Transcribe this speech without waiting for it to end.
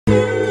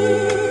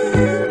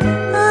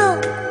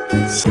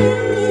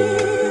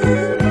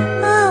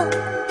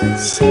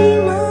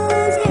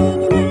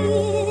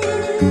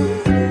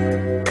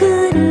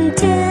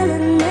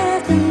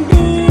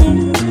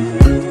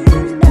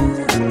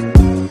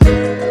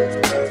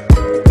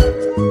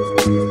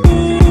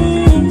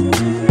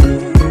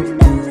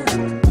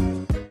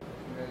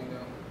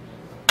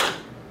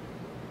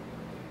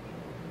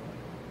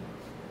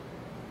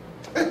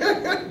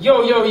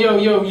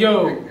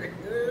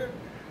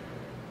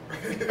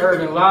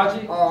Urban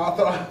Logic. Oh, I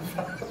thought I was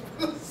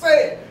about to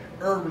say it.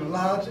 Urban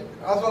Logic.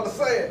 I was about to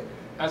say it.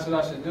 That's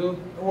what I should do.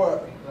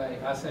 What?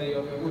 Like I say,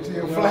 With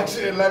the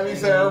inflection and let me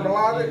say Urban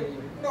Logic?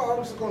 No,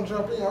 I'm just gonna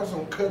jump in. I'm just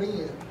gonna cut in.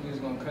 You was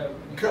gonna cut.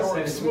 Cut I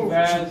said it smooth. too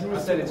fast.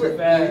 I said it too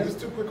fast. He was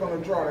too quick on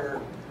the draw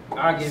there.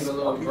 I'll give a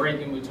little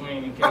break in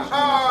between in case you want to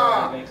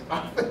I next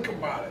time. think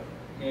about it.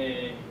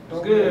 Yeah,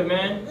 it's good,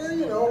 man. Yeah,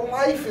 you know,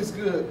 life is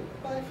good.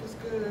 Life is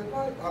good.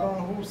 Life. I don't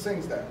know who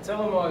sings that.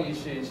 Tell them all your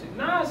shit.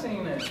 Nas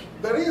sing that.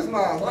 That is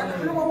Nas. Like,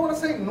 I want to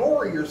say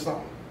Nori or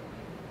something.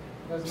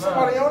 That's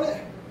Somebody Nas. on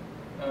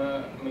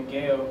it?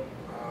 Miguel.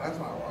 That's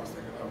not what I was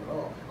thinking of at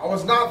all. I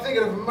was not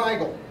thinking of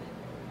Michael.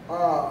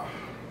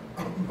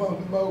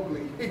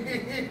 Mowgli.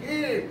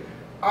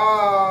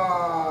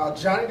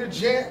 Johnny the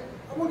Gent.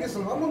 I'm gonna get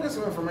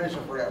some information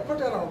for that. Put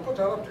that up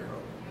there.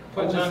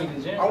 Put Johnny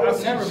the Gent. I want to I've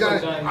see never Johnny.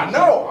 put Johnny the I Gent.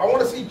 know. I want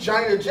to see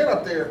Johnny the Gent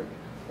up there,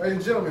 ladies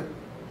and gentlemen.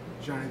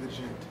 Johnny the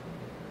Gent.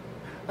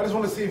 I just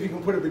want to see if you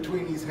can put it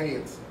between these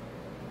hands.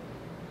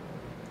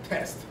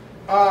 Test.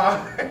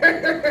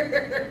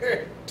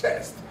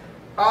 Test.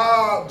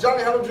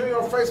 Johnny Hunter Jr.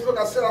 on Facebook.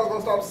 I said I was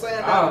gonna stop saying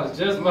that. I was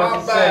just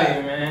about to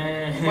say,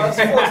 man. That's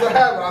supposed to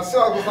happen. I said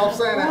I was gonna stop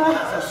saying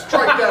that. So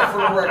strike that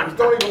from the records.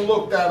 Don't even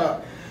look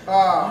that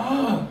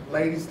up.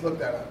 Ladies, look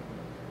that up.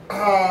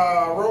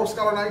 Roll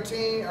Scholar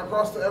 19.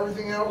 Across to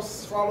everything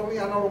else. Follow me.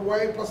 I know the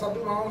way. Plus, I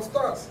do my own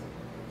stunts.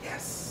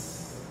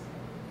 Yes.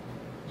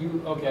 You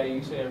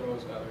said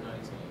Rose Scholar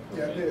 19.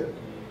 Yeah, I did. Yeah.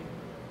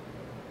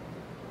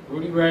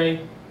 Rudy Ray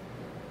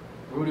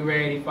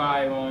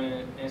 85 on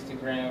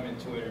Instagram and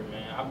Twitter,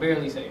 man. I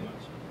barely say much.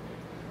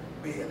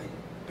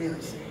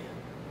 Barely say.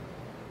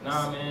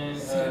 Nah, man.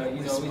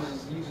 You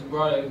just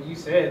brought it. You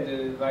said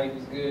the Life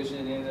is Good shit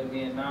ended up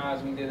being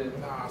Nas. We did it.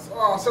 Nas.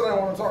 Oh, I said I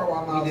didn't want to talk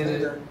about Nas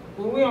later.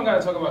 Well, we don't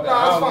gotta talk about that. No,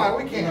 it's album,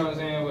 fine. We can. You know what I'm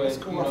saying? But, It's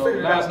cool. you I know,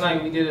 figured it last out, night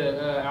too. we did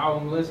an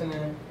album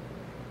listening.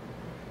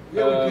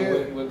 Yeah, we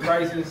did. With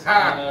Crisis.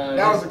 That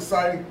was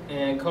exciting.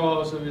 And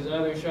calls of his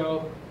other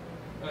show.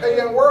 Hey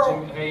Young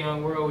World. Hey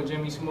Young World with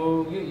Jimmy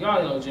Smooth.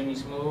 Y'all know Jimmy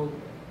Smooth.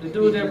 The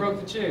dude that broke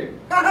the chair.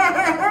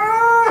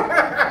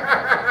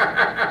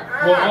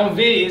 Well, on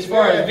video, as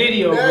far as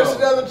video there's goes.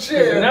 another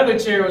chair. Another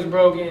chair was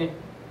broken.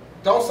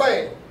 Don't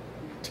say it.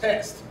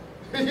 Test.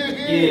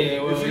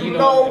 Yeah, well, if you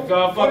know, if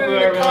y'all fuck put it with in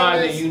the Urban Logic,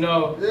 comments. you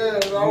know, Yeah,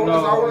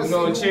 you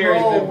know, a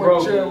chairs been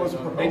broke. Chair was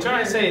broke. They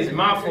trying to say it's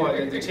my fault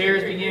that the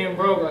chairs be getting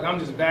broke. Like I'm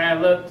just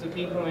bad luck to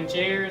people in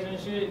chairs and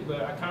shit.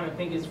 But I kind of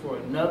think it's for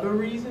another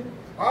reason.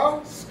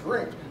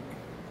 Script.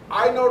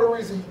 I know the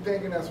reason he's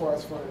thinking. That's why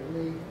it's funny to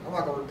me. I'm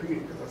not gonna repeat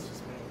it because that's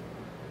just me.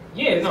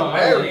 Yeah, no,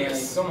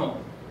 hilarious. come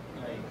on.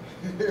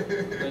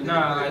 But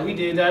nah, like we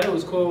did that. It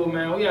was cool,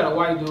 man. We had a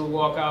white dude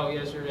walk out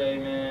yesterday,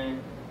 man.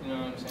 You know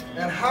what I'm saying?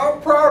 And how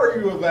proud are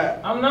you of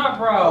that? I'm not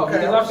proud Okay,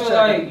 because I'm I feel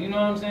checking. like, you know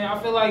what I'm saying? I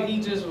feel like he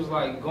just was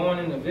like going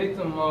into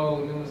victim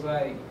mode, and it was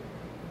like,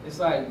 it's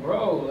like,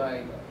 bro,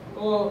 like,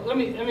 well, let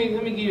me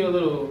give you a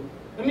little.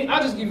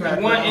 I'll just give you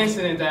one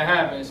incident that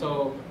happened.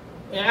 So,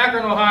 in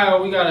Akron,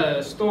 Ohio, we got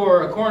a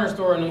corner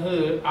store in the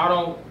hood. I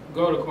don't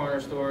go to corner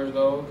stores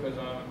though, because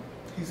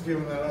He's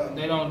giving that up.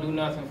 they don't do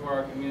nothing for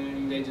our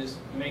community. They just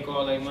make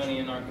all their money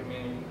in our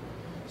community.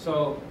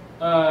 So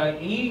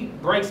he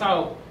breaks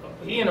out.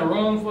 He in a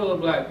room full of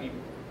black people.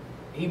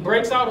 He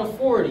breaks out a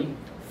 40.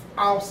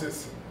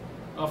 Ounces.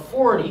 A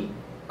 40.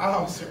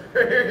 Ounces.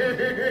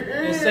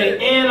 And say,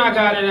 and I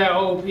got it at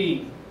OP.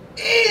 And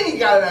he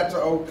got it at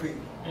the OP.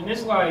 And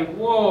it's like,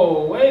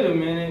 whoa, wait a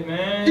minute,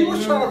 man. He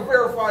was trying to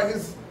verify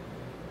his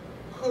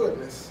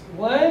hoodness.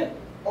 What?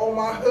 Oh,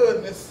 my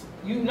hoodness.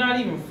 You not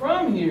even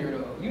from here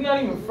though. You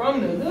not even from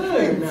the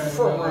hood. ain't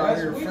from around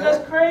here, fam.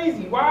 That's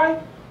crazy.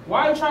 Why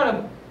try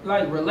to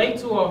like relate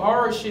to a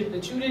hardship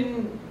that you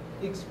didn't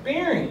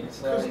experience?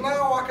 Because Like,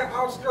 now I can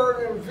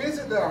outskirt and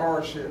visit that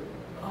hardship.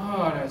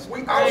 oh, that's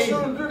We crazy.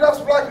 outsource. That's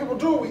what black people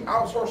do. We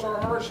outsource our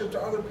hardship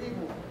to other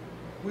people.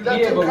 We let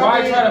Yeah, them but come why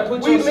in. try to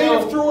put we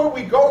yourself- live through it.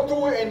 We go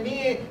through it, and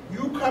then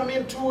you come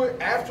into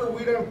it after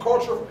we done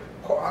cultured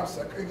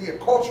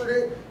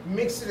it,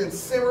 mixed it, and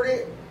simmered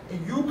it.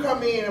 And you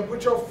come in and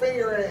put your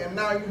finger in it, and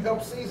now you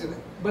help season it.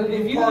 But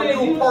if you part let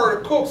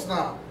of the cooks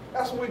now.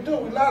 That's what we do.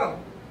 We let them.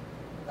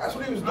 That's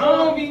what he was doing. I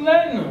don't be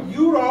letting them.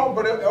 You don't,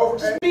 but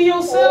Just be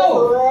yourself.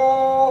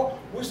 Overall,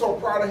 we're so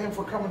proud of him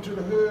for coming to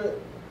the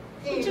hood.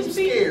 He ain't even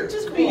scared.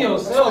 Just Come be on,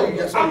 yourself.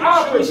 that's what you I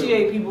should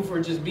appreciate people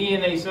for just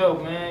being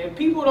themselves, man. If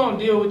people don't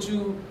deal with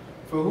you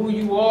for who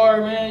you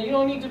are, man, you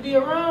don't need to be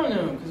around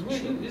them because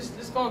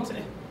it's gonna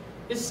take.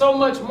 It's so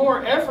much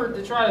more effort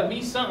to try to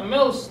be something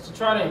else to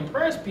try to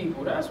impress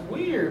people. That's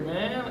weird,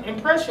 man.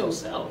 Impress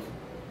yourself.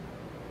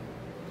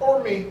 do.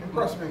 Or me,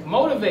 impress me.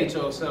 Motivate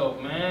yourself,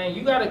 man.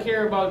 You gotta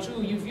care about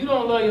you. If you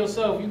don't love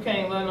yourself, you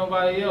can't love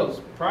nobody else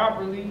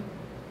properly.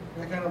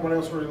 I can't nobody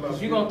else really love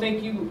Cause you gonna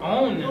think you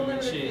own them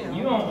and shit.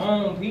 You don't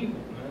own people,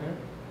 man.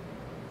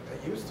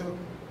 They used to.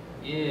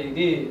 Yeah, they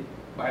did.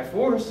 By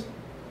force.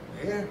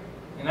 Yeah.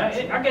 And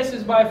I guess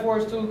it's by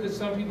force too, because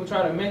some people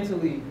try to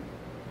mentally.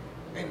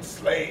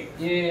 Enslaved.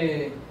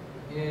 Yeah.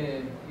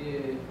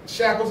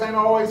 Shackles ain't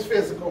always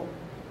physical.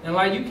 And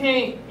like you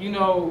can't, you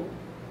know,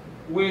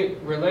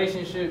 with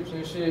relationships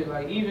and shit,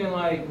 like even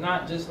like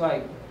not just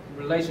like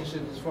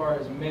relationships as far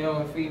as male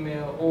and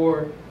female,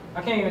 or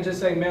I can't even just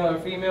say male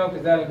and female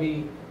because that'd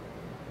be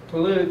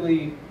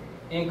politically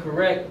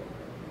incorrect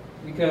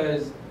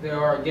because there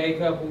are gay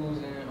couples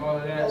and all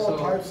of that. All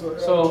types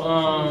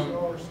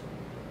of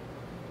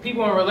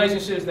people in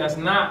relationships that's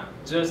not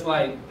just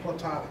like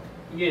platonic.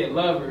 Yeah,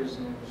 lovers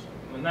and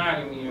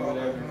monogamy or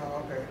whatever.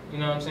 Okay. You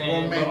know what I'm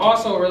saying? Romantic. But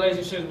also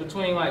relationships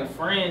between like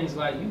friends,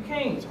 like you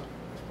can't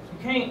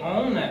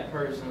own that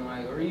person,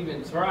 like, or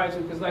even try to,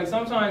 because like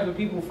sometimes when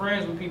people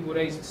friends with people,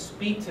 they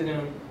speak to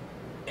them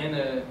in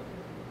a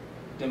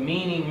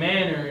demeaning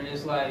manner, and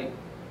it's like,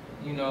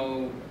 you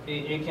know,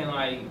 it can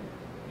like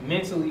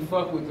mentally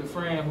fuck with the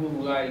friend who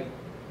like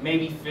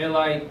maybe feel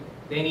like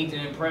they need to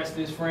impress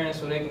this friend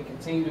so they can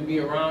continue to be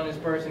around this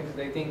person because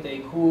they think they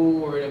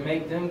cool or to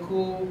make them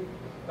cool.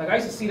 Like I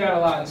used to see that a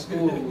lot in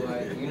school,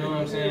 like, you know what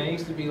I'm saying? I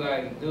used to be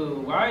like,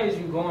 dude, why is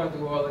you going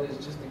through all of this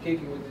just to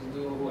kick it with this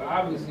dude who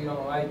obviously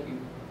don't like you?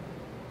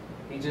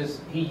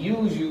 He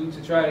used you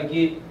to try to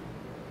get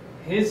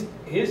his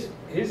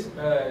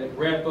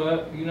rep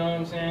up, you know what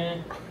I'm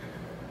saying?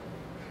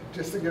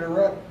 Just to get a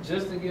rep?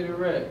 Just to get a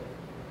rep.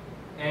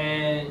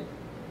 And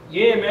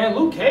yeah, man,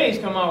 Luke Cage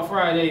come out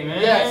Friday,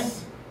 man.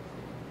 Yes.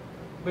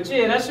 But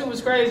yeah, that shit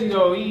was crazy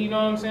though. You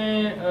know what I'm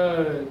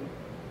saying?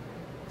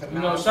 You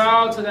know,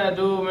 shout out to that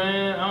dude,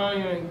 man. I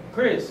don't even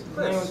Chris. His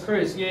name was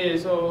Chris. Yeah.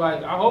 So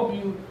like, I hope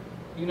you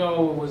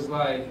know, was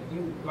like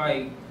you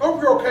like. Hope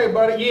you're okay,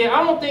 buddy. Yeah,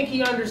 I don't think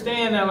he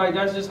understand that. Like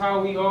that's just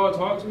how we all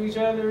talk to each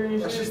other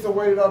and That's shit. just the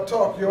way that I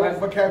talk. Your Like,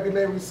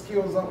 vocabulary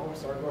skills up. Oh,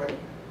 sorry. Go ahead.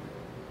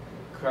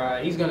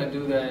 Cry. He's gonna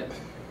do that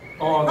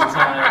all the time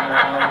now,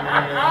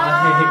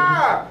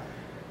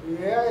 man.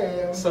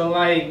 Yeah. So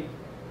like,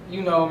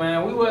 you know,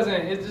 man, we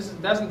wasn't. It's just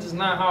that's just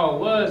not how it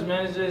was,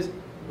 man. It's just.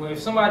 If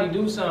somebody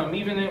do something,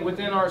 even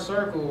within our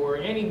circle or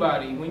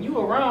anybody, when you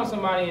around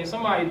somebody and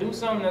somebody do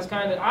something that's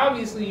kind of,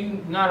 obviously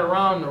you not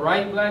around the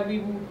right black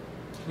people,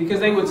 because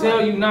they would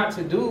tell you not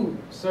to do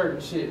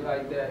certain shit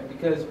like that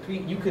because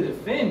you could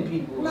offend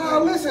people. Nah,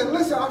 listen,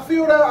 I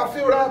feel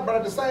that, but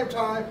at the same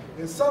time,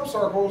 in some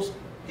circles,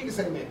 he can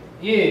say nigga.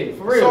 Yeah,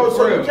 for real.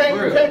 So you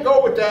can't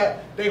go with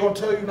that. They gonna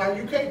tell you not.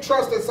 You can't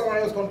trust that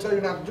somebody else gonna tell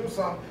you not to do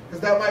something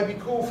because that might be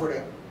cool for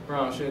them.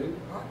 Brown sugar.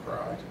 I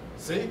cried.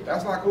 See,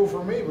 that's not cool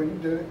for me, but you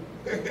did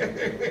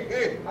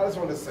it. I just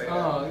want to say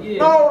that. Yeah.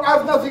 No, I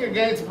have nothing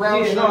against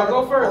brown sugar. No,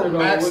 go further or though.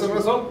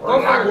 Maximus Go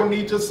or further.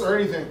 Lagunitas or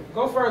anything.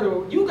 Go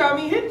further. You got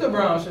me hit the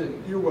brown sugar.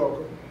 You're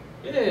welcome.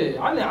 Yeah,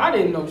 I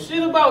didn't know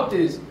shit about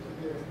this.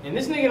 Yeah. And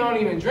this nigga don't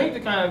even drink the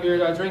kind of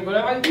beers I drink,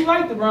 but you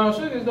like the brown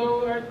sugars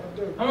though, right? I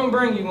do. I'm gonna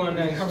bring you one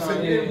next time. I'm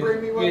saying you didn't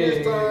bring me one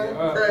this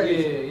time.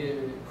 Crazy. Yeah.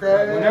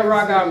 Crazy. Whenever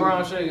I got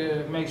brown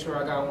sugar, make sure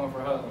I got one for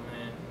her,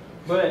 man.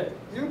 But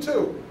You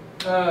too.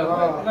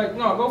 like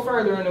no, go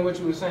further into what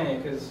you were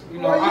saying, cause you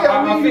know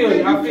I feel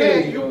you. I feel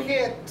you. you. You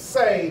can't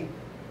say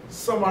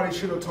somebody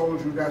should have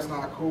told you that's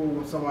not cool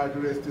when somebody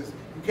do this.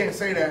 You can't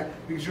say that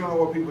because you don't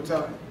know what people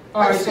tell you.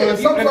 All right, so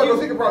some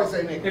circles he could probably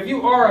say nigga. If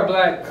you are a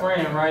black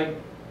friend, right?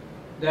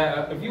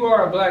 That if you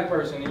are a black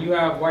person and you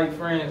have white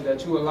friends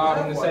that you allow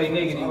them to say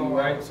nigga to you,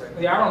 right?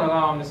 Yeah, I don't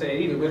allow them to say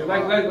it either. But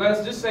like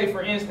let's just say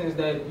for instance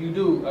that you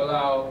do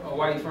allow a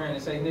white friend to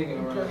say nigga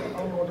around. Okay, I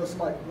don't know what that's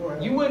like. Go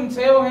ahead. You wouldn't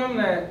tell him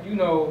that, you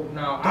know,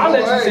 now I'll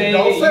let you say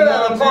don't it. say You know that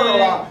what in I'm front of a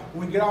saying? lot.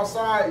 When we get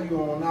outside, you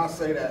will not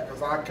say that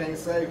because I can't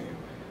save you.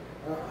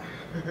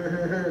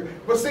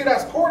 But see,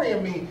 that's corny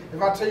of me.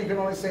 If I tell you can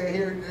only say it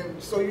here,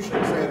 so you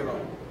shouldn't say it at all.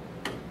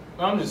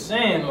 I'm just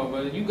saying though,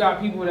 but you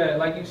got people that,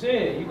 like you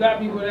said, you got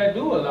people that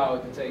do allow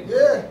it to take.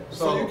 Yeah.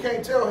 So you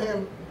can't tell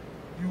him.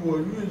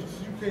 You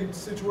can't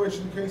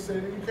situation. You can't say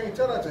that. You can't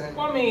tell that to him.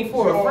 Well, I mean,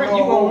 for a friend,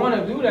 you gonna want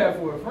to do that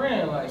for a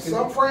friend, like.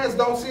 Some friends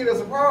don't see it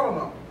as a problem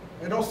though.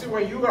 They don't see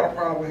where you got a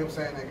problem with him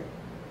saying nigga.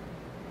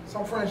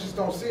 Some friends just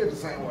don't see it the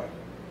same way.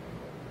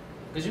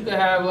 Cause you could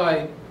have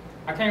like,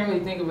 I can't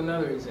really think of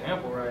another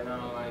example right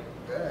now. Like,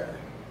 Yeah.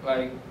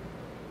 like,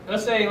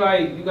 let's say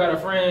like you got a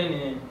friend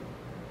and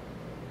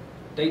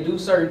they do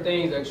certain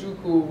things that you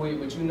cool with,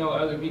 but you know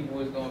other people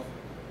is gonna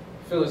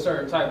feel a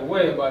certain type of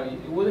way about it.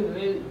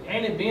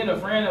 Ain't it being a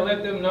friend to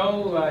let them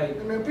know, like? I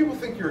mean, people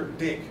think you're a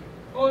dick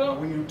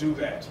when you do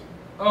that.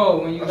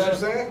 When you.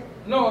 That's what you're saying?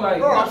 No, like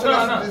no. No.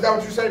 Is that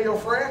what you say to your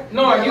friend?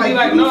 No, yeah, you be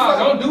like, no,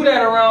 don't do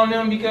that around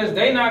them because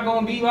they not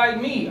gonna be like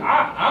me.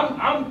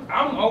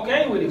 I'm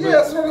okay with it.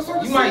 Yeah, so that's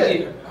what you might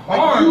get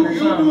harmed. Like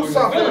you do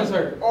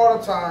something all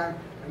the time,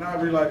 and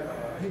I'll be like,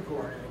 he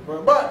corny.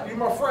 But you're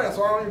my friend,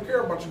 so I don't even care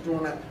about you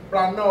doing that. But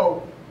I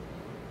know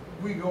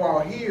we go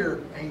out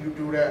here and you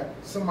do that,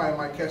 somebody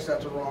might catch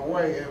that the wrong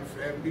way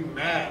and be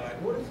mad.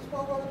 Like, what is this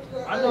motherfucker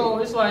doing? I know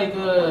it's like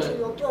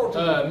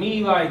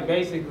me like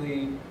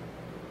basically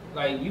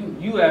like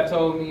you have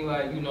told me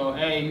like, you know,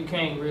 hey, you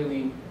can't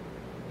really,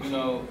 you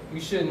know,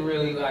 you shouldn't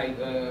really like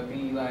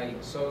be like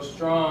so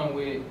strong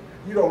with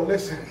You don't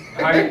listen.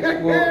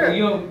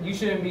 You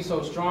shouldn't be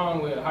so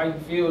strong with how you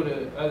feel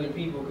to other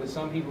people because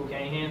some people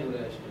can't handle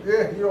that shit.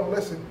 Yeah, you don't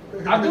listen.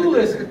 I do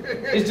listen.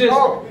 It's just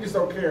you just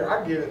don't care.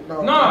 I get it.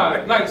 No,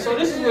 like so.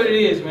 This is what it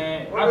is,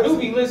 man. I do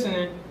be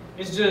listening.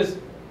 It's just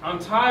I'm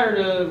tired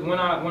of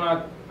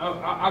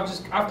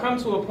I've come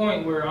to a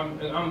point where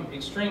I'm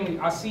extremely.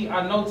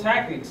 I know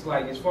tactics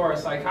like as far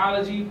as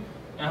psychology.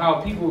 And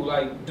how people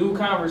like do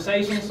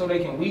conversations so they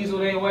can weasel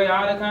their way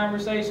out of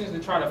conversations to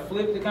try to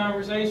flip the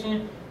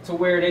conversation to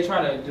where they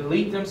try to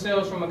delete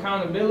themselves from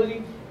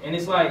accountability. And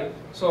it's like,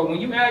 so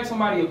when you ask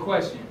somebody a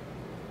question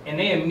and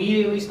they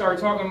immediately start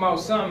talking about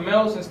something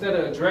else instead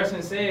of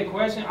addressing said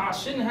question, I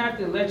shouldn't have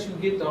to let you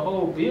get the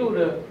whole build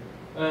up.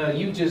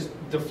 You just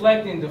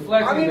deflecting.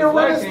 I need to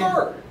run and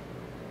start.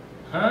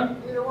 Huh?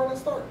 I need to run and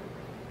start.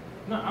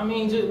 No, I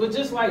mean,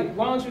 just like,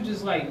 why don't you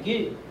just like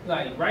get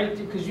like right?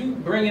 Because you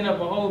bringing up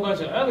a whole bunch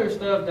of other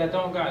stuff that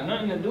don't got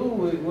nothing to do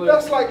with.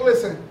 That's like,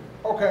 listen,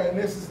 okay, and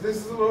this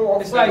is a little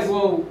off. It's like,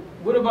 well,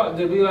 what about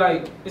to be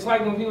like? It's like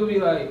when people be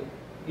like,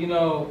 you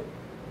know,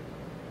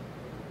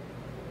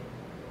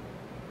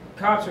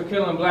 cops are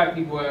killing black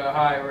people at a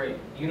high rate.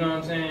 You know what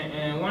I'm saying?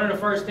 And one of the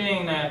first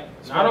things that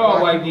not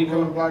all white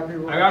people,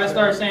 I gotta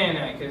start saying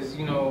that because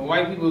you know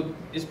white people,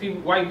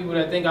 white people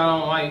that think I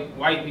don't like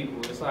white people.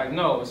 It's like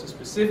no, it's a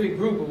specific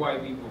group of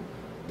white people,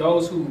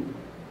 those who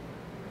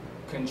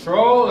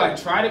control,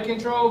 like try to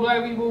control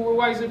black people with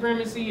white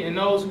supremacy, and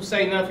those who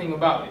say nothing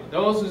about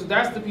it.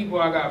 That's the people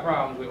I got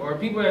problems with, or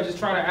people that just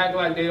try to act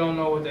like they don't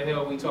know what the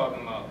hell we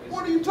talking about.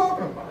 What are you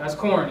talking about? That's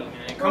corny,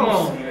 man. Come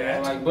on,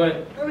 man. Like,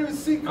 but I don't even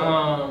see.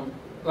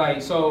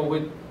 Like so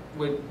with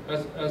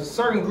a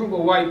certain group of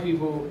white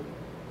people,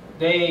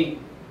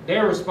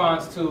 their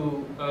response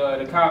to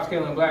the cops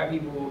killing black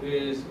people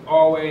is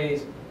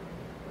always,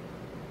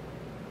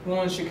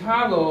 well, in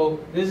Chicago,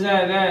 this,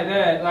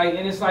 that, like,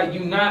 and it's like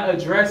you not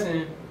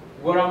addressing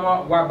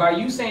what by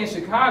you saying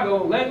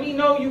Chicago, let me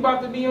know you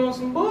about to be on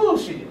some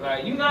bullshit.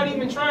 Like, you not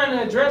even trying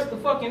to address the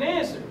fucking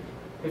answer.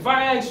 If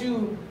I ask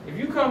you, if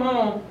you come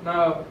home,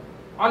 now,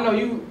 I know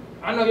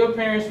your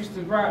parents used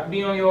to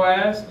be on your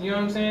ass, you know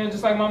what I'm saying?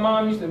 Just like my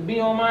mom used to be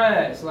on my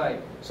ass.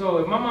 Like, so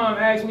if my mom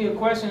asks me a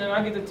question and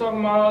I get to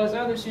talking about all this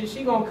other shit,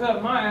 she gonna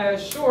cut my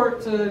ass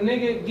short to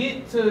nigga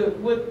get to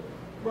what.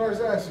 What I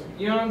just asked you.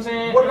 You know what I'm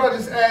saying? What did I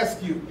just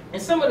ask you?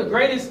 And some of the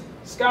greatest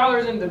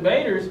scholars and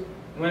debaters,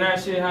 when that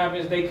shit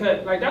happens, they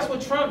cut. Like, that's what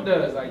Trump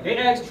does. Like, they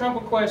ask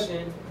Trump a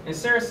question, and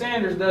Sarah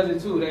Sanders does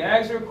it too. They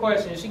ask her a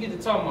question, she get to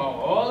talk about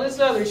all this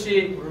other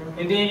shit,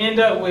 and then end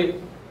up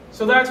with,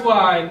 so that's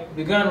why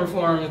the gun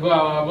reform is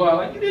blah, blah, blah.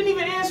 Like, you didn't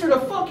even answer the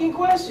fucking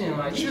question.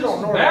 Like, you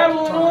just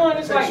babbling on.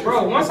 It's like,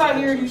 bro, once I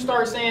hear you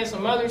start saying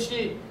some other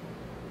shit,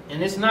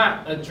 and it's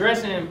not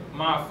addressing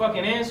my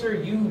fucking answer,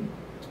 you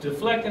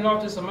deflecting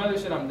off to some other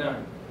shit, I'm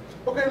done.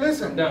 Okay,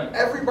 listen. I'm done.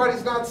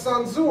 Everybody's not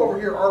Sun Tzu over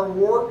here, Art of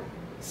War.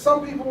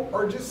 Some people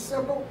are just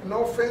simple,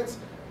 no offense.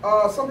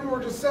 Some people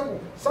are just simple.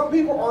 Some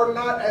people are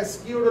not as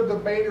skilled a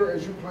debater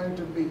as you claim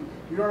to be.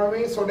 You know what I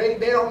mean? So they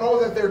don't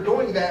know that they're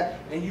doing that,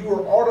 and you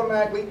are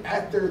automatically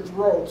at their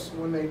throats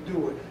when they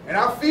do it. And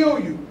I feel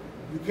you.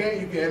 You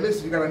can't,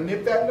 listen, you gotta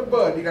nip that in the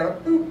bud. You gotta,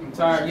 boop. I'm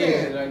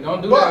tired, like,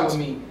 don't do that with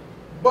me.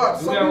 But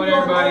some people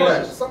don't know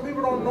that. Some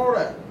people don't know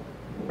that.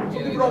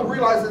 Some people don't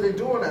realize that they're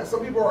doing that.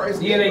 Some people are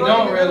they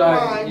don't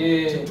realize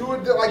to do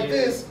it like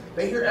this.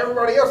 They hear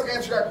everybody else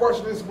answer that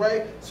question this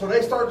way, so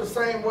they start the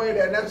same way.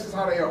 That's just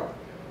how they are.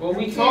 Well,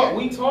 we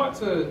taught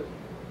to,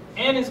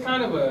 and it's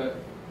kind of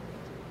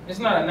it's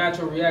not a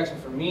natural reaction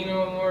for me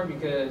no more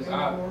because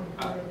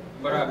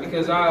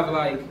because I've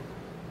like,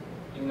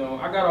 you know,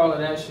 I got all of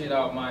that shit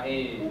out my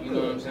head. You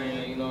know what I'm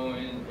saying? You know,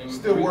 and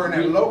still wearing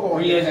that logo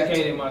on your head.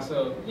 Re-educated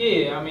myself.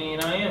 Yeah, I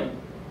mean, I am.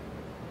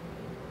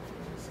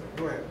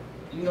 Go ahead.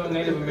 You know,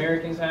 Native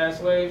Americans had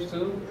slaves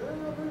too,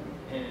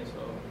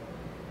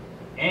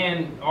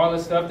 and all the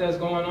stuff that's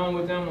going on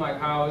with them, like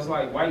how it's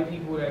like white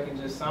people that can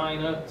just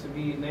sign up to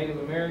be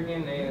Native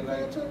American, they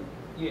like,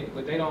 yeah,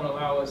 but they don't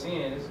allow us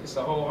in. It's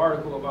a whole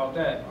article about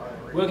that.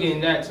 We'll get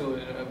into that to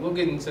it. We'll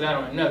get into that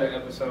on another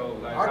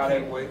episode, like how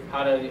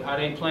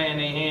they playing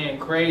their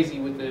hand crazy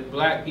with the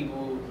black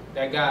people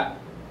that got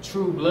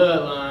true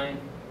bloodline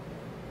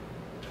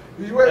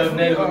of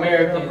Native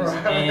Americans,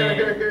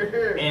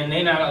 and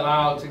they not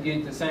allowed to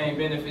get the same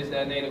benefits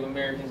that Native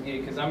Americans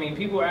get. Because I mean,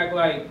 people act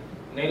like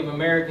Native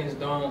Americans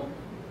don't,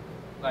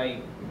 like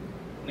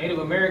Native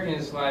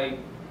Americans, like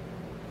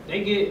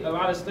they get a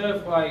lot of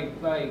stuff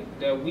like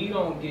that we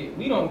don't get.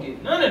 We don't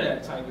get none of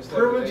that type of stuff.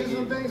 Privileges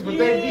and things, but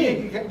they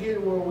did. You can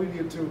get well, we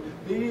did too.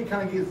 They did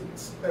kind of get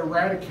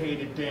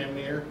eradicated, damn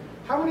near.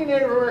 How many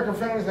Native American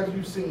families have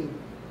you seen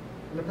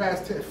in the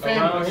past 10?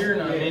 I don't hear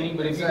not many,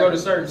 but if you go to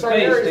certain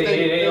states,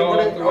 they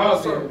all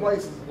throughout there.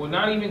 Places. Well,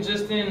 not even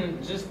just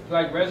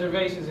like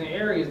reservations and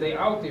areas, they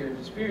out there.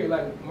 Just period.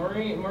 Like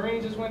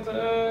Maureen just went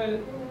to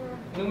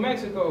New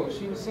Mexico.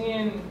 She was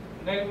seeing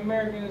Native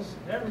Americans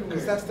everywhere.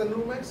 Because that's the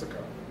New Mexico.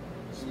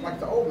 It's like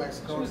the old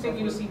Mexico. She was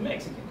thinking to see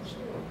Mexicans.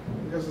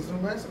 Because it's New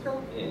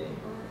Mexico? Yeah.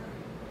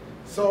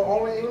 So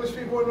only English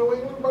people in New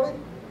England, buddy?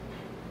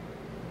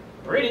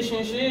 British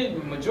and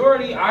shit,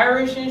 majority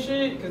Irish and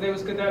shit,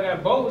 because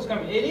that boat was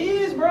coming. It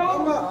is, bro.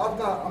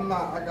 I'm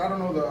not. I don't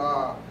know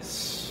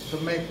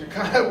the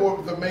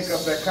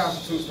makeup that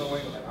constitutes New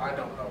England. I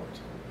don't know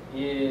it.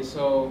 Yeah.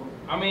 So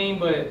I mean,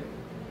 but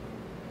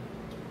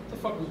what the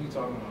fuck was we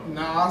talking about?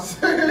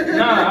 Nas.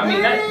 Nah, I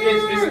mean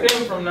it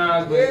stemmed from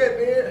Nas, but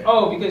Yeah.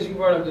 oh, because you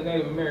brought up the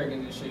Native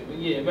Americans and shit. But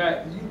yeah,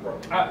 back.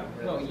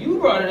 You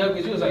brought it up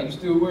because you was like, you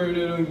still wearing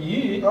it on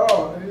yeah.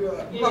 Oh,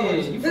 yeah,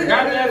 you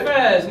forgot that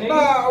fast, nigga.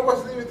 Nah, I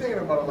wasn't even thinking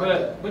about it like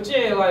that. But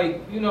yeah,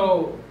 like, you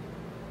know,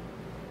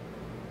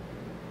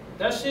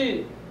 that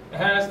shit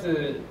has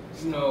to,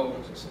 you know,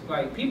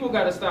 like, people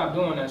got to stop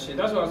doing that shit.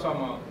 That's what I was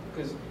talking about.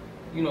 Because,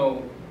 you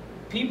know,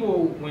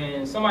 people,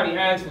 when somebody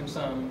asks them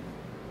something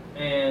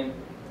and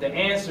the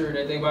answer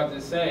that they about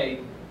to say,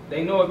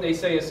 they know if they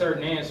say a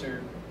certain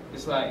answer,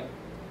 it's like,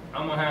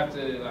 I'm going to have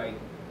to, like,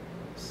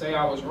 say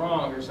I was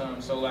wrong or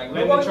something. So like,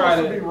 let me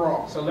try to be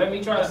wrong. So let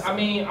me try to. I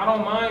mean, I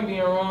don't mind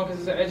being wrong because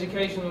it's an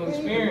educational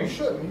experience. You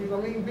shouldn't. You know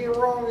what I mean? Being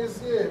wrong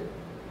is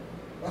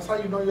that's how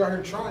you know you're out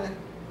here trying.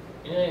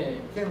 Yeah.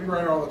 You can't be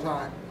right all the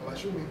time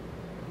unless you mean.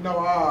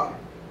 No,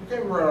 you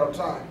can't be right all the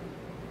time.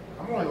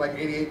 I'm only like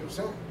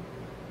 88%.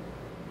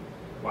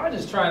 Well, I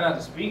just try not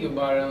to speak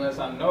about it unless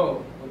I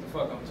know what the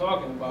fuck I'm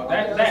talking about.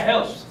 Well, that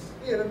helps.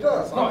 Yeah, it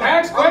does. No,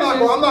 ask questions.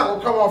 I'm not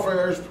gonna come off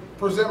and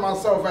present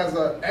myself as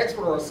an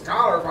expert or a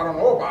scholar if I don't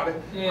know about it.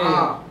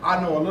 Yeah.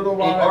 I know a little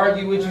about it.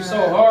 Argue with you so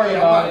hard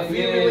hard about it.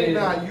 Yeah.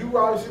 Now you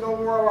obviously know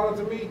more about it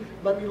than me.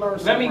 Let me learn.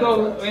 Let me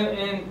go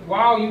and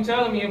while you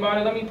telling me about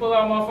it, let me pull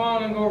out my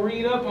phone and go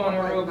read up on it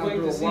real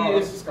quick to see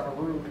if. It's kind of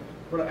rude.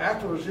 But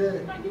afterwards, yeah.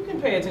 Like, you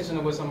can pay attention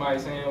to what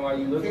somebody's saying while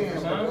you looking for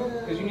something,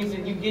 because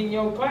you getting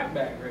your clap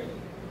back ready.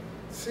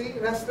 See,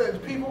 that's the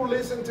people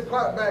listen to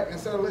clap back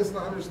instead of listen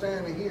to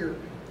understand and hear.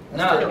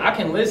 Nah, I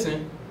can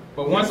listen.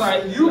 But once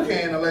you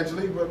can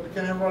allegedly, but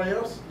can everybody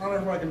else? Not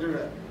everybody can do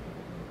that.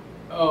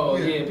 Oh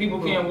yeah,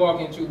 people can't walk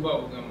and chew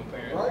bubblegum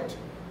apparently. Right?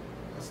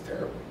 That's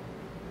terrible.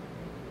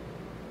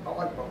 I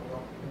like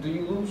bubblegum. Do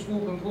you loop,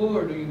 swoop, and pull,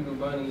 or do you do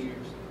bunny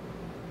ears?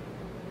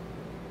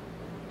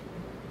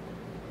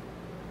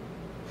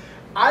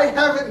 I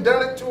haven't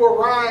done it to a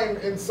rhyme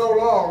in so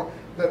long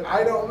that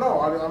I don't know.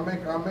 I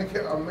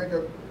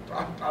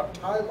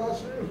tie my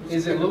shoes.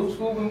 Is it loop,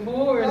 swoop, and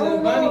pull, or is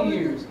it bunny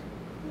ears?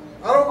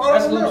 I don't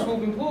know. Loop,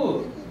 swoop, and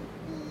pull.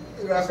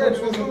 That's loop,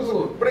 swoop, and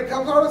pull. But it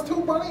comes out as two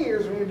bunny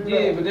ears when you do that.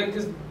 Yeah, but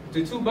because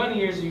the two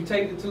bunny ears, you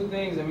take the two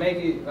things and make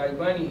it like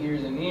bunny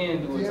ears and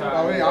then do a tie.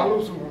 Oh yeah, I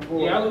loop, swoop, and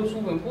pull. Yeah, I loop,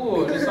 swoop, and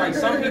pull. It's like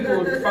some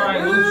people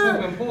find loop,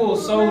 swoop, and pull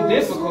so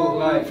difficult.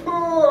 Like,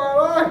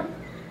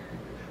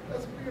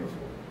 that's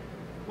beautiful.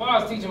 Well,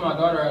 I was teaching my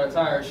daughter how to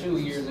tie her shoe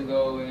years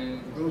ago,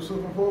 and loop,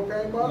 swoop, and pull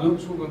came up. Loop,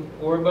 swoop, and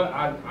pull, but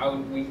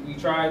we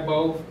tried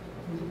both.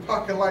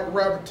 Pocket like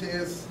rabbit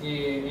tears.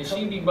 Yeah, and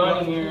she be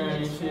bunny ear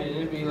and shit.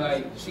 It'd be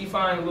like she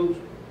find loops.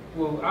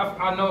 Well,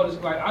 I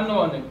noticed like I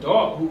know an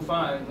adult who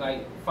finds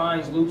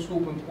loop,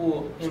 swoop, and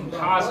pull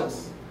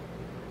impossible.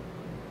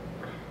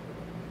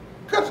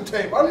 Cut the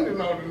tape. I need to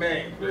know the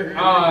name.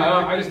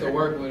 I used to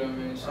work with them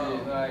and shit.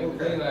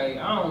 Okay. They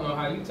I don't know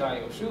how you tie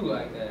your shoe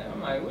like that.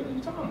 I'm like, what are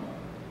you talking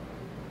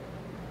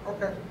about?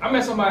 Okay. I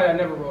met somebody that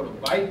never rode a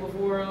bike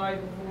before. I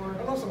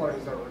know somebody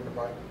who's never ridden a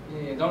bike.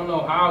 Yeah, don't know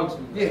how to.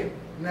 Yeah,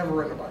 never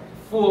ridden a bike.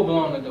 Full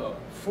blown adult.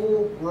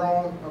 Full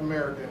grown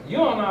American. You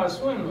don't know how to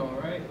swim though,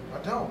 right? I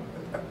don't.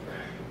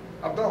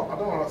 I don't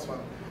know how to swim.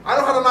 I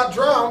know how to not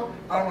drown.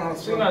 I don't know how to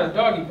swim. So you're not a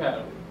doggy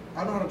paddle.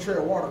 I know how to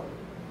tread water.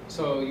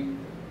 So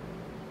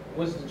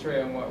what's the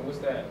trail and what's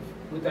that?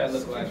 What that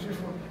look like? It's like this,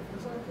 man.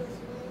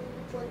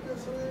 It's like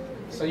this, man.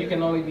 So you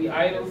can only be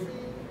idle?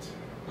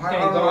 I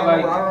don't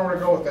know where to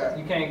go with that.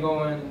 You can't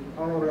go in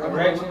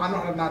directions? I know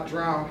how to not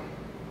drown.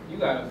 You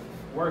gotta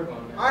work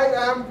on that.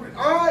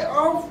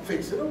 I'll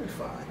fix it. It'll be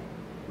fine.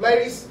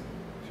 Ladies,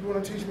 if you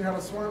want to teach me how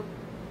to swim.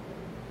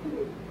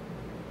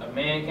 A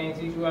man can't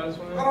teach you how to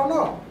swim? I don't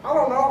know.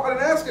 I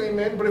didn't ask any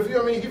men, but if he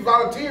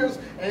volunteers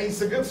and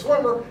he's a good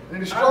swimmer and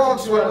he's a strong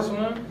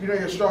swimmer. You know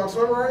you're a strong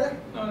swimmer, are you?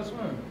 No, to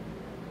swim.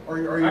 Are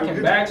you I can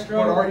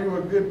backstroke. But are you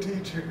a good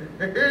teacher?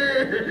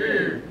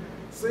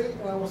 See,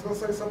 I was gonna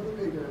say something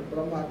ignorant, but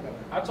I'm not gonna.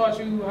 I taught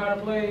you how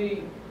to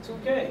play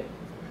 2K.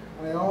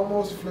 I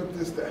almost flipped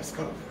this desk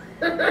over.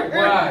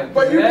 Why?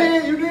 But you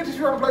did teach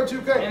me how to play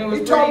 2K. And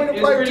he taught me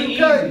to play 2K,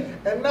 easy.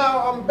 And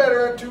now I'm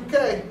better at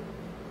 2K.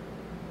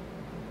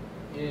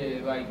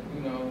 Yeah, like,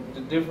 you know,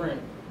 the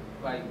different,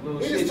 like, little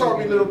shit. He just taught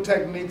me little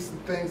techniques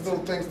and things,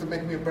 little things to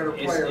make me a better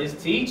player. It's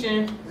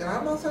teaching. Yeah,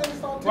 I'm not saying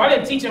it's not teaching. Well, I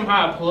didn't teach him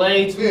how to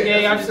play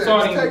 2K. Yeah, I just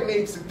taught him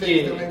techniques and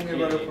things to make me a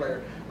better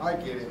player. I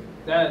get it.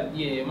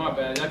 My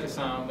bad. That could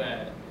sound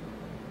bad.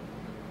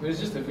 But it's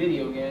just a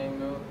video game, you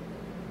know.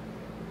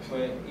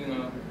 But, you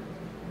know.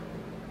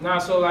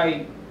 So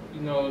like,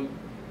 you know,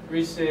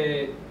 Rich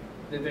said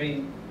that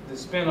the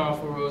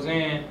spinoff of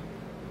Roseanne,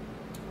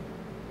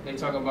 they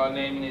talk about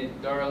naming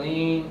it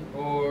Darlene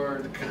or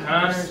the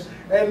Connors.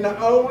 And the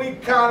only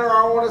Connor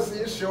I want to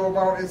see a show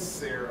about is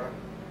Sarah.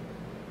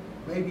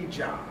 Maybe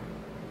John.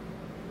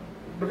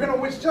 Depending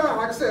on which John,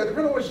 like I said,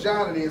 depending on which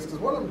John it is, because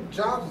one of them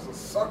Johns was a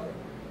sucker.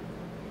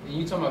 And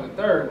you talking about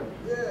the third one?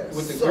 Yeah,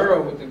 With the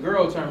sucker.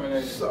 girl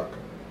Terminator. Sucker.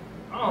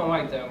 I don't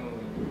like that movie.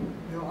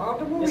 You know, all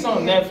the movie It's on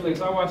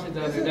Netflix. I watched it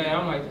the other day.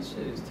 I'm like, this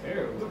shit is The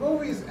terrible.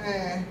 movie's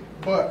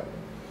but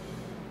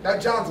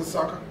that John's a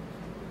sucker.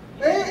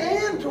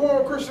 And to one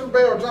with Christian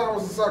Bale, John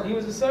was a sucker. He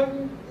was a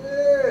sucker?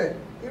 Yeah,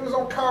 he was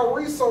on Kyle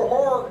Reese so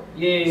hard.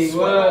 Yeah, he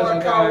Sweating was. on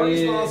that Kyle Okay, Reese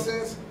yeah.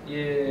 nonsense.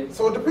 Yeah.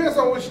 So it depends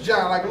on which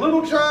John. Like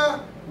Little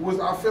John was,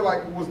 I feel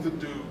like was the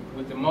dude.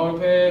 With the moped,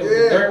 with the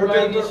Yeah, dirt with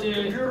bike the and shit.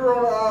 computer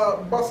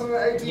on busting the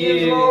ATMs Yeah,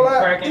 and all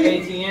that. cracking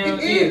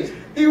ATMs.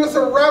 He was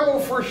a rebel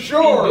for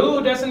sure. And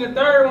dude, that's in the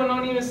third one.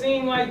 Don't even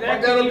seem like that.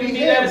 Like, that'll Can't even be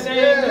be that him. same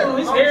Yeah. dude.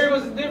 His hair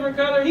was a different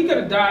color. He could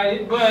have dyed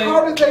it, but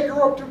How did they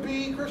grow up to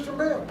be Christian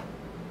Bale?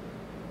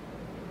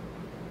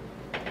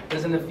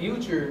 because in the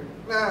future,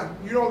 Nah,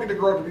 you don't get to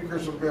grow up to be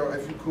Christian Bale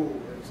if you cool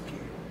as a kid.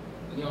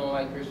 you don't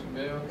like Christian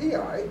Bale. He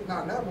alright,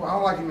 not in that one. I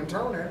don't like him in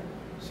Terminator.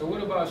 So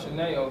what about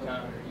Sinead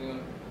O'Connor? You know,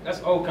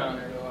 that's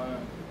O'Connor though.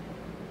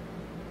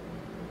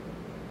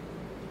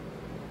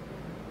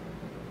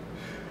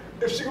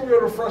 If she gonna be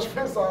on the Fresh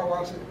Prince, I'll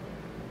watch it.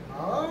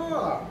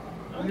 Ah,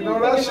 I you can't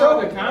know that think show?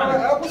 of You the know kind.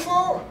 that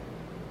episode?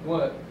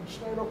 What?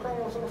 Sinead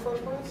O'Connor was on the Fresh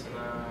Prince.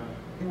 Nah.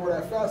 He wore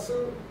that fat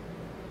suit.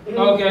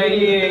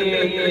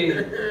 Okay,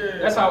 yeah.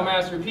 That's how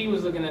Master P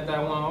was looking at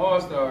that one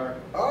All-Star.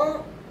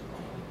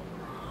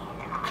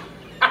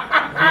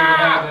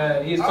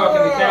 He was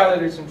talking to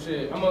Khaled or some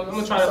shit. I'm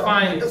gonna try to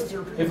find it.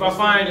 If I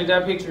find it,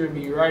 that picture would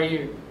be right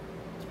here.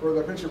 Where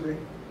that picture be?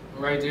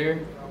 Right there.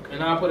 Okay.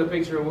 And I'll put a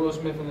picture of Will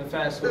Smith in the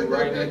fat suit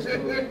right next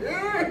to it.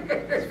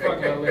 It's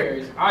fucking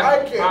hilarious.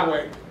 I can't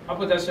wait. I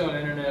put that shit on the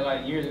internet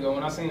like years ago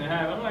when I seen it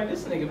happen. I'm like,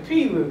 this nigga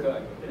P look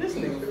like this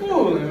nigga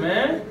fooling,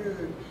 man.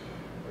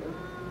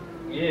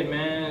 Yeah,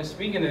 man.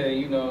 Speaking of,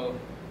 you know,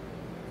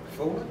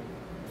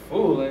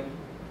 fooling.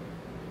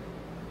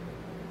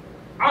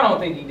 I don't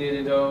think he did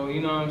it though,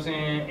 you know what I'm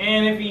saying?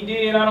 And if he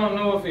did, I don't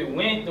know if it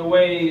went the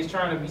way it's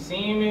trying to be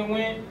seen it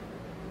went.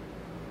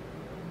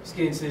 Let's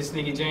get into this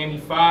nigga Jamie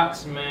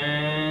Foxx,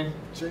 man.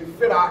 Jay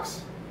Fittox.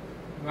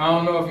 I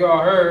don't know if y'all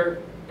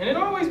heard. And it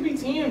always be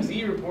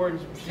TMZ reporting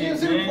some shit,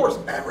 TMZ man. reports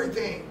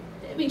everything.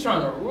 They be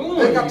trying to ruin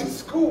They got you. the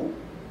scoop.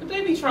 But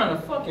they be trying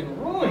to fucking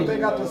ruin you. They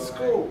got the though.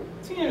 scoop.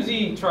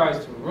 TMZ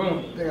tries to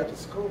ruin you. They got the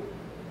scoop.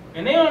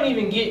 And they don't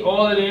even get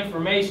all of the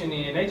information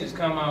in. They just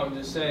come out and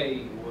just say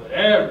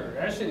whatever.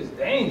 That shit is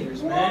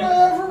dangerous, man.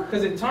 Whatever.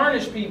 Because it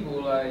tarnish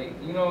people. Like,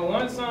 you know,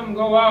 once something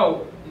go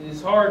out,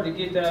 it's hard to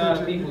get that out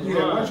of people's Yeah,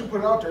 once minds. you put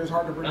it out there, it's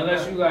hard to bring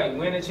Unless it you back. like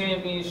win a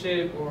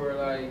championship or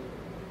like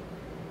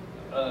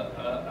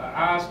a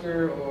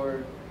Oscar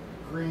or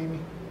Green.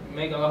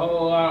 make a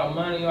whole lot of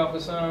money off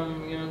of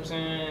something, you know what I'm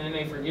saying? And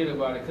they forget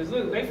about it. Because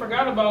look, they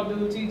forgot about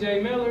dude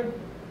TJ Miller.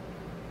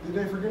 Did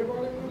they forget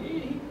about it?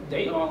 Yeah,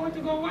 they all went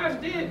to go watch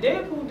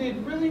Deadpool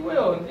did really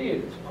well in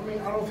theaters. I mean,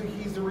 I don't think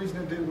he's the reason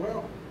it did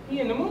well. He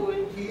in the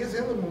movie. He is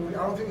in the movie.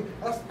 I don't think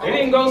that's. They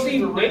didn't go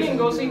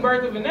see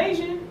Birth of a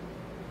Nation.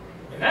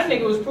 And that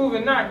nigga was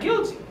proven not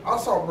guilty. I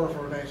saw Birth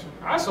of a Nation.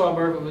 I saw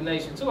Birth of a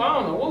Nation too. I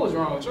don't know what was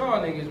wrong with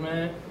y'all niggas,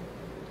 man.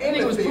 That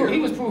nigga theater. he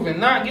was proven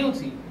not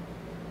guilty.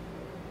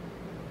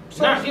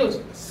 Not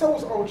guilty. So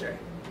was OJ.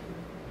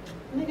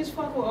 Niggas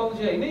fuck with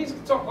OJ. Niggas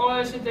can talk all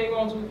that shit they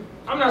want to.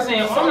 I'm not saying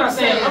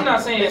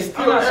They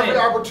still every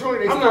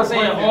opportunity. I'm not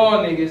saying all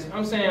niggas.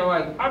 I'm saying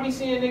like I be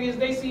seeing niggas.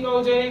 They see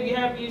OJ, they be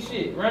happy as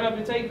shit. Run up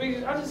and take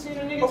pictures. I just seen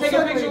a nigga take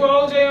a picture with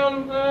OJ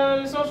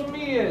on social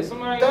media.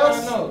 Somebody I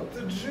know. That's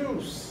the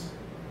juice.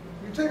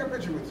 You take a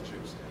picture with the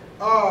juice.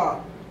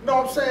 No,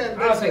 I'm saying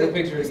I'll take a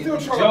picture They're to still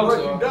get the trying jokes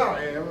to break off. you down.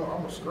 Hey,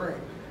 I'm a scream.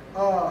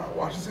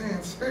 Wash his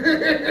hands.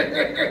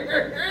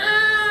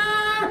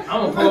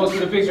 I'm gonna pose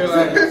for the picture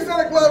like.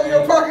 Instead of glove in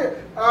your pocket.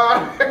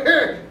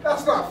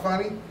 That's not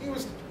funny. He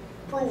was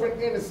proven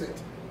innocent.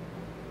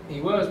 He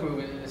was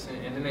proven innocent,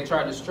 and then they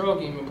tried to stroke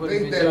him and put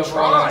him in They jail for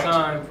all that tried.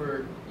 time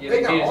for. Yeah,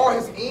 They got did. all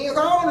his ends.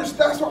 I don't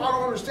understand. That's what I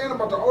don't understand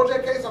about the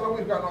OJ case. I know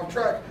we've gotten off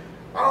track.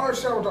 I don't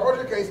understand with the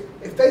OJ case.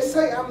 If they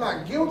say I'm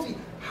not guilty,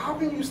 how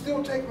can you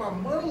still take my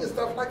money and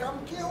stuff like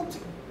I'm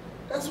guilty?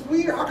 That's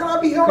weird. How can I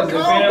be held 'Cause the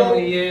accountable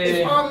family, yeah.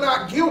 if I'm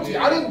not guilty?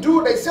 Yeah. I didn't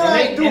do it. They said And I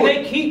they, didn't do and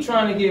it. they keep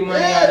trying to get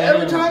money out Yeah, of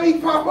every him. time he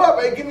pop up,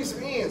 hey, give me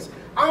some ends.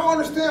 I don't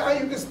understand how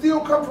you can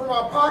still come from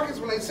my pockets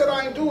when they said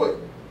I ain't do it.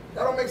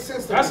 That don't make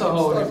sense to me. That's a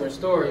whole Stuff. different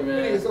story, man.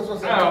 It is, that's what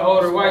I'm I got saying. an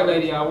older white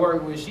lady I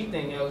work with. She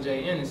think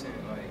LJ innocent,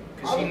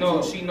 like, cause I she do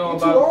know too. she know You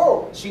too about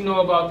old. she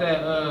know about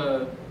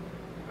that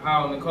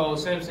how Nicole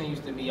Simpson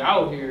used to be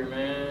out here,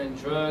 man,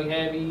 drug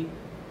heavy.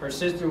 Her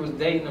sister was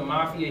dating a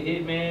mafia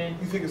hitman.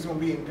 You think it's gonna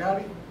be in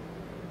Gotti?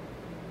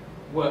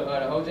 What the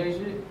OJ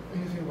shit?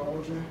 Anything about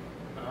OJ?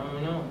 I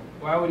don't know.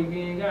 Why would he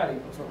be in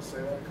Gotti? I was trying to say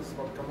that because it's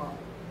about to come out.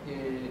 Yeah,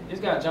 it's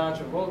got John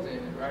Travolta in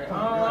it, right? Oh,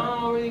 I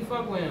don't really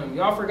fuck with him.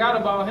 Y'all forgot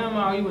about him,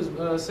 how he was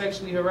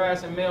sexually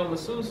harassing male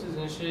masseuses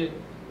and shit.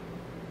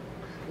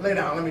 Lay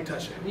down, let me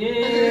touch you.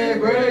 Yeah,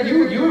 bro,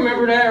 you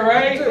remember that,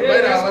 right? Dude, Yeah,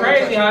 lay down, that's let me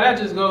crazy touch how you. that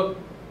just go.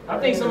 I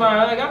think somebody,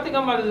 like, I think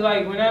I'm about to,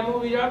 like, when that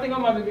movie, I think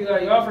I'm about to be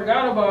like, y'all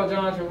forgot about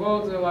John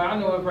Travolta. Like, I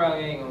know it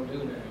probably ain't gonna do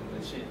nothing,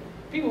 but shit.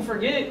 People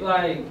forget,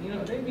 like, you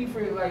know, they be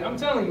for, like, I'm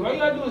telling you, all you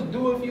gotta do is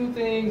do a few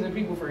things and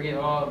people forget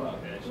all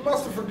about that shit. You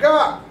must have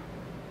forgot.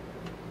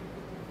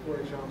 Roy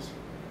Johnson.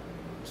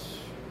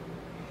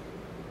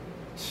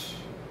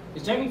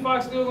 Is Jamie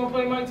Foxx still gonna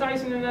play Mike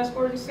Tyson in that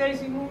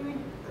Scorsese movie?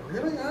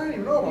 Really? I didn't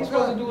even know about He's that.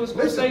 supposed to do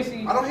a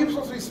Scorsese. I know he was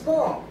supposed to be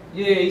Spawn.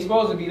 Yeah, he's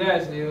supposed to be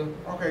that still.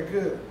 Okay,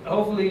 good.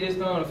 Hopefully this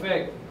don't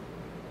affect.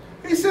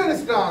 He said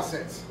it's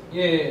nonsense.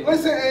 Yeah.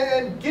 Listen,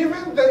 and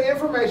given the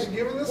information,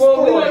 given the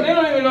Well, story. they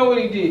don't even know what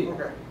he did.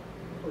 Okay,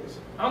 please.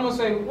 I'm gonna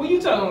say, well, you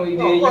tell him what he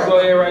No, did. You right, go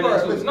ahead right right,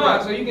 into it. let's Nah,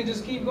 go. so you can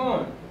just keep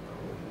going.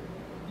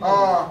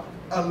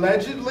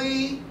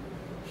 Allegedly,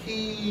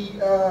 he,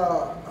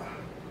 oh,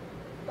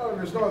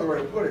 there's no other way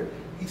to put it.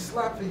 He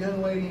slapped the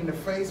young lady in the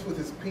face with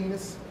his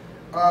penis.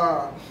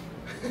 That's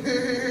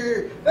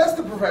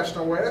the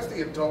professional way. That's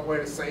the adult way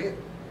to say it.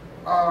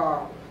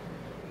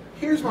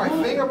 Here's my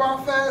thing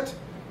about that.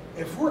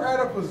 If we're at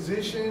a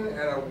position, and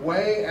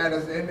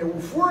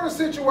if we're in a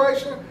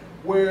situation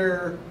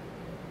where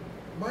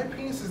my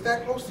penis is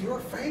that close to your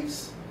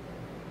face,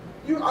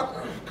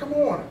 come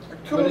on.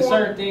 But there's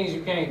certain things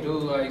you can't do,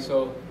 like,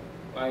 so,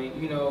 like,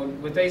 you know,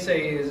 what they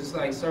say is it's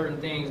like certain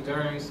things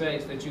during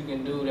sex that you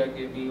can do that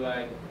could be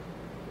like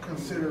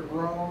considered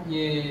wrong.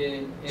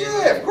 Yeah.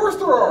 Yeah, of course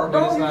there are. But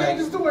No, it's you like, can't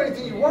just do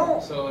anything you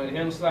want. So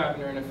him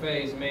slapping her in the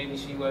face, maybe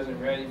she wasn't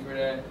ready for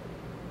that.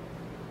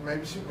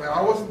 Maybe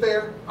I wasn't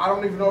there. I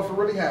don't even know if it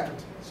really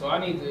happened. So I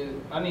need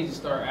to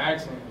start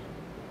asking,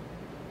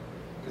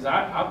 cause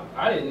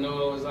I didn't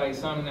know it was like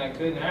something that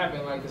couldn't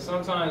happen. Like, cause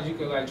sometimes you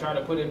could like try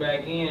to put it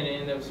back in and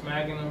end up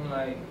smacking them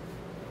like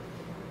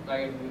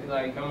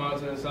come out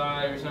to the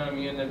side or something.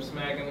 You end up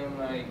smacking them,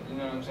 like, you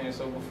know what I'm saying.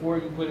 So before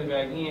you put it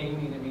back in, you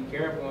need to be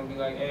careful and be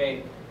like,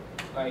 hey,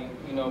 like,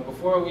 you know,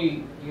 before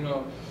we, you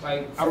know,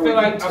 like, I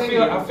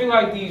feel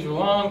like these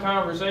long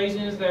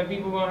conversations that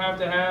people gonna have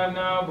to have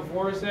now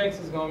before sex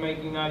is gonna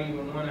make you not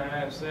even want to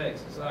have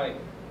sex. It's like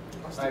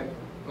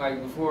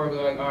before, be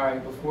like, all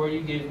right, before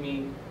you give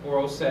me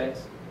oral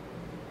sex,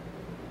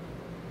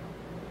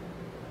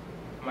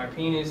 I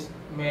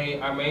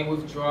may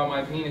withdraw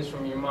my penis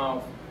from your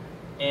mouth,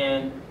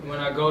 and when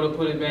I go to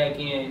put it back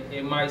in,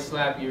 it might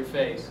slap your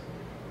face.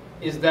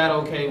 Is that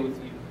okay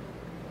with you?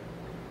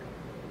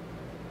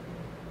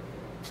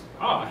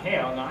 Oh,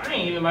 hell no, I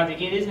ain't even about to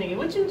get this nigga.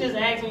 What you just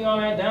asked me all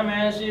that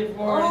dumbass shit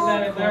for? Oh,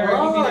 You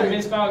been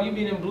missed out, you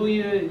been blew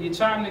your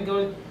chop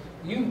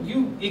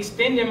you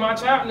extended my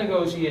chop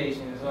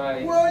negotiations.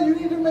 Like, well, you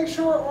need to make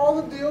sure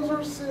all the deals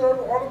are sealed,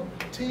 all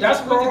the T's that's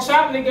what the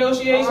chop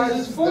negotiations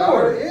is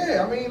for.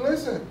 Yeah, I mean,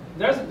 listen.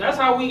 That's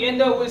how we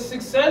end up with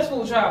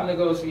successful chop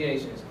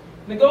negotiations.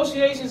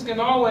 Negotiations can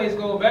always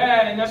go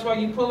bad, and that's why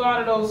you pull out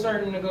of those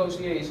certain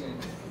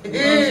negotiations. You know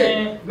what I'm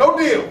saying? No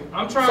deal.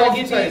 I'm trying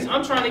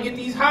to get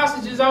these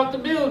hostages out the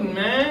building,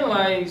 man.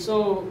 Like,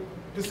 so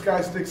this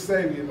guy's Nick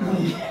Sabian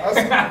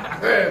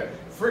now.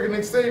 Freaking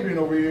Nick Sabian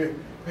over here.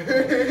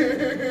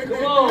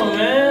 Come on,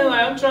 man.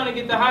 Like, I'm trying to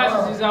get the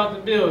hostages out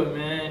the building,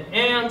 man.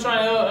 And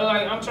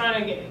I'm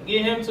trying to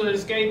get him to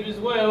escape as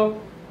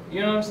well. You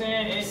know what I'm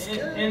saying?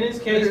 In this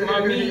case, my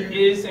meat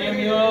is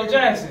Samuel L.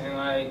 Jackson.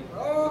 Like,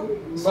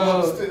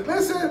 so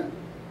listen,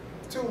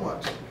 too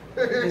much.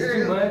 It's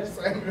too much.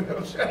 Samuel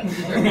L. Jackson.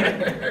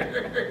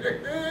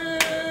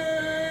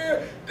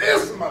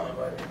 This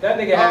motherfucker. That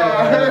nigga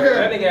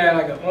had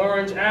like an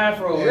orange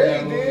afro in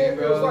that movie, did.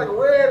 bro. It was like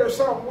red or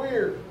something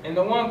weird. And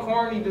the one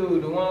corny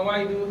dude, the one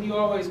white dude, he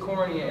always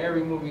corny in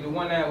every movie. The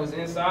one that was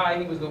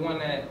inside, he was the one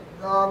that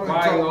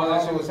while all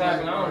that shit was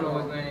happening. I don't know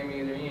his name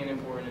either. He ain't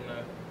important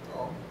enough.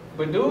 Oh.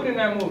 But dude in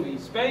that movie,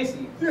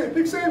 Spacey. Yeah,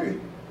 Nick Sabian.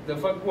 The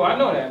fuck. Well, I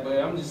know that, but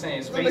I'm just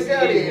saying Spacey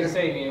is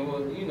Nick Sabian.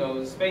 Well, you know,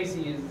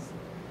 Spacey is.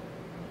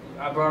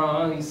 I brought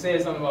on. He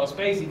said something about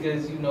Spacey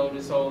because you know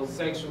this whole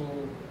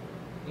sexual,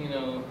 you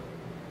know.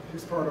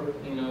 He's part of it.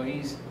 You know,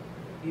 he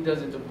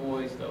does it to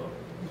boys though.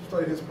 He's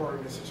played his part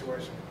in this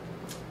situation.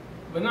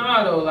 But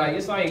nah though, like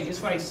it's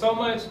like so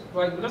much,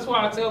 like that's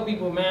why I tell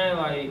people, man,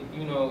 like,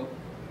 you know,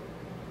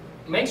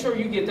 make sure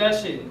you get that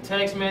shit in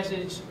text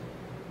message,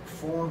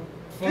 Form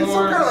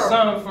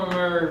something from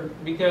her,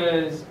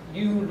 because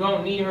you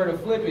don't need her to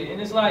flip it.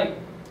 And it's like,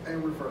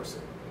 and reverse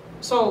it.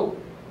 So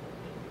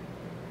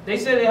they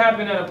said it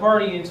happened at a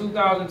party in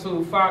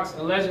 2002. Fox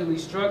allegedly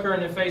struck her in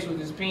the face with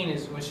his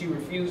penis when she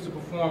refused to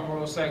perform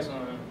oral sex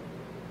on him.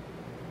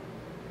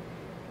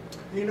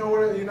 You know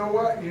what?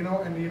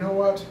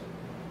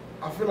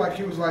 I feel like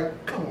he was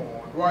like, come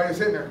on, while he's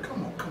hitting her,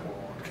 come on.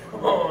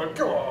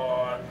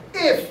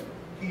 If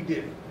he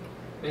did it.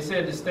 They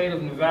said the state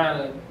of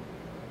Nevada,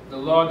 the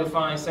law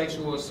defines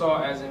sexual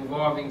assault as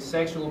involving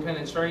sexual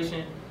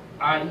penetration,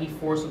 i.e.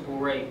 forcible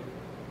rape.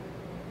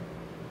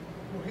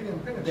 Well, he didn't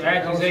penetrate. The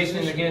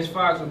accusation against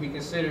Fox would be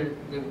considered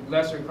the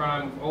lesser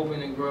crime of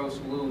open and gross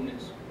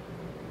lewdness.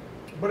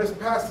 But it's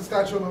past the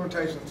statute of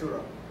limitations too,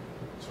 though.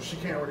 So she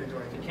can't really do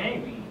anything. It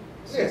can't be.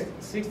 Yeah.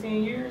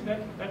 16 years?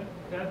 That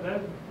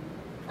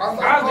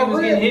Cosby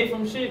was getting hit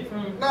from shit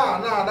from.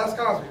 Nah, that's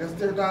Cosby.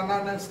 That's not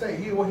in that state.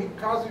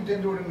 Cosby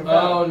didn't do it in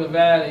Nevada. Oh,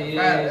 Nevada, yeah.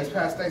 Nevada, it's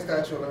past state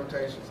statute of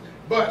limitations.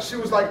 But she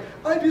was like,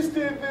 I just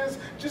did this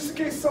just in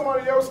case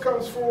somebody else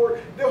comes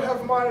forward. They'll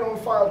have mine on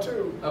file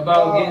too.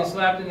 About getting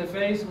slapped in the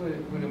face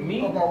with a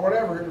meat? About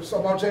whatever. So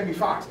about Jamie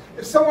Foxx.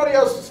 If somebody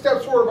else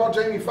steps forward about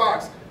Jamie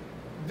Foxx,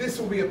 this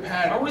will be a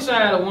pattern. I wish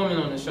I had a woman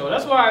on the show.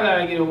 That's why I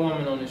gotta get a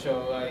woman on the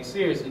show. Like,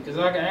 seriously. Because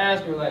I can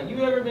ask her, like,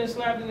 you ever been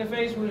slapped in the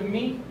face with a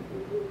meat?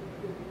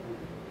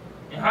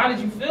 And how did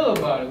you feel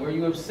about it? Were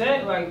you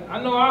upset? Like,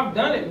 I know I've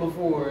done it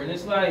before. And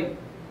it's like,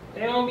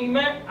 they don't be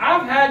mad.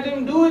 I've had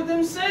them do it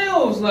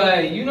themselves.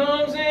 Like, you know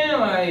what I'm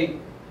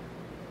saying?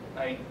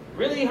 Like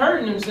really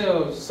hurting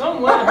themselves.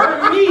 Someone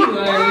hurt me. Like, you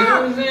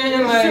know what I'm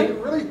saying?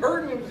 Like, really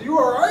hurting him. You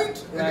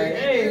alright? Like,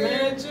 hey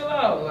man, chill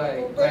out.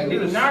 Like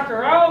did he knock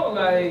her out?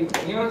 Like,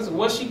 you know,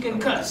 was she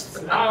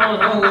concussed? I don't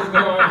know what's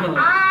going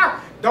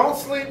on. Don't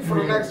sleep for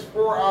the next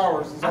 4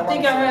 hours. I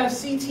think I have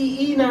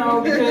CTE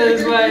now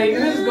because, like,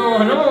 what's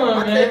going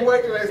on, man? I can't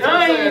wait till they start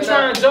I ain't saying even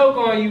trying that. to joke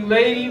on you,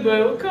 lady,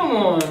 but come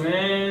on,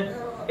 man.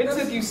 It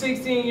took you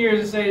 16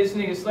 years to say this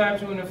nigga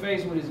slapped you in the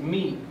face with his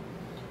meat.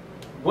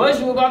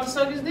 Was you about to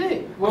suck his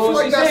dick? Well,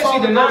 she said she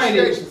denied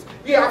it.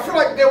 Yeah, I feel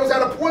like there was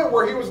at a point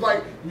where he was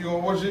like, you gonna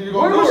Where do it,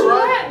 was you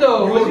right? at,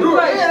 though? You Was gonna you do it.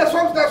 like- Yeah,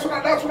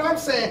 that's what I'm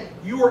saying.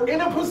 You were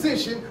in a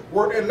position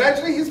where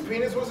allegedly his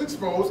penis was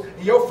exposed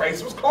and your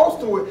face was close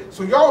to it,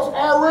 so y'all's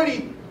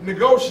already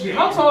negotiating.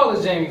 How tall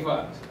is Jamie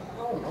Foxx?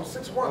 I don't know,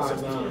 6'1",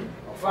 6'2".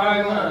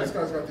 5'9". This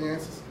guy's got the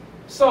answers.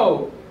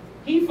 So,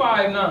 he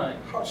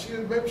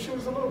 5'9". Maybe she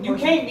was a little person. You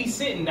can't be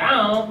sitting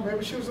down.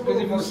 Maybe she was a Because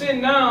little if you're person.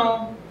 sitting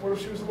down, What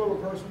if she was a little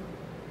person?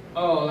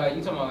 oh, like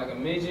you talking about like a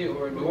midget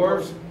or a Little dwarf?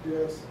 person,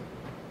 yes.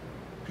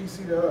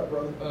 PC that up,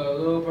 brother. A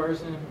little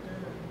person.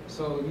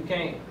 So you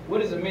can't.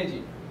 What is a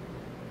midget?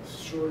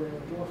 Shorter than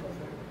a dwarf, I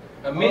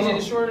think. A midget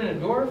is shorter than a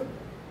dwarf?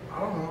 I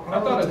don't know. I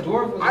thought a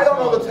dwarf was. I don't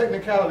know small. the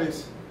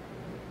technicalities.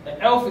 An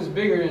elf is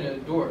bigger than a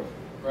dwarf,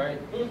 right?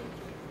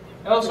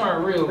 Elves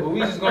aren't real, but we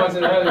just going to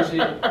the other shit.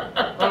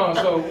 Hold on,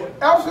 so.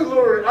 Elf is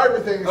little than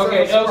everything. except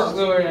Okay, for elf is Smurf.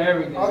 littler than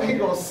everything. I think it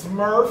goes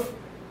Smurf,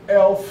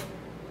 elf,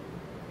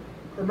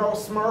 or no,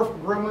 Smurf,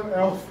 gremlin,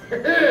 elf.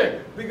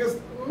 Because,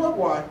 look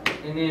why.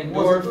 And then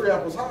Was dwarf. 3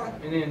 apples high?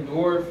 And then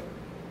dwarf.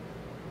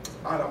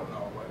 I don't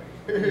know,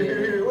 buddy.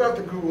 Yeah. We'll have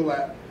to Google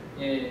that.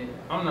 Yeah,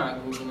 I'm not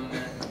Googling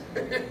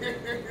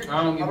that.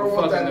 I don't give I a don't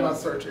want that fucking in my know.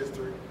 search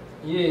history.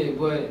 Yeah,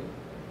 but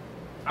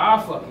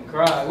I'll fucking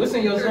cry. What's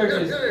in your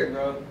search history,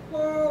 bro?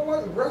 Well,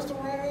 what,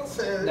 restaurants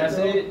and That's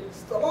you know, it?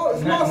 It's a lot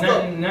of stuff.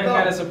 Nothing No.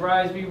 gotta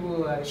surprise people.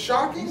 Like,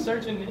 Shocking? you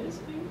searching this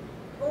thing?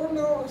 Oh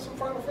no, some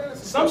Final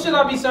Fantasy. Some stuff.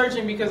 shit I be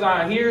searching because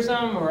I hear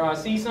something or I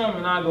see something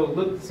and I go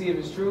look to see if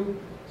it's true.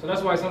 So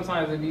that's why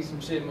sometimes there be some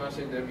shit in my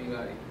shit that be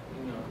like,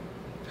 you know,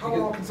 How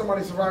long can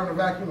somebody survive in a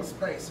vacuum of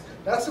space?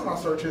 That's in my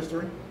search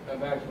history. a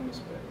vacuum of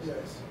space.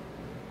 Yes.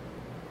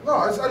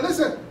 No,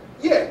 listen.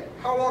 Yeah.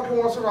 How long can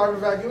one survive in a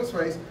vacuum of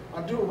space?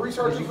 I do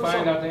research. Did you for find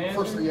some- out the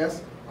answer? for-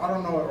 yes. I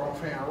don't know it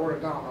offhand. I wrote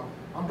it down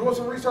though. I'm doing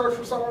some research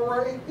for something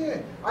already. Yeah.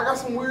 I got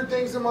some weird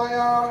things in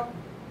my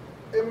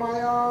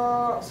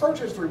search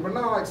history, but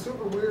not like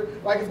super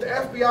weird. Like if the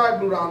FBI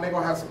blew down, they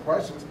gonna have some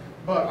questions,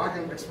 but I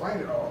can explain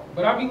it all.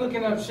 But I be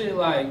looking up shit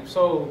like,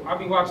 so I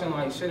be watching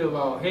like shit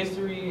about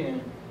history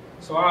and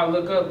so I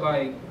look up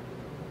like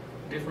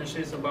different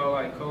shits about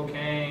like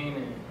cocaine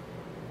and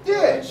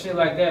Yeah. shit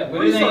like that.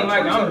 But it ain't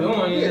like I'm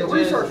doing it. Yeah, it's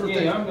research just, for yeah,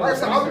 things. I'm doing Like I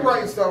said, I'll be research.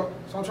 writing stuff,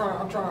 so I'm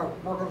trying to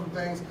work on some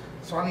things.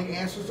 So I need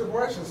answers to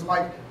questions.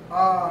 Like,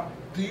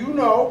 do you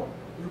know?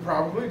 You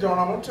probably don't.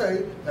 I'm gonna tell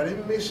you that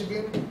in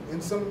Michigan,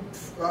 in some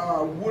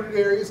wooded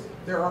areas,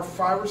 there are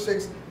 5 or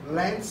 6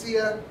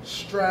 Lancia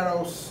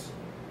Stratoses.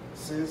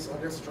 I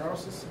guess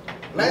Stratoses.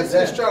 Lancia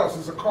that? Stratos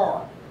is a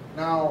car.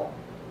 Now,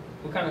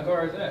 What kind of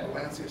car is that?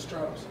 Lancia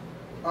Stratos.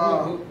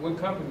 What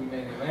company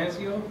made it?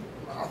 Lancio?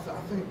 I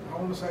think I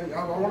want to say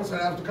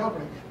that was the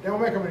company. They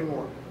don't make them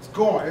anymore. It's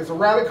gone. It's a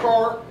rally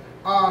car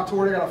to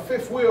where they got a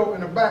 5th wheel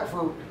in the back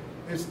for.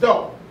 It's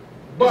dope.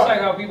 But It's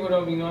like how people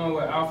don't be knowing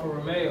what Alfa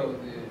Romeo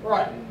did.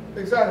 right,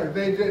 exactly.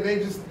 They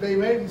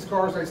made these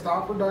cars. They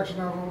stopped production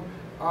of them.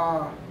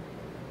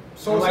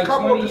 So In it's like a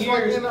couple 20 of just like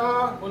years. in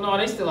Well, no,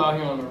 they still out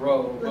here on the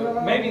road. But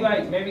Yeah.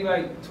 maybe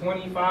like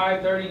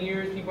 25, 30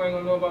 years, people ain't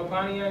gonna know about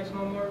Pontiacs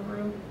no more, for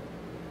real.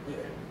 yeah,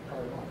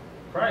 probably not.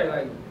 Probably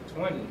like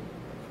 20,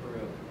 for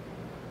real.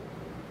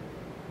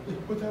 Yeah,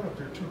 put that up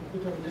there too.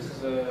 Put that up This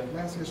there. is a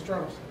Lancia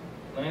Stratos.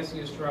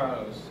 Lancia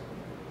Stratos.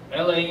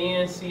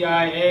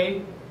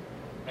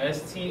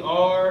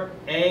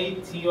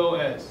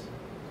 LANCIASTRATOS.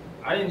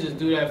 I didn't just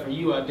do that for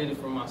you, I did it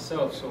for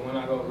myself. So when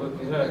I go look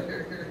it up,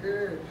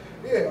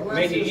 Yeah, Lancia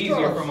make it easier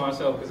Stratos. for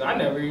myself because I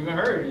never even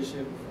heard of this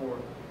shit before.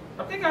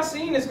 I think I've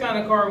seen this kind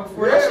of car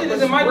before. Yeah, that shit but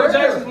is in it's Michael rare.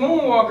 Jackson's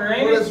Moonwalker,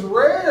 ain't But it? it's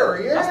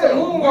rare, yeah. That's the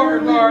Moonwalker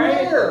Weirdly car,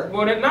 ain't rare. it?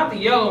 Well, not the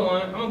yellow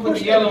one. I'm gonna put Push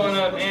the yellow images,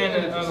 one up push and the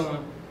images. other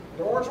one.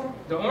 The orange one?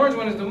 The orange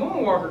one is the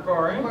Moonwalker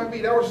car, It ain't it? might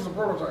be. That was just a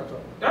prototype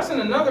though. That's in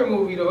another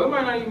movie though. It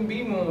might not even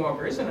be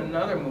Moonwalker. It's in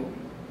another movie.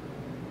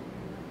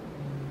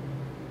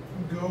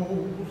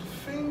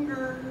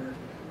 Goldfinger.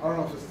 I don't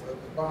know if it's the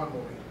Bond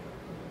movie.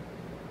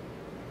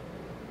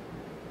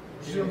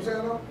 You see what I'm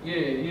saying though?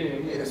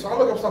 Yeah. So I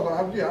look up stuff.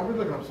 I've been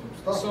looking up some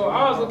stuff. So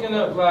I was looking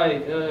up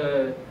like,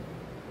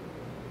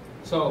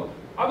 so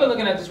I've been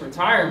looking at this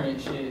retirement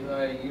shit.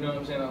 Like, you know what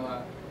I'm saying, a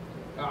lot.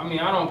 I mean,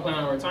 I don't plan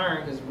on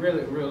retiring because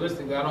really,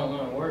 realistically, I don't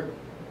want to work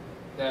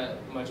that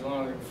much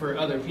longer for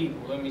other people.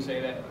 Let me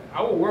say that.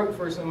 I will work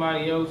for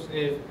somebody else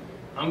if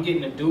I'm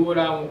getting to do what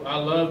I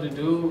love to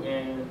do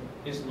and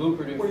it's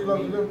lucrative. What do you love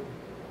to do?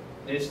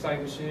 This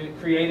type of shit,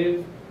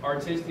 creative,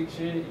 artistic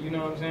shit. You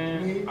know what I'm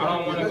saying? I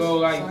don't want to Yeah, go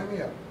like sign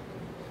me up.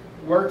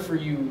 work for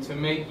you to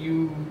make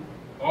you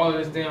all of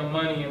this damn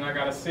money and I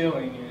got a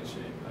ceiling and shit.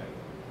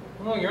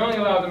 Like, well, you're only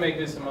allowed to make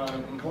this amount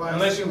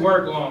unless you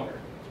work longer.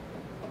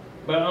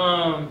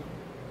 But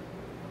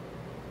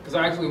because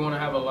I actually want to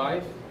have a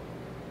life.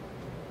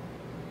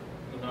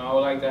 You know, I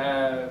would like to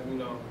have, you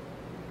know,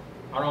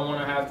 I don't want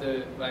to have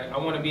to, like, I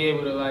want to be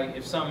able to, like,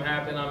 if something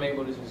happened, I'm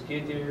able to just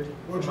get there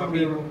with my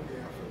people.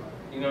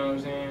 You know what I'm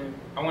saying?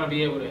 I want to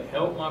be able to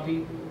help my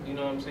people. You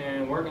know what I'm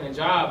saying? Working a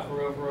job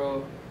for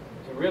real,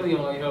 can really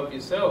only help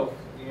yourself.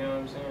 You know what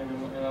I'm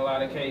saying? In a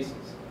lot of cases.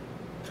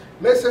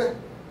 Listen,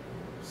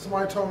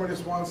 somebody told me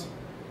this once.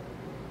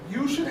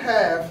 You should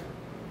have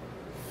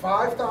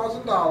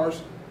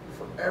 $5,000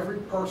 for every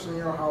person in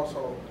your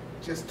household,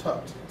 just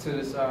tucked. To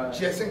the side.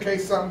 Just in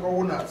case something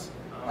go nuts.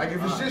 Like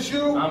if it's just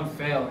you, I'm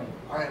failing.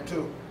 I am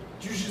too.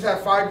 You should have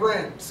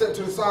 $5,000 set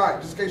to the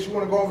side, just in case you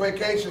want to go on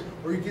vacation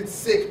or you get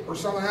sick or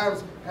something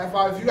happens. Have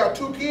five. If you got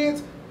 2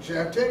 kids, you should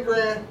have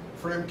 $10,000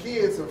 for them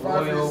kids and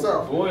 5 for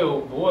yourself.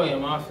 Boy,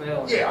 am I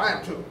failing. Yeah, I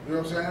am too. You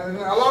know what I'm saying? And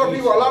a lot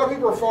of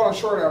people are falling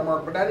short of that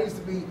mark, but that needs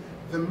to be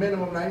the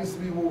minimum. That needs to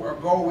be a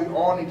goal we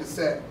all need to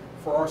set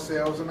for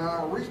ourselves, and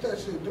reach that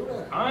shit. Do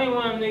that. I ain't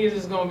one of them niggas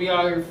that's gonna be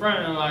out here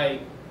fronting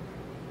like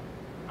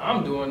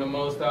I'm doing the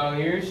most out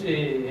here.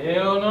 Shit,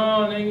 hell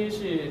no, nigga.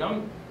 Shit,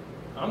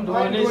 I'm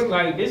doing this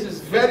like this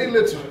is very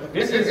little.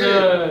 This is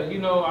you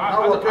know,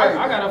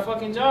 I got a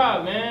fucking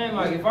job, man.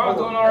 Like if I was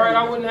doing all right,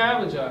 I wouldn't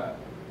have a job.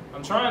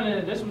 I'm trying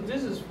to. This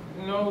is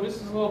you know, this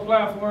is a little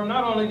platform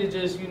not only to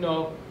just, you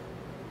know,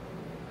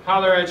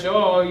 holler at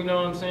y'all, you know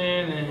what I'm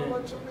saying, and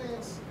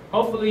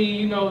hopefully,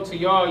 you know, to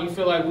y'all you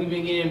feel like we've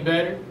been getting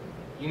better,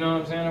 you know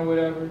what I'm saying, or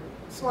whatever.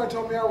 Somebody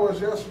told me I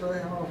was yesterday.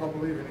 I don't know if I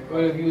believe it anymore.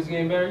 But if you was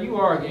getting better, you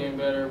are getting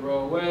better,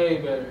 bro. Way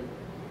better.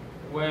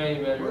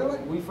 Way better. Really?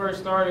 When we first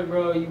started,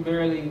 bro, you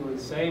barely would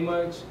say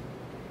much.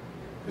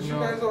 Cause you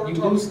guys over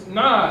talking.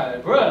 Nah,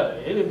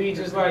 bruh. It'd be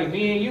just like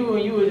me and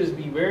you would just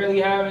be barely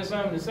having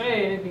something to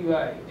say, and it'd be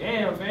like,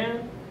 damn,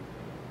 fam.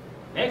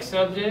 Next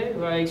subject,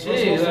 like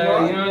shit,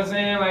 like, you know what I'm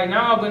saying? Like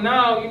now,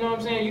 you know what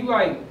I'm saying? You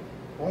like,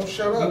 won't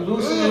shut up. You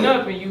loosening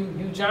up, and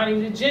you Johnny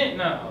the Gent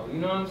now. You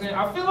know what I'm saying?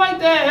 I feel like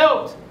that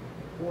helped.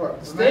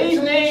 What? Stage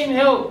name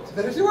helped.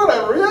 Whatever.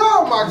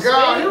 Oh my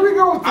God! Here we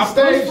go with the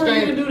stage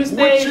name. You to do the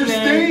stage What's your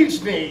name.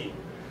 stage name?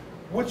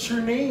 What's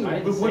your name? I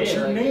didn't But what's say it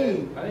your like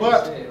name? that. I didn't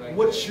But say it like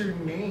what's that. your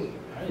name?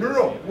 I No, didn't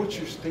no. say it What's like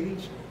your stage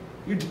name?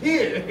 You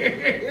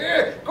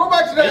did. Go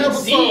back to that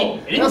episode.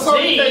 I That's how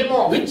it came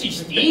off. What's your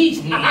stage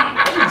name?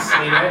 I didn't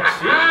say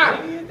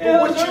that shit.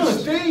 But what's your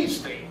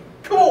stage name?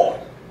 Come on.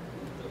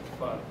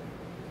 Fuck.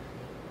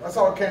 That's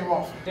how it came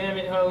off. Damn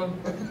it, Helen.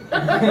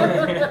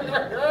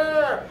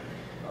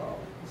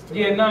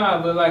 Yeah,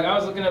 nah, but like I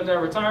was looking up that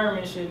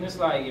retirement shit, and it's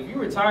like if you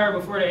retire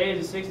before the age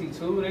of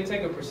 62, they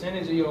take a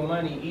percentage of your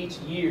money each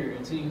year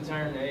until you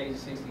turn the age of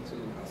 62.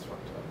 That's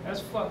fucked up. That's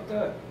fucked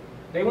up.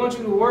 They want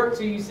you to work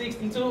till you're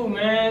 62,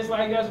 man. It's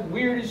like that's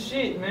weird as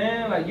shit,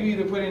 man. Like you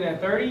either put in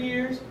that 30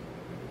 years,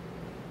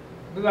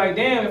 be like,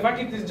 damn, if I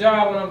get this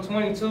job when I'm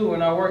 22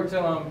 and I work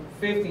till I'm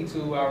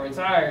 52, I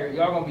retire,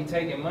 y'all gonna be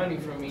taking money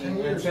from me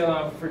until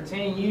I'm for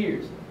 10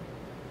 years.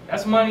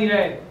 That's money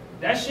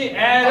that shit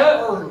add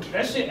up.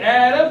 That shit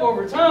add up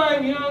over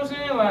time, you know what I'm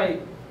saying?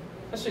 Like,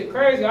 that shit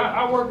crazy.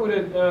 I work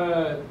with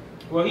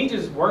well, he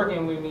just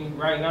working with me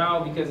right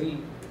now because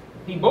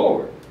he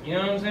bored. You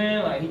know what I'm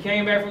saying? Like, he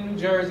came back from New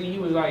Jersey. He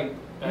was like...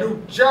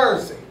 New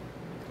Jersey.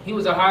 He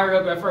was a higher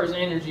up at First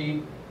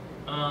Energy.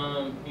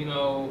 You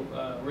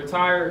know,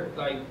 retired,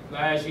 like,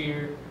 last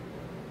year.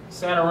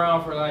 Sat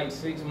around for, like,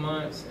 6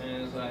 months.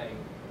 And it's like,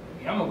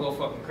 I'm gonna go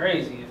fucking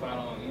crazy if I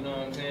don't, you know what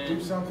I'm saying?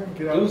 Do something,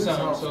 get out of Do this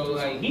something. house. So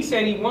like he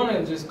said he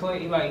wanna just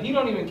clean, like he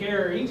don't even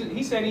care.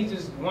 He said he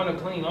just wanna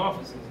clean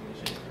offices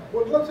and shit.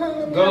 Well, let me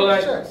Go have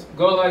his like checks.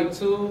 go like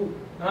 2,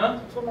 huh?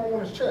 Someone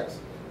want his checks.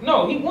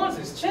 No, he wants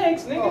his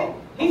checks, nigga. Oh,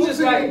 He's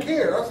just like didn't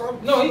care. That's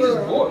no, he's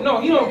just bored.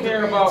 No, he don't He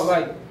care about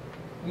like,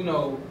 you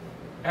know,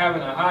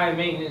 having a high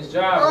maintenance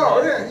job. Oh,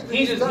 Like, yeah,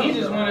 he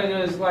just wanted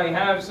to just like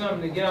have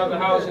something to get out the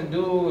house and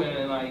do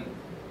and like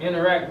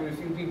interact with a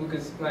few people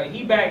because like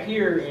he back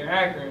here in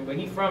Akron, but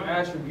he from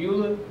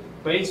Ashtabula,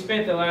 but he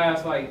spent the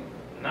last like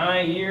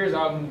 9 years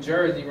out in New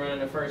Jersey running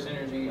the First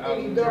Energy out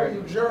in New Jersey.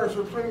 New Jersey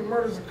with plenty of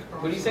murders.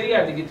 But he said he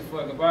had to get the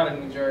fuck up out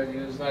of New Jersey.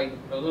 It was like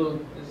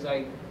it's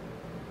like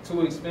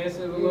too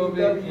expensive a little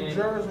bit. New And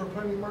Jersey where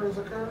plenty of murders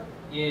occur.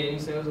 yeah, he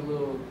said it was a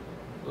little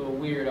a little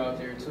weird out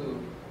there too.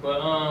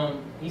 But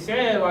he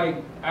said like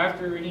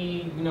after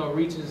he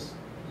reaches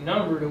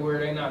number to where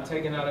they're not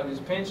taking out of his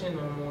pension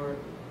no more.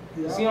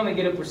 Yeah. 'Cause he only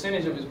get a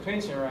percentage of his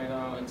pension right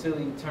now until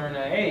he turn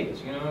that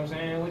age. You know what I'm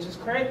saying? Which is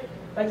crazy.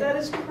 Like that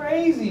is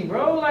crazy,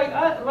 bro.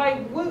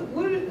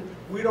 What?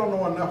 We don't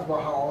know enough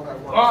about how all that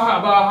works.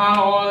 About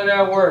how all of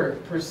that works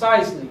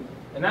precisely,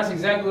 and that's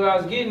exactly what I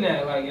was getting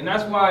at. Like, and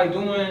that's why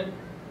doing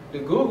the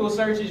Google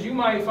searches, you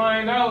might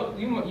find out,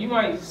 you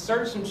might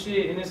search some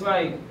shit, and it's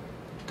like,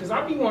 cause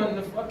I be wanting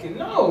to fucking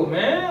know,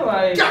 man.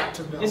 Like, Got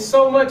to know. it's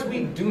so much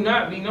we do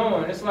not be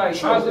knowing. It's like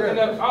True, I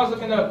was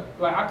looking up,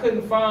 like I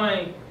couldn't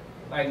find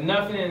like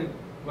nothing,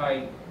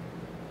 like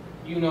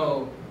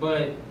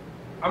but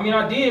I mean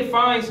I did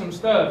find some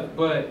stuff,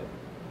 but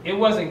it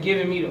wasn't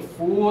giving me the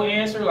full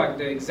answer, like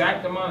the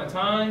exact amount of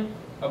time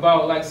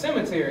about like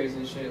cemeteries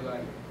and shit.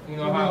 Like,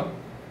 how,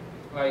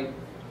 like,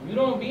 you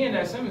don't be in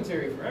that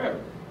cemetery forever.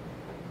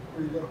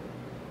 Where you go?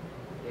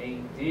 They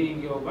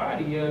dig your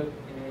body up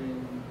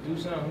and do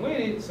something with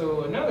it.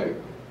 So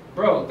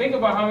bro, think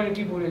about how many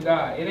people that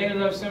die. It ain't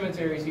enough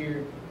cemeteries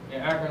here in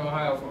Akron,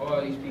 Ohio for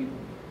all these people.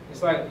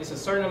 It's like, it's a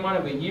certain amount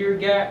of a year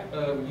gap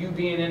of you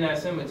being in that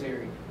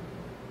cemetery.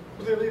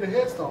 But they leave a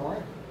headstone,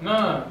 right?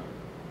 Nah.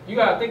 You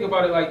gotta think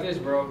about it like this,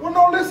 bro. Well,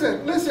 no,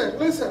 listen.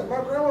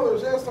 My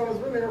grandmother's headstone has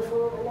been there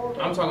for a long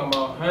time. I'm talking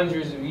about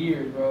hundreds of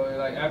years, bro.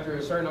 Like after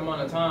a certain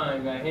amount of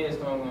time, that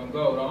headstone gonna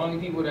go. The only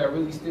people that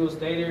really still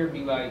stay there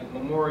be like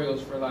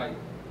memorials for like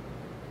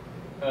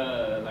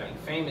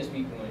famous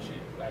people and shit.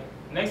 Like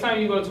next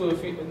time you go to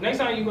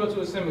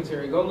a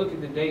cemetery, go look at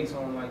the dates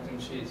on like them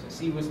shits and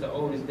see what's the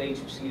oldest date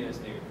you see that's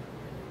there.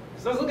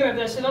 Cause I was looking at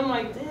that shit, I'm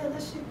like, damn,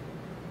 that shit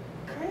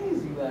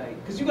crazy.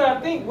 Like, cause you gotta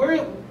think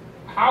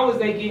how is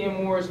they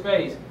getting more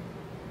space?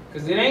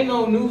 Because it ain't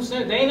no new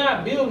they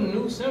not building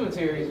new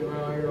cemeteries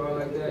around here or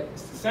like that.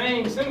 It's the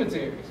same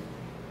cemeteries.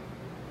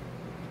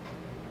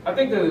 I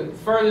think the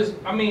furthest,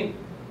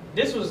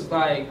 this was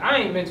like, I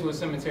ain't been to a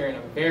cemetery in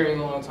a very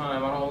long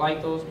time. I don't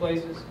like those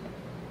places.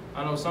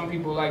 I know some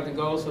people like to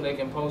go so they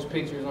can post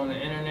pictures on the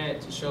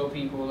internet to show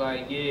people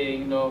like,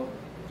 yeah,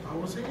 I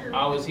was here.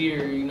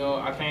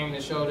 I came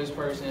to show this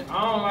person.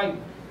 I don't like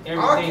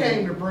everything. I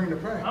came to bring the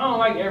pain. I don't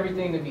like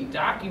everything to be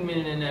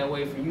documented in that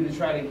way for you to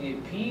try to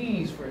get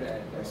peas for that.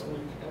 That's weak.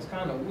 That's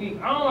kind of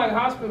weak. I don't like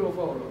hospital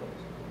photos.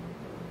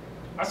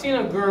 I seen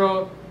a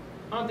girl,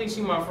 I don't think she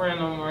my friend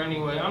no more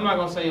anyway. I'm not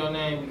gonna say your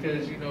name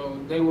because,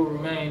 they will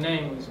remain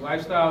nameless.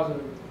 Lifestyles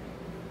are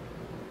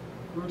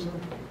Routine.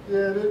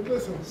 Yeah,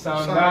 listen.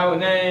 some guy with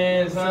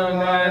names, some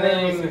guy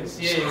nameless.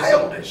 Yeah.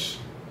 Childish.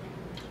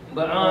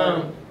 But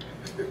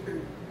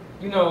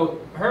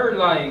her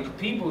like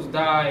peoples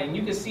died, and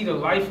you can see the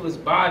lifeless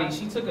body.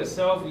 She took a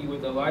selfie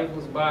with the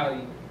lifeless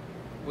body,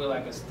 with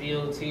like a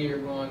still tear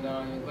going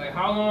down it. Like,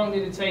 how long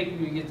did it take you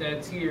to get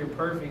that tear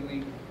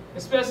perfectly?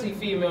 Especially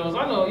females.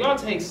 I know y'all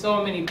take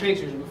so many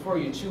pictures before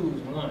you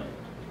choose one.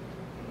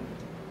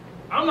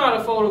 I'm not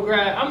a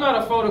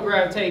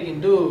photograph taking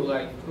dude.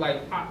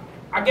 Like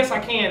I guess I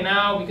can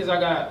now because I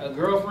got a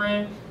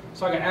girlfriend.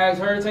 So I can ask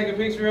her to take a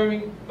picture of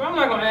me, but I'm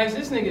not gonna ask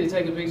this nigga to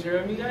take a picture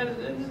of me.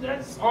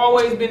 That's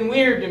always been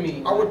weird to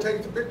me. I would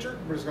take the picture,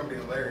 but it's gonna be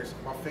hilarious.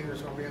 My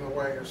finger's gonna be in the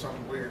way or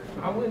something weird.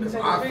 I wouldn't take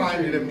a picture. I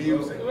find it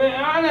amusing.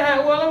 Man,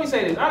 let me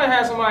say this. I done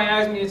had somebody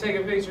ask me to take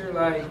a picture.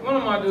 Like, one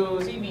of my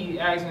dudes, he be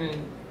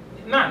asking,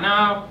 not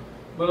now,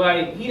 but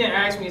like, he didn't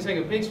ask me to take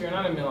a picture, and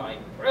I done been like,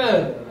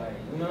 bruh, like,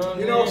 you know what I'm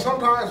saying?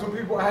 Sometimes when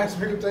people ask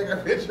me to take a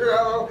picture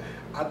of,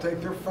 I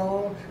take their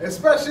phone,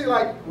 especially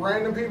like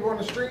random people on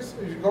the streets.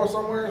 If you go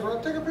somewhere,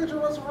 take a picture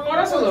of us. Oh,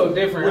 that's a little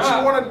different. What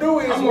you want to do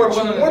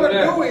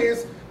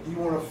is, you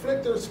want to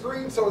flick their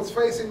screen so it's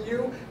facing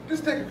you.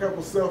 Just take a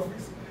couple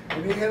selfies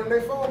and then hand them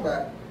their phone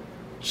back.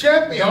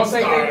 Champion Don't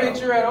style. Take their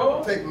picture at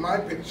all? Take my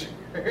picture.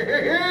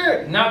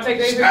 Not take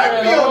their picture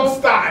at all?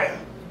 Champion style.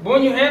 But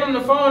when you hand them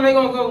the phone, they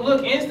gonna go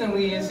look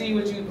instantly and see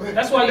what you.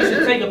 That's why you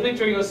should take a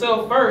picture of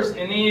yourself first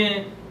and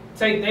then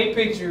take their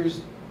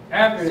pictures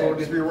after that. So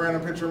just be a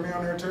random picture of me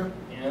on there too?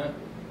 Yeah.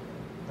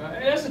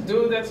 Hey, that's a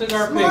dude that took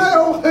our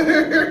Smile.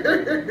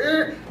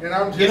 picture. And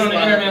I'm just get on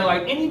the internet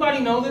like,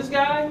 anybody know this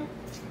guy?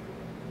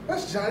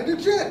 That's Johnny the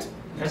Gent.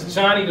 That's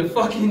Johnny the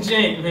fucking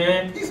Gent,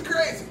 man. He's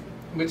crazy.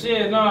 But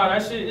yeah, nah,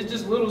 that shit, it's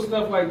just little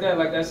stuff like that,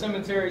 like that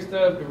cemetery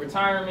stuff, the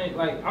retirement.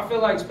 Like, I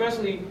feel like,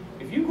 especially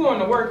if you going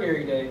to work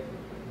every day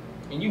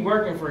and you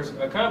working for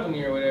a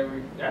company or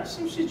whatever, that's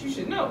some shit you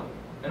should know.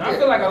 And I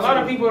feel like a lot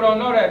of people don't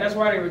know that. That's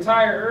why they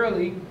retire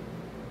early.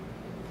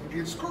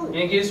 Get screwed.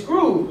 And get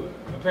screwed,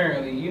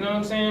 apparently. You know what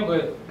I'm saying?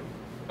 But,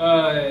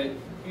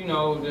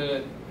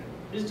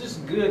 it's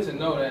just good to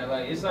know that.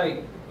 Like, it's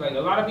like a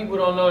lot of people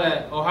don't know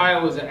that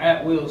Ohio is an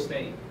at-will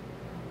state.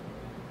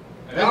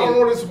 I don't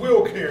know this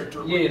will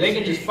character. Yeah, they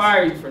can just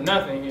fire you for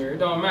nothing here. It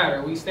don't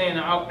matter. We stay in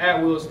an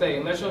at-will state.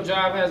 Unless your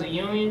job has a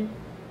union,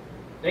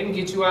 they can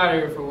get you out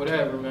of here for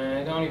whatever, man.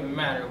 It don't even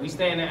matter. We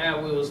stay in an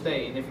at-will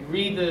state. And if you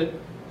read the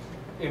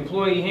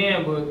employee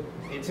handbook,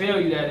 it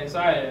tell you that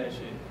inside of that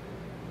shit.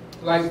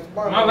 Like,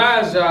 my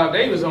last job,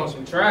 they was on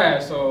some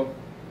trash, so,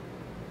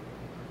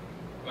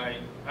 like,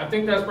 Right. I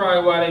think that's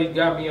probably why they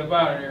got me up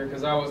out of there,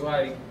 because I was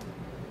like,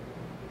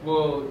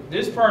 well,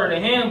 this part of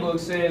the handbook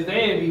says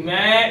they'd be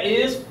mad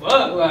as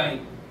fuck. Like,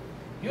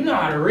 you know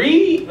how to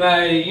read?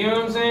 Like, you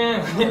know what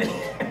I'm saying?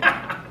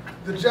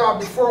 The job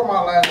before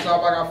my last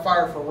job, I got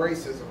fired for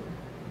racism.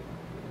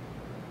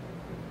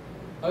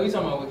 Oh, you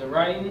talking about with the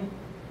writing?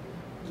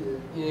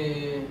 Yeah.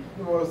 Yeah.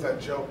 What was that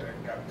joke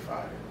that got me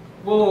fired?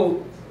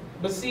 Well,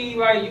 but see,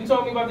 like, you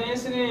told me about the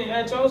incident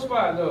at your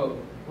spot, though.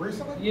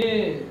 Recently?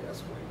 Yeah.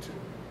 That's way too.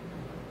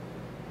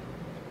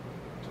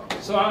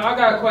 So I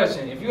got a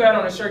question. If you had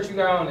on a shirt you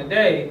got on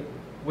today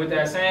with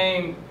that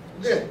same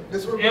Yeah,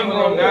 this would have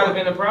emblem, that would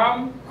have been a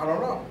problem? I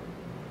don't know.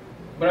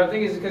 But I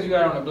think it's because you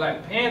got on a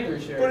Black Panther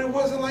shirt. But it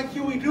wasn't like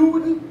Huey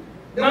Newton.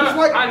 It Nah, was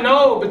like I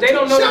know, but they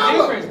don't know the T'Challa.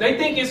 difference. They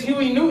think it's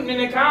Huey Newton in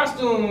the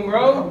costume, I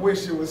bro.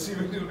 wish it was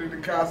Huey Newton in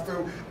the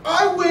costume.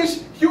 I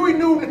wish Huey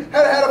Newton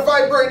had a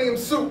vibranium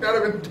suit.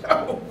 That'd have been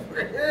dope.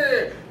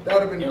 That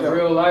would have been In dope.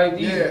 real life,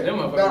 these Yeah, them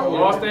that motherfuckers would've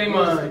lost been-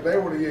 their listen, mind. They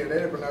would have, yeah,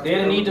 they'd have been.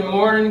 They need to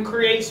more than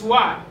create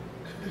SWAT.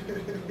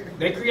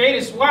 They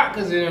created SWAT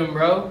because of them,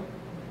 bro.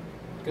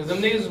 Because them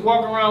niggas was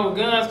walking around with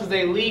guns because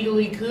they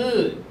legally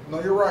could.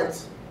 Know your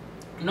rights.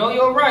 Know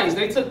your rights.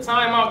 They took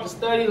time out to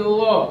study the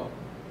law.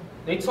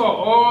 They taught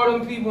all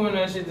them people in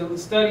that shit to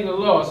study the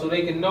law so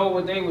they could know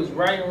what they was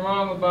right and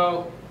wrong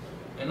about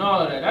and all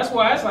of that. That's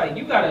why it's like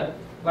you gotta,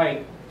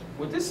 like,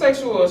 with this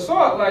sexual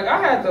assault, like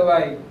I had to,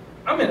 like,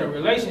 I'm in a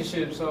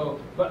relationship, so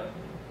but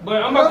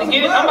I'm about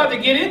to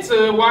get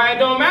into why it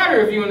don't matter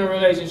if you're in a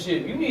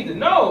relationship. You need to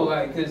know,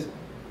 like, cause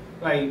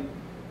like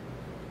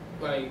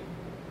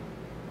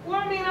well,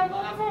 I mean, if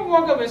I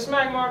walk up and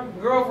smack my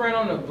girlfriend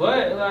on the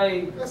butt,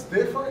 like, That's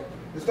different.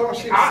 As long as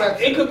she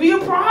accepts it could be a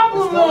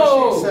problem As long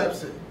though. as she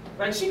accepts it.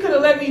 Like, she could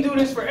have let me do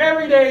this for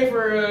every day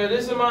for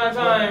this amount of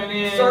time, and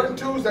then Certain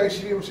Tuesday,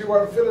 she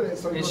wasn't feeling it,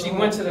 so and she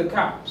went to the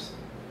cops.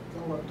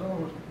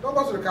 Don't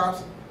go to the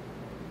cops.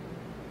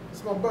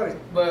 It's my buddy.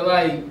 But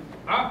like,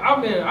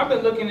 I've been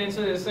looking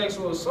into the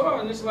sexual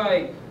assault, and it's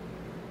like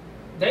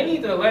they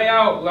need to lay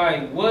out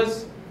like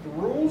what's The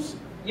rules.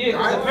 yeah.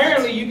 Because Guidelines?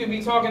 apparently you could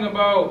be talking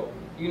about,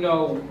 you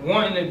know,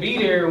 wanting to be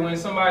there when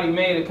somebody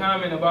made a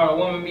comment about a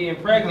woman being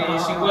pregnant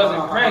and she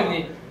wasn't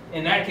pregnant,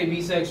 and that could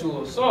be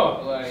sexual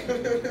assault. Like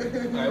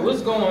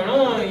what's going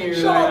on here?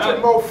 Shout Like, out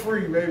to Mo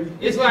Free, baby.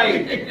 it's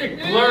like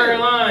blurred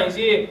lines,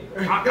 yeah.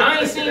 I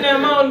ain't seen that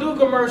Mountain Dew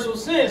commercial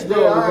since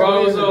though, Yeah, I bro.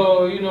 haven't either.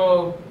 So, you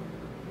know,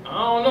 I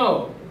don't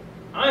know.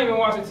 I ain't been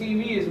watching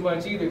TV as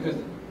much either because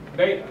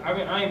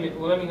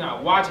let me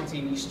not watching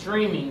TV,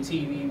 streaming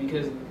TV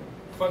because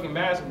fucking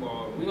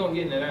basketball. We gonna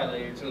get into that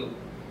later too.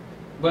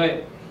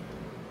 But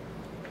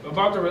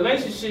about the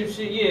relationship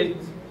shit, yeah,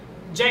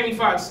 Jamie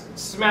Foxx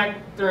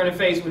smacked her in the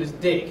face with his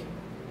dick.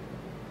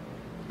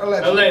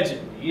 Allegedly,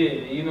 yeah,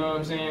 you know what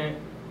I'm saying?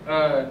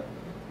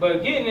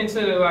 But getting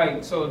into the,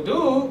 like, so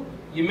dude,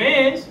 your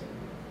man's,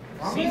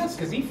 My mans?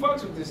 because he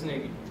fucks with this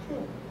nigga.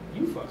 Cool.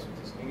 You fucks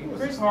with this nigga. Who is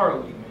Chris this?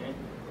 Hardwick, man.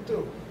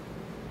 Dude.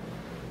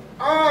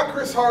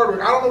 Chris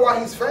Hardwick. I don't know why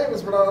he's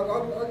famous, but I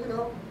you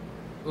know,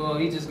 Well,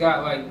 he just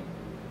got, like,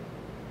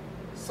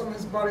 some of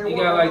his body. of he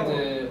work got, I like,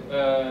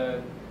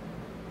 know.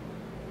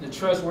 the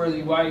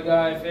trustworthy white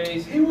guy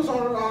face. He was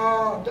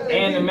on.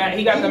 And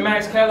he got the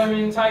Max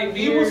Kellerman type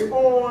He beard. was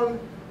on.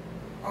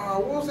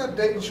 What was that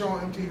dating show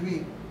on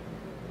MTV?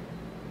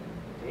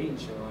 Dating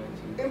show on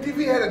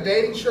MTV had a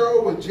dating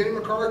show with Jenny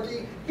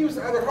McCarthy. He was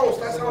the other host.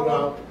 That's Singled how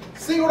Out.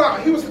 Singled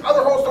Out. He was the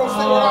other host on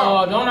Singled Oh,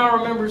 Out. don't I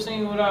remember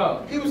Singled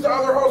Out? He was the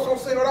other host on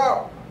Singled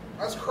Out.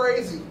 That's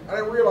crazy. I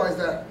didn't realize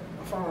that.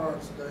 I found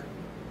out today.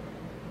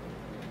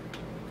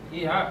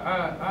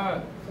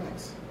 Yeah,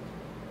 Thanks.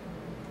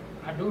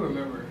 I do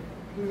remember.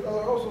 He was the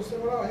other host on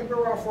Singled Out. He's been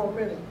around for a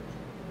minute.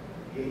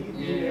 Yeah,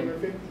 he's Yeah. under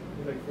 50.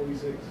 He's like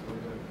 46.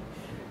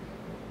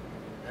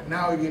 And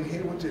now he's getting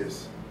hit with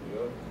this.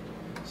 Yep.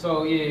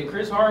 So yeah,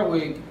 Chris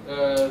Hardwick,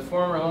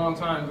 former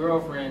longtime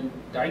girlfriend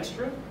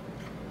Dykstra.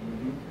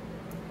 Mm-hmm.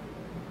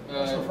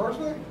 What's her first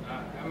name?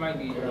 I might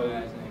be her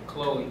last name.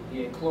 Chloe.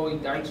 Yeah, Chloe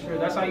Dykstra.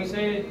 That's how you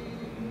say it?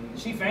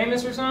 She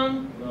famous or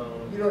something? No.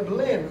 You know,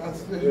 Lynn.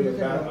 That's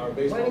the Our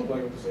baseball Lenny?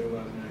 player with the same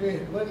last name.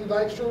 Yeah, Lenny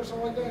Dykstra or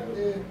something like that.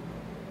 Yeah.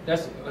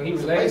 That's he He's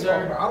a related to baseball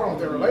her. player. I don't know if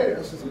they're related.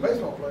 That's just a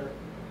baseball player.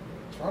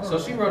 I don't So know.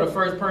 she wrote a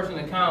first-person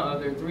account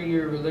of their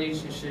 3-year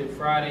relationship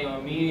Friday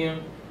on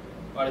Medium.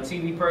 While the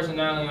TV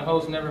personality and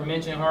host never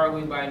mentioned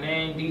Hardwick by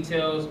name,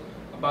 details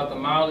about the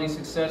mildly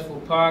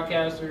successful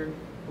podcaster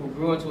who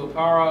grew into a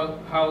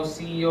powerhouse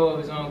CEO of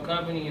his own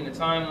company in the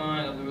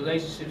timeline of the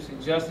relationship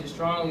suggested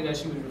strongly that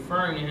she was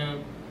referring to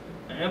him,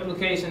 an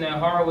implication that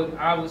Hardwick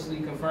obviously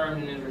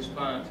confirmed in his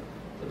response.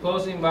 The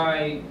posting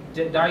by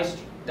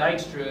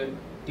Dykstra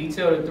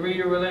detailed a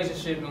 3-year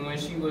relationship in which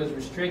she was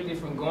restricted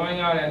from going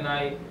out at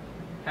night,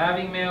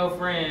 having male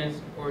friends,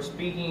 or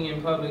speaking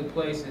in public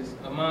places,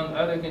 among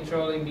other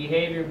controlling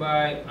behavior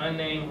by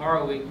unnamed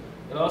Hardwick.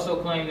 It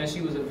also claimed that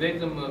she was a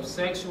victim of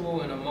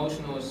sexual and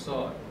emotional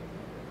assault.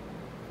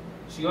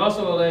 She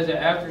also alleged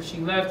that after she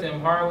left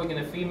him, Hardwick and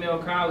a female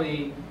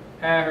colleague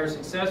had her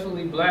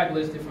successfully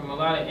blacklisted from a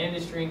lot of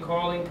industry and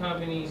calling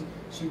companies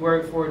she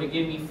worked for to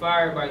get me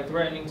fired by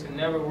threatening to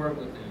never work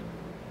with them.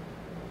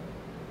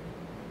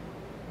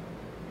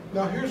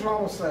 Now, here's what I'm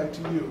gonna say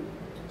to you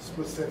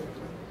specifically.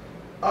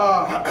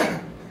 I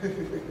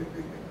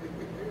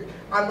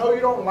know you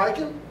don't like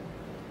him,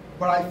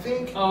 but I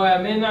think. Oh,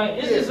 at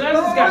midnight, I just No,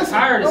 got listen.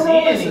 tired of No,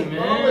 seeing listen. him,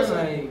 No, man. listen.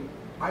 Like,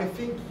 I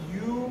think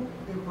you,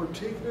 in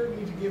particular,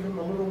 need to give him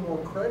a little more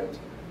credit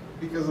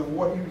because of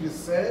what you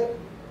just said.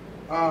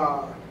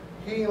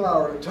 He ain't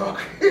allowed her to talk.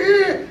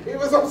 He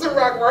was on some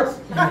rock verse.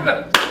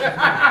 once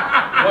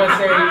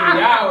every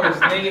 3 hours,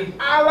 nigga.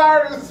 I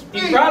allowed her to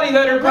speak. He probably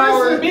let her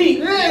power her beat.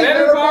 Yeah, Let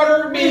her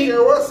power her beat.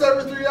 And once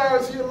every 3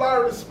 hours, he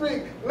allowed her to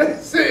speak.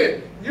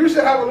 Listen, you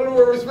should have a little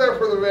more respect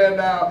for the man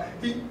now.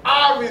 He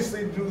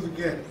obviously does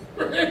again.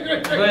 But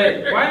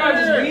why not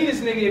just be this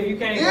nigga if you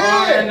can't go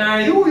out at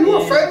night? You were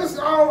and- famous.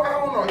 I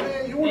don't know.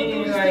 Man, you want to do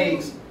and, these like,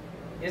 things?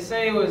 It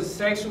say it was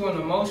sexual and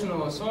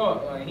emotional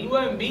assault. Like, he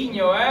wasn't beating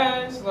your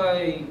ass.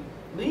 Like,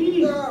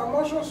 leave. Nah,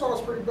 emotional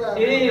assault's pretty bad.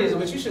 It is,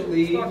 but you should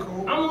leave. It's not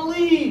cool. I'm gonna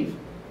leave.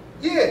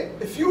 Yeah,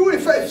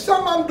 if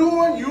something I'm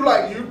doing, you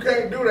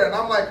can't do that, and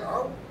I'm like,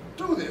 I'll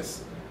do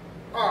this.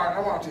 All right,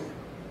 I'm out here.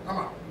 I'm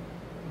out.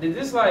 Did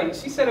this, like,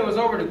 she said it was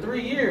over to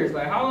 3 years.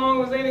 Like, how long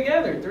was they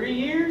together? 3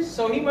 years?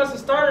 So he must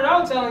have started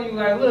out telling you,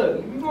 like, look,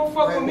 if you gonna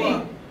fuck Like with me.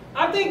 what?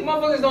 I think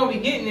motherfuckers don't be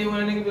getting it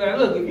when a nigga be like,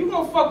 look, if you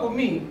gonna fuck with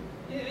me,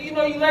 you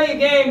know, you lay your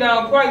game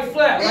down quite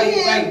flat,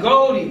 like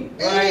Goldie.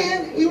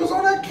 And he was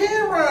on that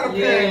can ride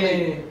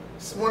apparently.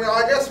 Yeah.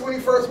 I guess when he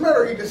first met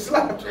her, he just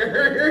slapped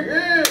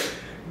her.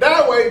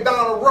 That way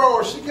down the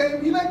road, she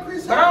can't be like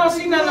Chris. But I don't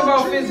see nothing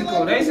about Treat me physical.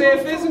 like They you said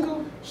do.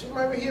 physical? She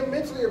maybe he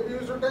mentally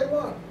abused her day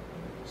one.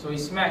 So he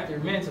smacked her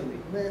mentally.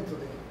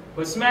 Mentally.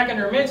 But smacking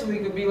her mentally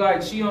could be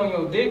like she on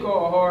your dick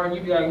all hard and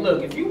you be like,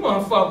 look, if you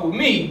wanna fuck with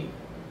me,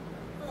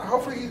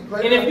 Hopefully he's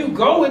and if you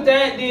go with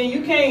that, then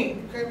you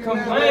can't can't be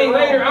mad complain later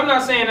later. on. I'm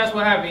not saying that's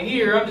what happened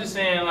here. I'm just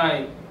saying,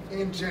 like,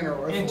 in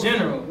general. In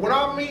general. When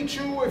I meet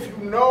you, if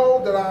you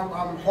know that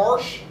I'm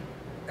harsh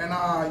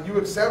and you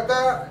accept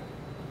that,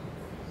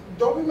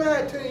 don't be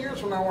mad 10 years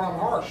from now when I'm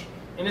harsh.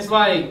 and it's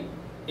like,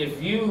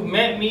 if you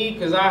met me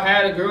because I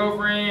had a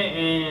girlfriend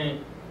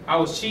and I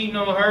was cheating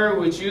on her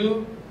with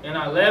you and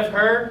I left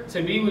her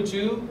to be with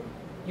you,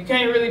 you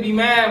can't really be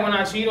mad when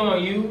I cheat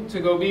on you to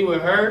go be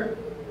with her.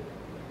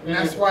 And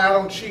that's why I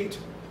don't cheat.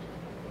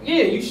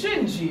 Yeah, you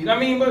shouldn't cheat. I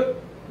mean,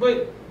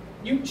 but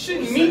you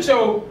shouldn't meet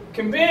your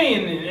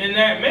companion in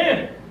that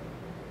manner.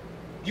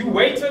 You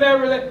wait till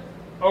that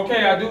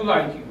okay, I do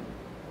like you.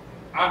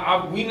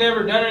 We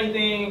never done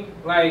anything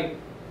like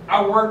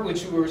I work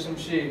with you or some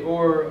shit,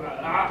 or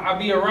I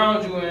be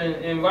around you in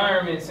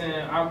environments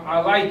and I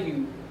like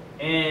you,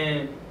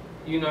 and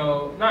you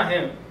know, not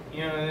him.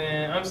 You know what I'm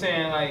saying? I'm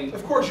saying like,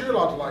 Of course you're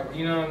allowed to like me.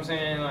 you know what I'm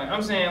saying? Like,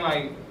 I'm saying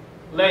like,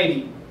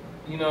 lady,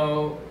 you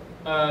know,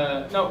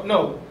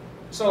 no.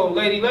 So,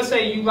 lady, let's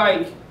say you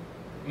like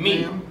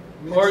me, Ma'am,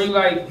 miss. or you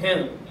like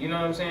him. You know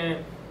what I'm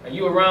saying? And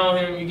you around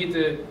him, you get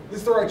to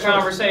It's the right choice.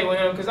 conversate with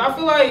him. Because I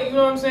feel like, you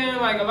know what I'm saying?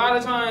 Like, a lot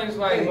of times,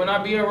 like, Hey. when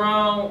I be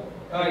around,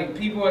 like,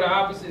 people of the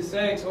opposite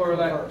sex, or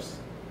like, Converse.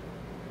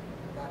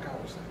 Not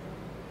conversate.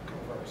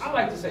 Converse. I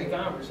like to say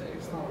conversate.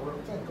 It's not a real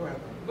thing. Go ahead.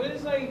 But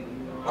it's like, you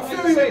know, I like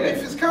feel to you. say If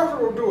that. it's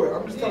comfortable, do it.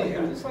 I'm just Yeah, telling you.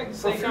 I just like to For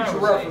say future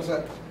conversate. reference,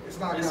 it's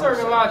not It's conversation.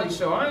 Circle Logic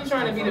Show. I ain't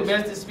trying to be the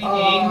best at speaking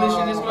English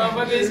in this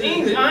motherfucker. It's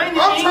English. I ain't in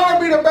I'm England.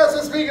 trying to be the best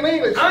at speaking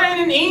English. I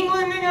ain't in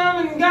England, nigga.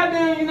 I'm in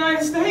goddamn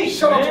United States.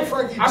 Shout out man. to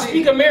Frankie I G.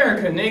 speak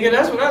America, nigga.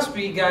 That's what I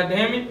speak.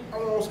 Goddamn it.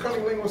 I'm the most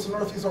cunning linguist in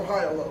Northeast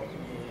Ohio, though.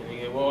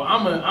 Yeah, nigga, well,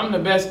 I'm the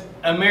best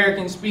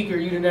American speaker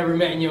you'd have never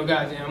met in your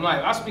goddamn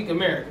life. I speak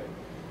America.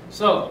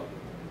 So,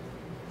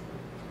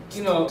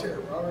 you know.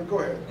 Terrible. All right, go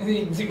ahead. I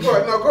Go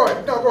ahead. No, go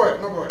ahead. No, go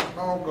ahead. No, go ahead.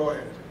 No, go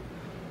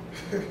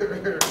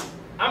ahead.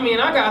 mean,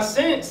 I got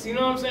sense. You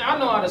know what I'm saying? I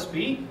know how to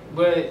speak,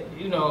 but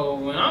you know,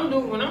 when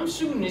I'm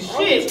shooting this I'm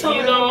shit, just trying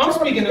you to- know, I'm trying to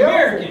be speaking helpful.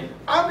 American.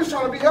 I'm just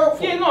trying to be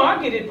helpful. Yeah, no,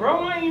 I get it, bro.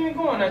 I ain't even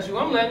going at you.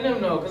 I'm letting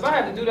them know, because I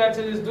had to do that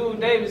to this dude,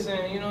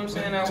 Davidson, you know what I'm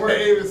saying, at work.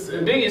 Davidson.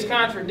 The biggest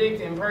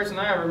contradicting person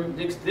I ever,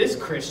 this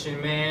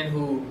Christian man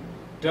who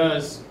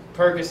does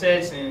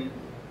Percocets and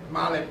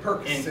Molly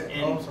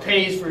Percocet.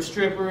 pays for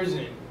strippers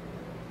and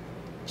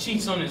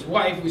cheats on his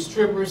wife with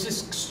strippers.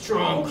 This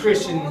strong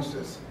Christian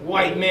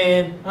white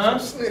man, huh?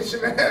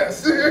 Snitching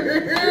ass.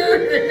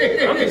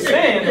 I'm just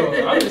saying,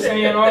 though. I'm just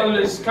saying all of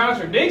these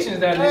contradictions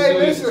that this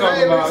dude used to talk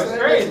about. It's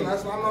crazy.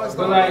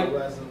 But like,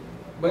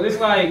 but it's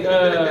like,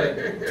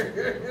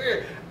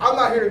 I'm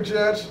not here to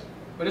judge.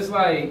 but it's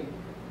like,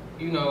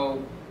 you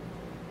know,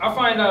 I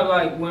find out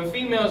like when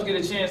females get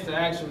a chance to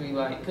actually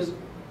like, cause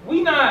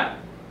we not,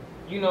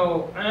 you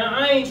know,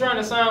 I ain't trying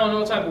to sound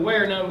no type of way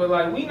or nothing, but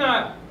like we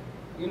not,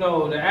 you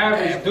know, the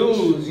average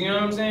dudes, you know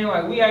what I'm saying?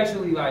 Like we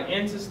actually like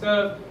into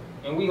stuff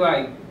and we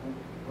like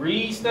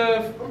read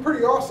stuff. I'm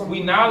pretty awesome.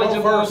 We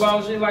knowledgeable Well-versed.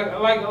 about shit. Like a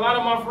lot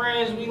of my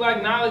friends, we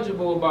like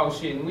knowledgeable about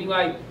shit, and we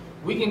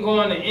can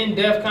go into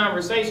in-depth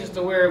conversations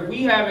to where if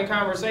we having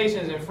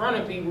conversations in front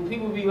of people,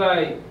 people be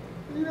like,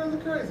 You guys are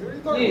crazy. What are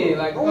you talking Yeah, about?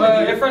 like Oh,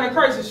 yeah. in front of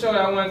Crisis Show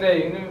that one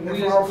day, and then we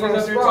In was front of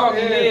up there spot, talking.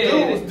 yeah,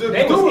 Yeah, dude,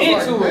 they was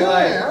into like, it.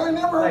 man, I ain't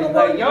never heard Like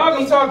nobody y'all be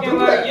just talking do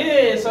like, that.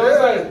 yeah. So it's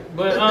like,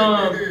 but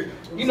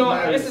you know,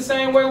 hilarious. it's the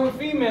same way with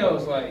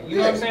females. Like, you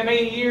know what I'm saying?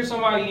 They hear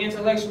somebody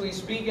intellectually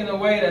speak in a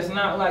way that's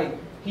not like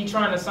he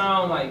trying to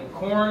sound like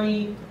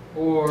corny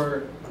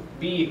or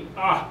be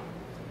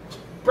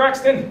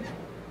Braxton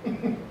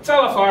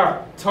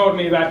Telefar told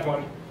me that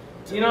one.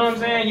 You know what I'm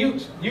saying?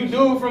 You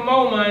do from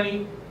Mo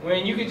Money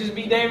when you could just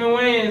be Damon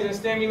Wayans and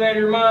stimulate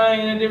your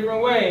mind in a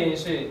different way and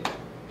shit.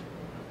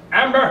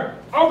 Amber,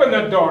 open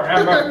the door,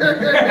 Amber.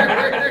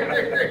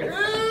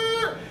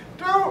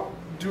 Don't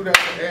do that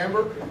to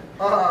Amber.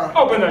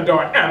 Open the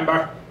door,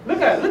 Amber. Look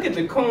at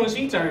the coon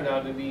she turned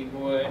out to be,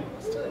 boy.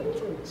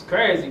 It's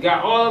crazy.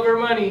 Got all of her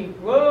money.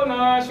 Well,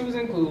 nah, she was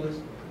in Clueless,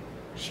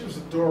 She was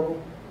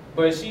adorable.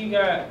 but she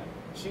got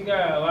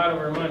a lot of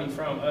her money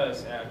from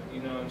us.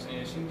 You know what I'm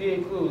saying? She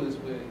did Clueless,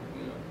 but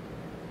you know,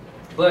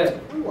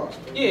 but. We watched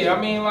it. Yeah, I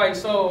mean, like,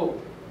 so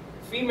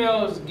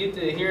females get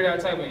to hear that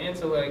type of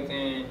intellect,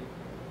 and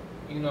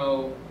you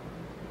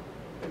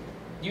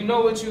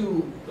know what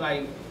you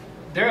like.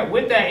 There,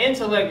 with that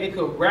intellect, it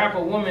could wrap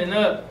a woman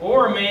up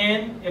or a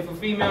man. If a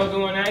female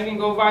doing that, it can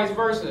go vice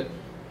versa.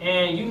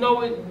 And you know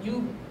what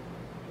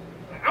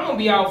I'm gonna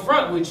be out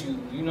front with you.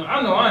 You know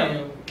I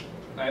am.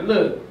 Like,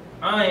 look,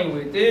 I ain't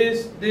with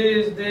this,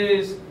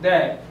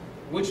 that.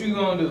 What you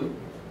gonna do?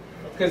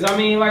 Cause I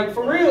mean, like,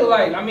 for real,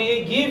 like, I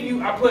mean, it give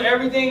you. I put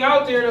everything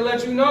out there to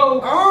let you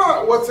know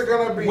What's it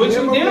gonna be? what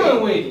Him you or dealing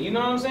me? with. You know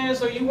what I'm saying?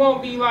 So you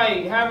won't be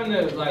like having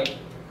to like.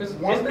 Cause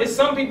Wonder? it's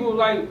some people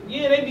like,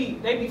 yeah, they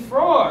be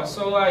frauds.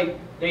 So like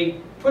they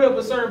put up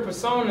a certain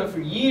persona for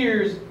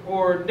years,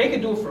 or they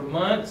can do it for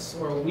months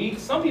or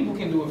weeks. Some people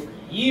can do it for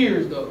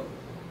years though.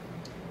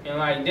 And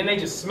like then they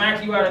just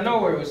smack you out of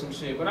nowhere with some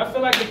shit. But I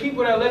feel like the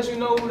people that let you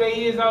know who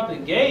they is out the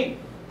gate,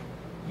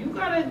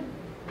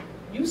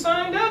 you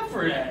signed up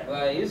for that.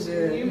 Like it's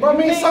Yeah. But I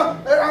mean,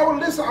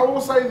 I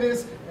will say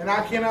this, and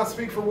I cannot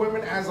speak for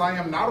women as I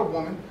am not a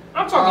woman.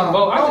 I'm talking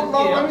both.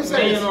 Let me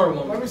say man this. or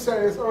woman. Let me say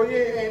this. Oh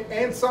yeah,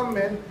 and some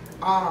men.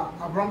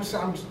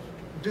 I'm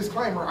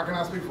disclaimer. I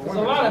cannot speak for There's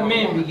women. a lot of I'm a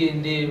men woman. be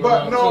getting dead.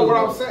 But wrong, no, too, what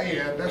though. I'm saying,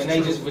 yeah, that's and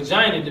true. they just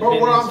vagina But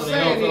dependent, what I'm so they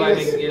don't saying feel like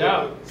they is, can get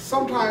out.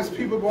 sometimes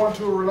people go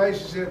into a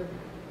relationship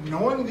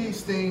knowing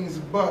these things,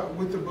 but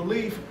with the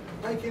belief,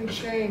 I can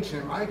change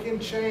him, I can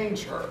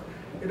change her.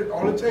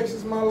 All it takes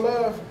is my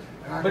love.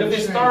 And I But can if it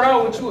change start her.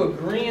 out with you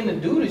agreeing to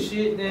do the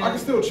shit, then I can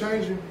still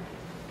change him.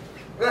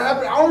 That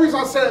happened. The only reason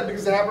I said it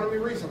because it happened to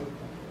me recently.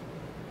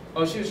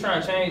 oh, she was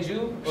trying to change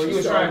you, or She you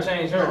was said- trying to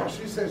change her. No,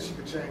 she said she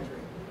could change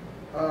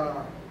me.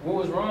 What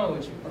was wrong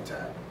with you? A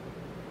tap.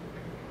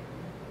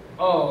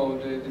 Oh,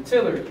 the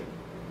Tillery.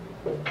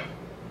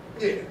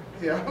 Yeah.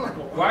 I'm not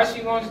gonna lie. Why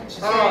she wants to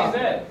change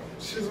that?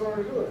 She doesn't want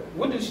to do it.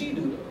 What does she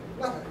do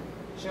though? Nothing.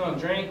 She don't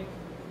drink.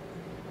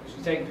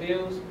 She take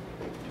pills.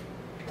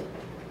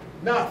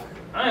 Nothing.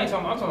 I ain't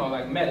talking. I'm talking about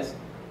like medicine.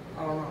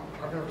 I don't know.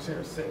 I've never seen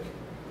her sick.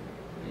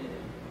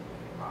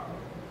 Yeah.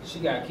 She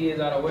got kids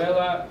out of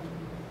wedlock.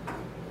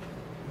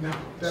 No.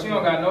 She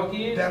don't got no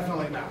kids.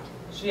 Definitely not.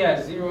 She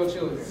has 0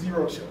 children.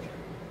 0 children.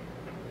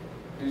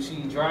 Does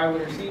she drive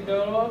with her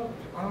seatbelt off?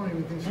 I don't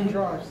even think she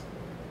drives.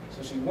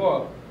 So she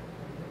walk.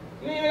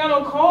 You ain't even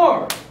got no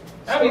car.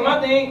 That'd be my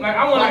thing. Like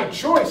I By want to.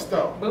 choice,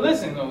 though. But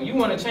listen though, you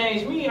want to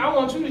change me. I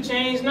want you to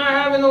change not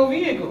having no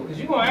vehicle, cause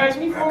you gonna ask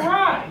me for a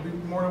ride. I'd be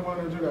more than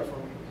willing to do that for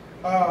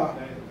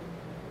me.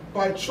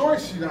 By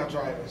choice, she's not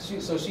driving.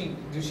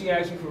 Do she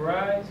ask you for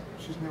rides?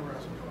 She's never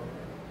asked me for a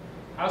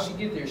ride. How she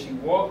get there? She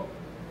walk.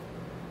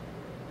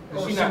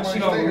 Or She somebody's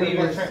don't taking her believe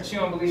in. place. She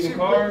don't believe in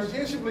cars.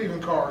 Yeah, she believes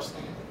in cars.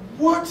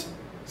 What?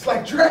 It's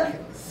like dragons.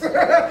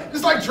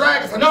 It's like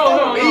dragons. I just No.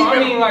 don't believe I in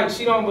mean, them. like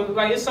she don't.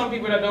 Like it's some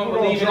people that don't Who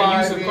believe in the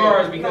use drive, of yeah.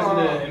 cars because of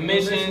No, the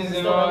emissions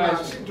and all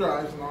that. She shit.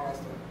 drives and all that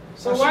stuff.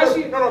 So No, why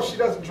doesn't- she? No, she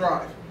doesn't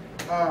drive.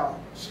 I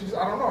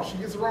don't know. She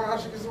gets around how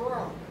she gets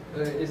around.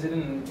 Is it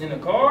in a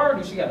car?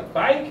 Does she got a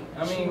bike?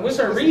 I mean, what's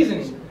her She-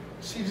 reasoning?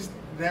 She just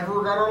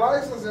never got her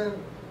license, and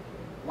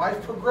life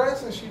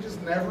progressed, and she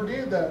just never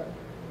did that.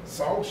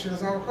 So she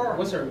doesn't have a car.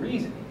 What's her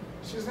reasoning?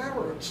 She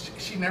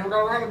never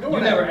got around to doing You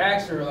that. never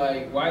asked her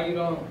like why you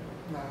don't.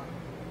 Nah.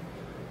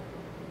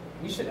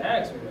 You should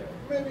ask her that.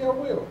 Maybe I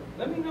will.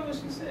 Let me know what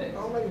she says.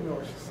 I'll let you know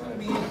what she I'll said.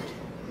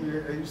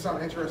 be- You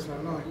sound interested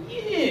in knowing.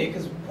 Yeah,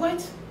 cause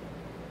what?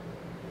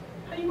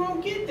 How you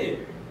gonna get there?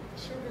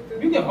 She'll get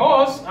there. You can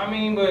horse. I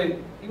mean, but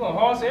you gonna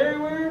horse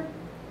everywhere?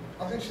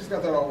 I think she's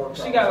got that all worked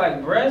out. She got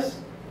like breasts,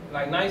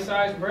 like nice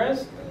sized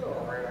breasts. Yeah,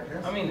 all right, I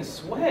guess. I mean, the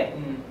sweat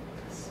and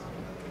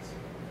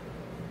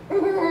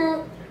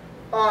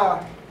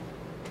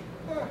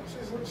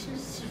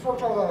She's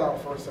worked all that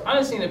out for herself. I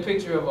done seen a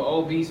picture of an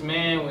obese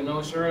man with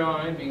no shirt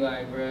on. It'd be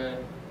like, bruh,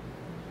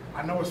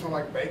 I know it smells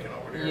like bacon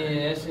over there.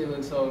 yeah, that shit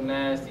looks so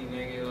nasty,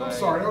 nigga. Like, I'm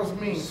sorry, that was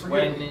mean. Forgive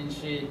Sweating me. and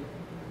shit.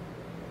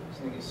 This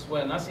nigga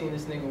sweating. I seen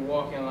this nigga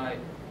walking like,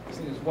 this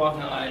nigga's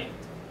walking like,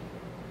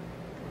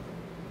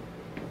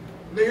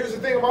 Here's the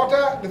thing about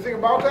that. The thing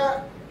about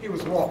that, he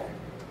was walking.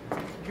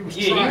 He was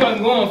Yeah, trying. he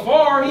wasn't going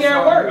far. He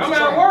at work. I'm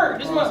at work.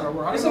 This Oh,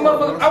 so I this didn't know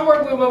what it motherfucker. I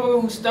work with a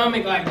motherfucker whose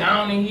stomach like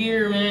down in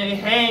here, man. It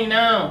hang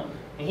down,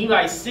 and he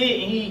like sit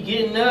and he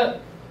getting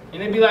up,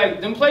 and it be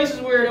like them places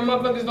where them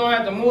motherfuckers don't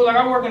have to move. Like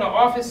I work in an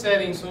office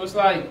setting, so it's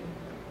like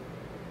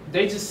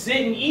they just sit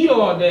and eat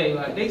all day.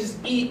 Like they just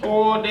eat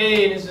all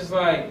day, and it's just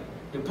like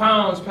the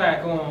pounds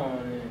pack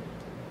on,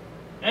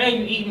 and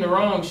you eating the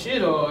wrong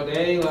shit all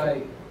day.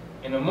 Like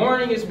in the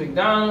morning it's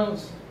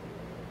McDonald's.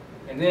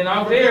 And then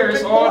out there,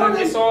 it's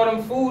all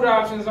them food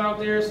options out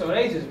there, so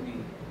they just be,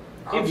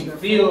 it be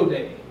field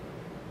day.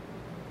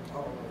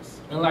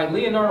 And like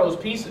Leonardo's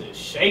Pizza is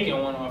shaking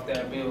one off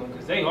that building,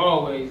 because they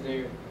always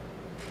there.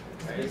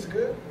 It's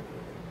good.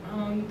 I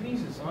don't eat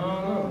pizzas, I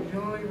don't know. You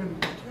don't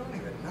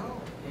even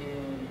know.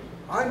 And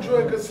I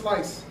enjoy a good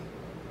slice.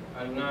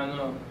 I do not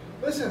know.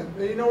 Listen,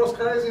 you know what's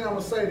crazy? I'm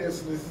gonna say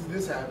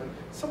this happened.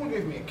 Someone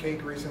gave me a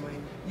cake recently.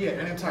 Yeah,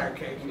 an entire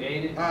cake. You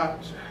ate it?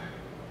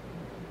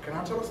 Can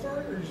I tell a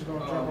story, or are you just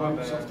gonna Oh, jump my on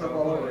bad, some stuff bro.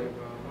 all Go over? ahead,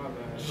 bro. My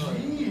bad.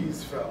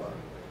 Jeez,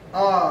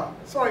 fella.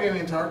 Somebody gave me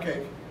an entire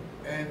cake,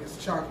 and it's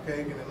chocolate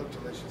cake, and it looked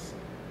delicious.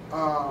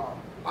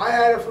 I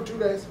had it for 2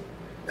 days,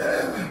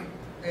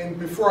 and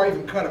before I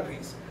even cut a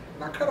piece.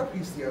 And I cut a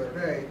piece the other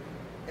day,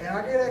 and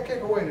I gave that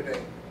cake away today.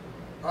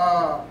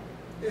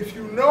 If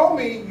you know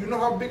me, you know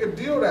how big a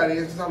deal that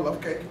is, because I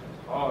love cake.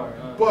 Hard,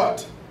 huh?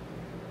 But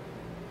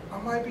I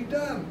might be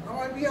done. I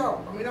might be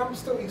out. I mean, I'm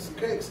still eating some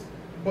cakes,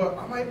 but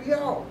I might be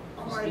out.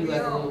 I Just might eat be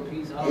like a out. little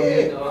piece. I don't Yeah,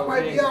 eat the I whole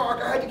might be cake.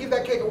 out. I had to give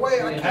that cake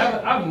away. I Yeah,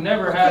 can't. I've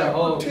never I had a can't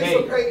whole cake.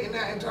 participate in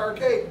that entire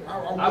cake.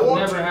 I've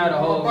want never to, had a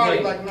but my whole body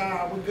cake. Like,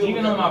 nah, we're good.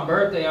 Even with on that. my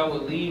birthday, I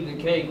would leave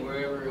the cake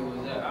wherever it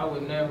was at. I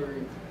would never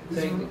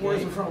take the Where's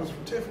cake. it from? It's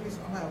from Tiffany's.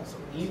 I'm having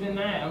some. Even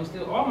that, I'm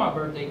still, all my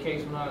birthday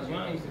cakes when I was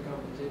young used to come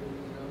from Tiffany's,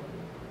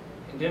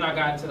 though. And then I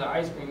got into the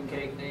ice cream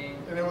cake thing.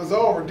 And it was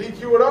over.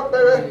 DQ it up,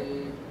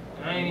 baby.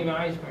 Yeah, I ain't even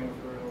ice cream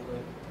for real, but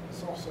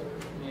It's all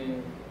served. yeah.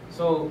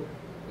 So,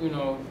 you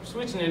know,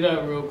 switching it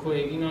up real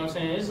quick, you know what I'm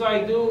saying? It's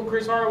like, dude,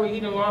 Chris Hardwick, he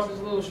done lost his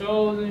little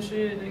shows and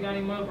shit. They got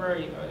him up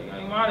right. They got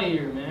him out of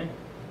here, man.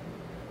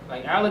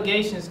 Like,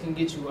 allegations can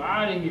get you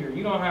out of here.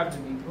 You don't have to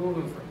be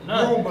proven for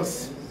nothing.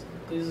 Rumors.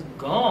 It's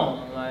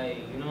gone. Like,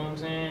 you know what I'm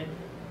saying?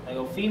 Like,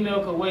 a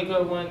female could wake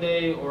up one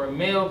day, or a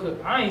male could.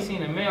 I ain't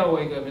seen a male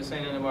wake up and say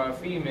nothing about a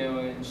female,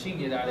 and she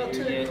get out of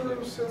here Ted yet.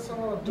 Cruz said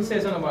something about a He dude.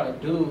 said something about a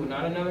dude,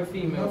 not another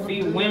female. Another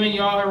dude. Women,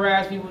 y'all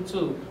harass people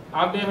too.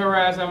 I've been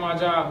harassed at my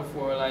job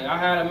before. Like, I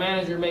had a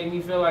manager make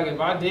me feel like if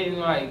I didn't,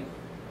 like,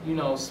 you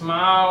know,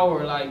 smile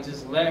or, like,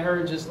 just let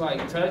her just,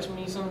 like, touch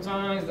me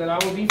sometimes, that I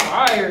would be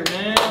fired,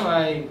 man.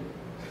 Like,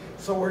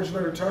 So where'd you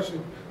let her touch you?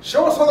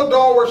 Show us on the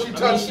doll where she I mean,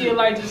 touched she'd, you.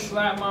 like, just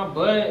slap my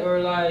butt or,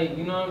 like,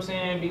 you know what I'm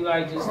saying? Be,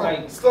 like, just,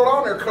 like, Slow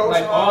down there, coach.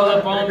 like all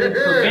up on me,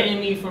 preventing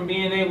me from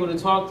being able to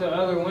talk to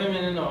other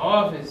women in the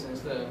office and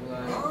stuff. Like,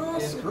 Oh,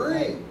 that's it's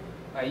great.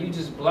 Like, you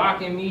just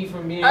blocking me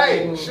from being Hey,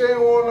 able. she ain't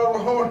won no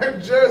home in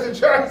Jersey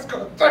trying to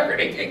score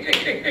 30.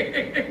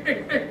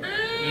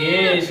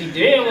 Yeah, she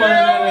did want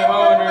another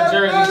hoe in her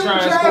jersey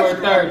trying to score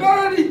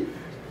 30.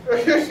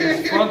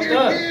 It's Fucked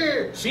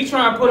up. She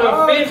trying to put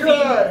up Oh, 50.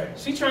 God.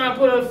 She trying to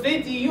put up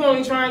 50. You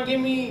only trying to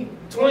give me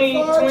 20,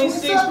 25,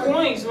 26 27.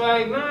 points.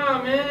 Like,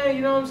 nah, man.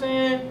 You know what I'm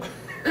saying?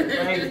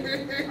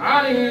 Like,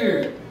 out of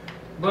here.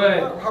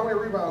 But How many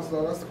rebounds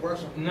though? That's the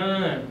question.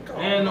 none. Come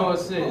on, And no I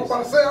was assists.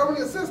 about to say how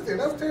many assists then?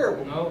 That's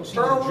terrible. No, she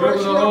Turnover just dribble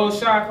the ratio? whole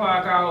shot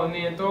clock out and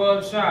then throw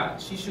up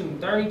shots. She's shooting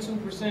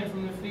 32%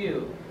 from the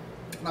field.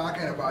 Nah, I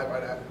can't abide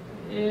by that.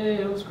 Yeah,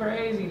 it was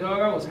crazy,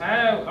 dog.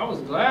 I was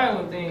glad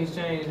when things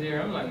changed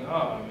there. I'm like,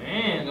 oh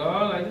man,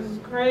 dog, like this is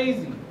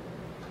crazy.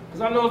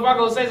 Cause I know if I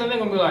go say something, they're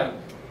gonna be like,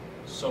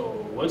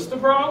 so what's the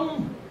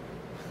problem?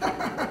 What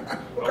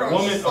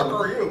kind of sucker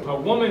are you?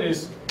 A woman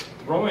is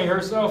throwing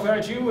herself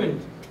at you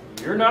and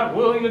you're not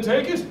willing to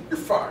take it? You're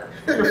fired.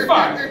 You're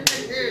fired.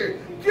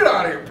 Get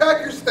out of here.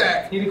 Pack your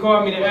stack. He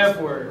called me the F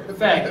word.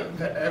 Faggot.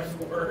 The F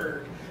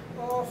word.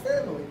 Oh,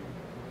 family.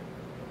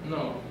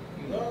 No.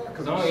 No,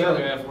 'cause The of only the other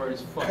show. F word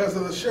is fuck. Because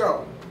of the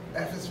show.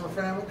 F is for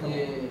family. Come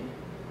Yeah, on.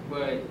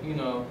 but you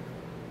know,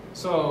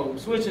 so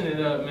switching it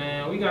up,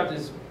 man. We got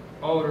this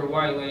older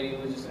white lady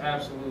who was just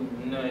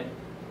absolute nut.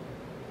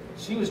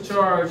 She was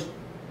charged.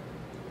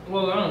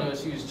 Well, I don't know if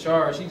she was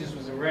charged. She just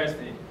was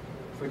arrested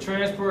for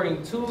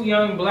transporting 2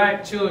 young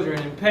black children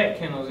in pet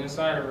kennels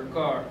inside of her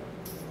car.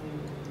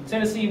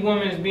 Tennessee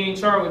woman is being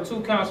charged with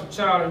 2 counts of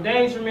child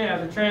endangerment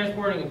after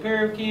transporting a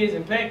pair of kids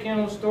in pet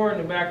kennels stored in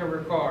the back of her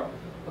car.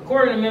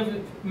 According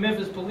to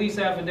Memphis police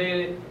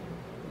affidavit,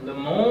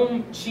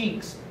 Lamone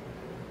Cheeks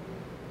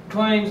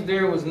claims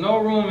there was no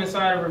room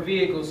inside of her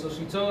vehicle, so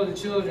she told the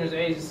children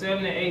ages 7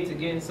 and 8 to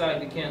get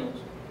inside the kennels.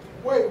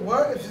 Wait,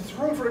 what? If there's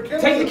room for the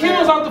kennels Take the in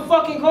kennels there, out the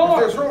fucking If car!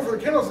 there's room for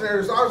the kennels in there,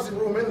 there's obviously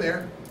room in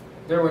there.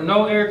 There were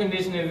no air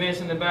conditioning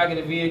vents in the back of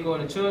the vehicle,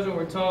 and the children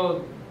were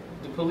told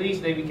the police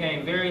they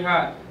became very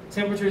hot.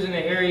 Temperatures in the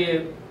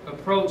area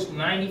approached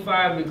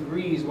 95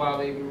 degrees while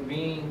they were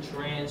being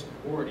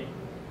transported.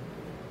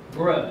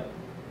 Bruh.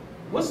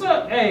 What's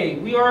up? Hey,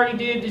 we already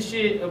did the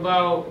shit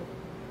about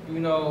you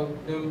know,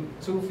 them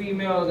 2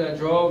 females that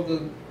drove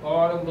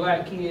all them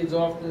black kids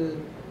off the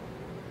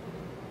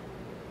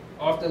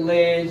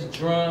ledge,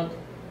 drunk,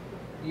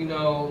 you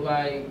know,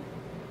 like,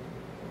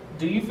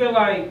 do you feel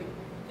like,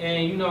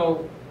 and you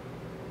know,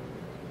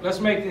 let's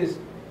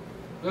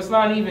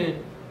not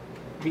even,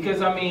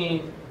 because I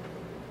mean,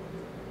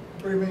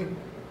 What do you mean?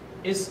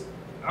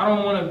 I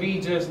don't want to be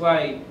just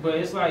like, but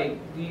it's like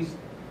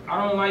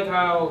I don't like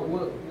how,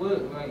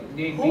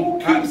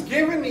 Who keeps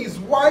giving these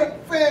white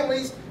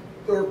families,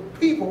 or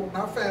people,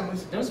 not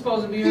families, they're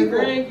supposed to be her people,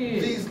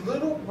 grandkids. these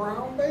little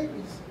brown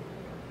babies.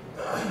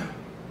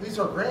 These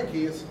are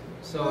grandkids.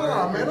 So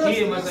man, her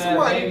kid must have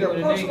somebody a baby with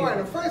a punch somebody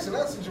in nigga. the face in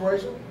that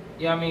situation.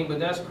 Yeah, I mean, but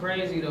that's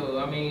crazy though.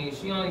 I mean,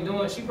 she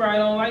probably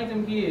don't like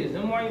them kids.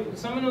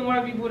 Some of them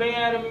white people, they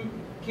had them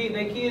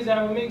their kids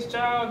have a mixed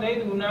child. They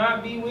do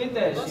not be with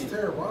that That's shit.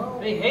 terrible.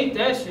 They hate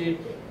that shit.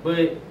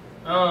 But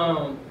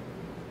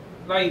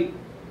like,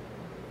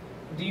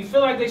 do you feel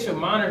like they should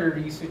monitor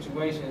these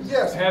situations?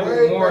 Yes,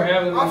 heavily.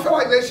 I feel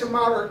like they should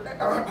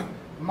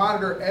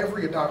monitor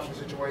every adoption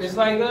situation. It's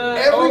like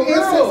every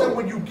instance that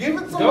when you give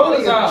it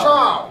somebody a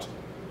child,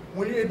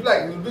 when you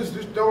like this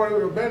don't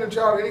abandon a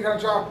child, any kind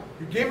of child,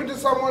 you give it to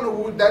someone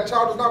who that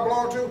child does not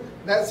belong to,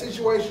 that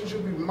situation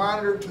should be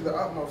monitored to the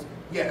utmost.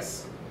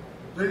 Yes.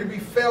 There need to be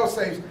fail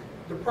safes.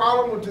 The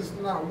problem with this,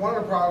 not one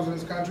of the problems in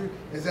this country,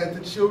 is that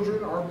the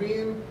children are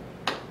being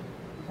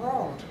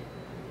wronged.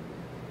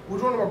 We're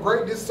doing them a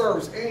great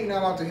disservice, and you're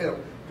not allowed to hit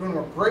them. Doing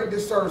them a great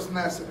disservice in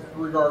that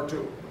regard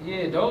too.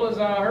 Yeah,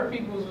 Dolezal, her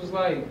peoples was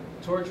like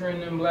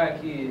torturing them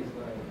black kids.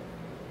 Like,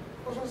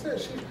 that's what I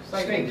said. It's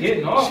like they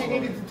getting off. She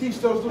needed to teach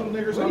those little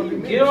niggers how to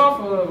be get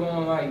off of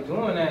on like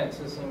doing that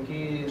to some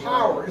kids.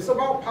 Power. It's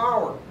about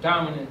power.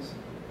 Dominance.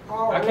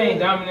 Power. I can't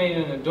dominate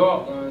an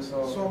adult one,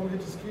 so we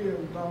get this kid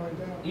and dominate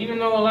them. Even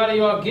though a lot of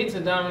y'all get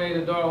to dominate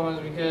adult ones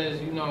because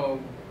you know,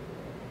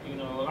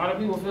 a lot of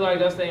people feel like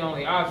that's their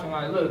only option.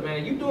 Like, look,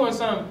 man, you doing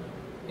something.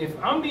 If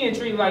I'm being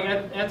treated like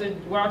at the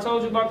where I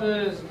told you about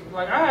this,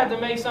 like I had to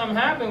make something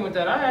happen with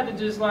that. I had to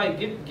just like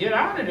get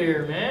out of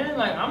there, man.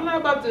 Like I'm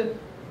not about to.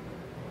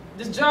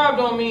 This job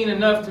don't mean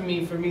enough to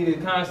me for me to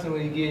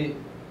constantly get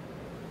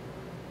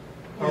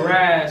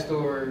harassed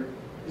or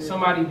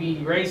somebody be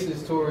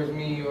racist towards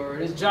me or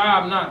this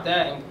job not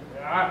that.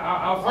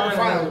 I'll find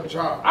another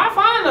job. I'll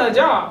find another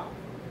job.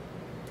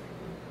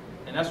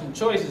 And that's from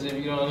choices if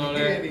you don't know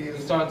that. Yeah,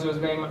 He's talking to his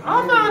baby.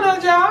 I'll find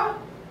another job.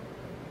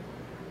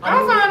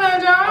 I'll find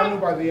another job. I knew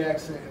by the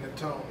accent and the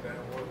tone that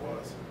what it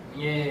was.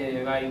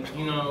 Yeah, like,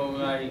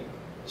 like,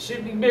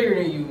 shit be bigger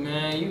than you,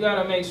 man. You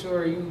gotta make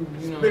sure you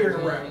know. Bigger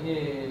than rap. Yeah,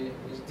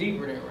 it's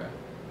deeper than rap.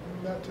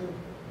 That too.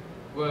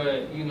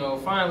 But,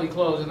 finally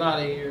closing out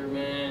of here,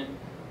 man.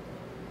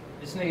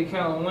 This nigga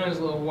Kellen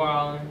Winslow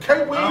wildin'. I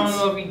don't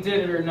know if he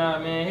did it or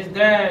not, man. His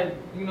dad,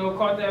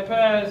 caught that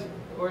pass,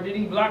 or did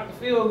he block the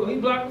field goal? He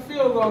blocked the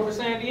field goal for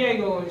San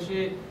Diego and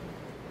shit.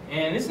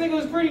 And this nigga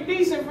was pretty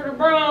decent for the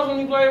Browns when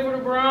he played for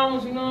the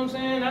Browns, you know what I'm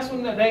saying? That's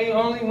when they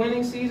only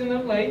winning season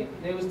of late.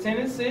 They was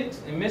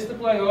 10-6 and missed the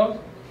playoffs.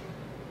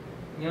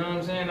 You know what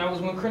I'm saying? That was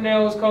when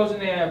Cornell was coaching.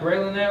 They had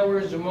Braylon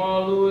Edwards,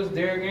 Jamal Lewis,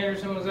 Derek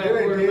Anderson was at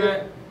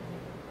quarterback.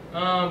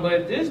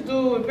 But this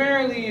dude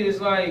apparently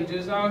is like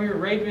just out here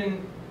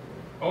raping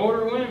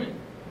older women.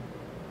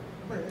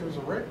 Wait, it was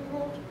a rape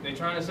involved? They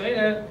trying to say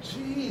that.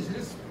 Jeez,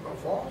 this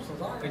evolves.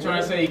 They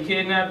trying to say he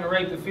kidnapped and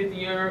raped a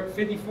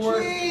 54.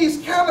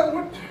 Jeez, Kellen,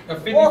 what? A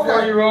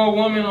 54-year-old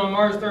woman on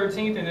March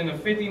 13th, and then a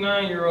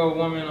 59-year-old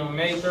woman on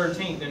May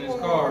 13th in his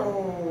car.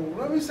 Oh,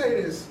 let me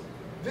say this.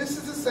 This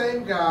is the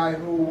same guy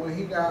who, when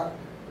he got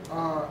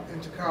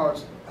into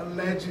college,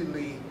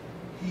 allegedly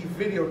he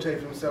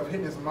videotaped himself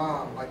hitting his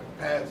mom like with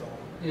pads on.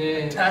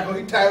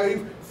 Yeah.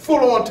 He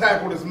full on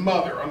tackled his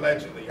mother,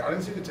 allegedly. I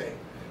didn't see the tape.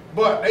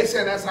 But they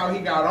said that's how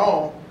he got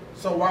on.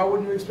 So why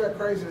wouldn't you expect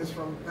craziness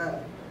from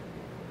that?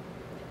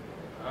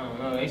 I don't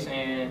know. They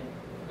saying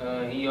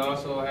he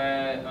also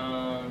had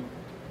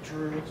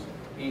drugs.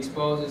 He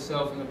exposed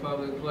himself in a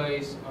public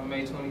place on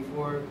May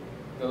 24th.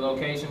 The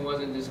location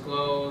wasn't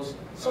disclosed.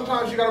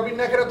 Sometimes you gotta be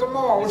naked at the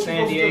mall. The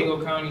San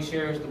Diego County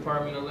Sheriff's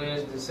Department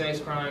alleged the sex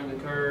crimes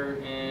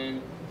occurred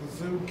in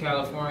the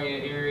California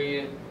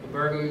area. The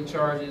burglary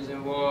charges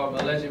involve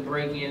alleged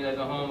break-in at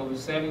the home of a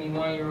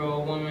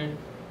 71-year-old woman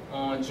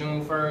on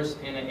June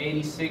 1st and an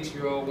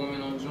 86-year-old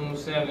woman on June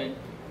 7th.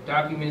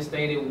 Documents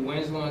stated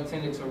Winslow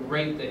intended to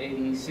rape the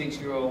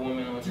 86-year-old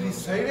woman on June 7th. Did he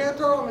say that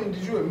though? I mean,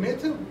 did you admit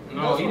to?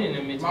 No, he didn't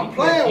admit to. My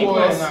plan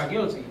was not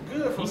guilty.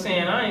 Good for He's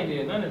saying I ain't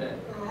did none of that.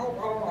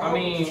 I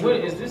mean, what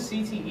is this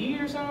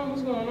CTE or something?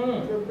 What's going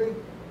on? Could be.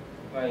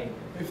 Like,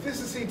 if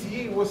this is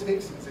CTE, what's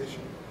Hickson's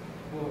issue?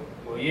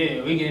 Well,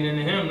 yeah, we getting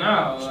into him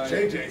now. Like,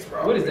 JJ's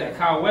probably. What is that?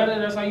 Coweta?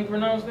 That's how you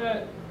pronounce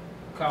that?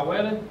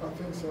 Coweta? I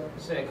think so. It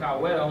said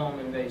Coweta home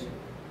invasion.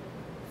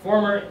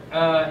 Former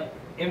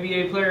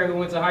NBA player who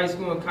went to high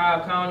school in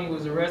Cobb County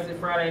was arrested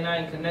Friday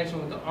night in connection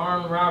with the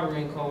armed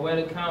robbery in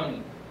Coweta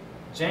County.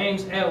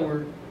 James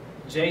Edward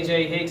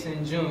J.J.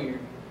 Hickson Jr.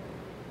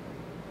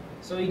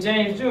 So he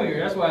James Jr.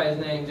 That's why his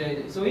name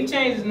JJ. So he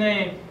changed his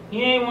name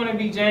He ain't want to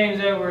be James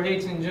Edward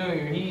Hickson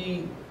Jr.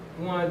 He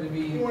wanted to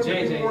be He wanted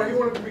JJ. to be more. He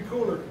wanted to be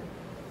cooler.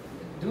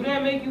 Do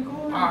that make you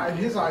cool? In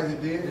his eyes,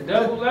 it did. The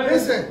double letter?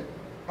 Listen,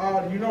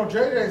 you know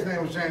JJ's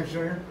name was James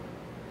Jr.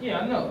 Yeah,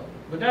 I know.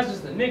 But that's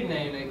just the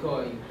nickname they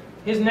call you.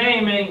 His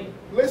name ain't.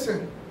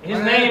 Listen. His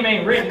name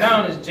ain't written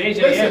down as JJ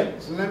Evans.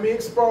 Listen, let me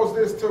expose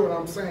this to it.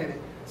 I'm saying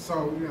it.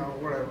 So, you know,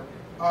 whatever.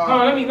 Hold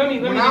on, let me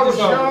when get I this was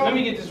off. young- Let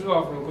me get this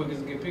off real quick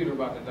because the computer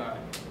about to die.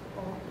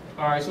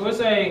 All right, so let's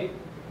say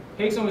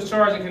Hickson was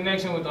charged in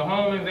connection with the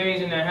home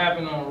invasion that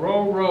happened on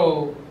Row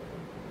Road,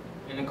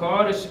 and the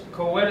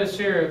Coweta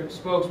Sheriff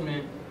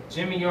spokesman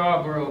Jimmy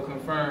Yarborough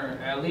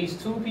confirmed at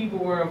least 2 people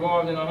were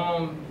involved in the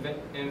home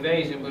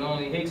invasion, but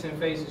only Hickson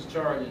faces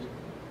charges.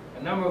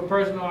 A number of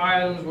personal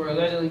items were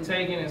allegedly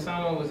taken, and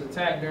someone was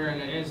attacked during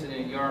the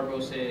incident, Yarborough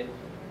said.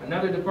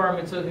 Another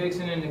department took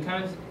Hickson into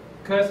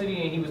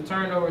custody, and he was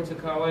turned over to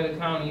Coweta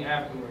County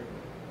afterward.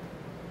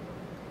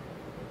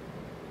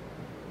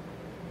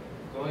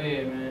 Go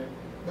ahead, man.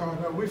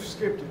 No, we've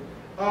skipped it.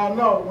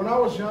 No, when I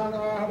was young,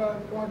 I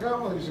had one guy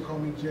who used to call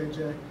me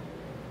JJ,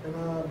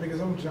 and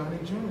because I'm Johnny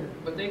Jr.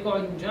 But they call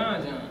you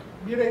John.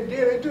 Yeah,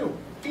 they do.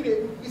 He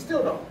didn't. He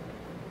still don't.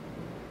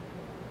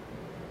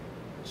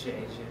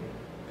 JJ.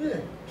 Yeah,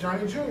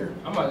 Johnny Jr.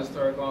 I'm about to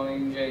start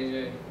calling you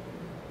JJ.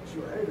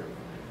 You a hater.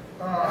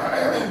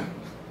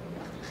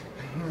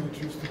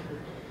 True story.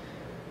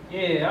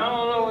 Yeah, I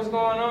don't know what's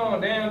going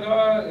on. Damn,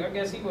 dog. I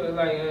guess he was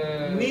like,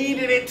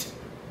 Needed it.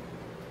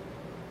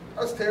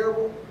 That's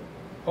terrible.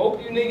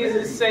 hope you niggas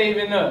is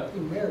saving up. He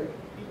married.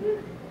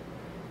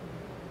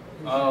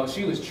 Oh,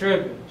 she was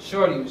tripping.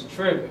 Shorty was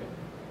tripping.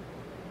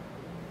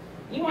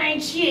 You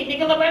ain't shit,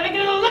 nigga. Look at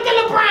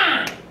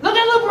LeBron. Look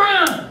at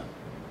LeBron.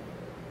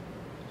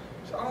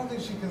 So I don't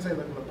think she can say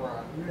look at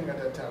LeBron. You ain't got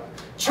that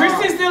talent.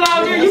 Tristan still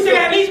out there. You could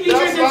at least be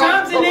Tristan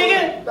Thompson,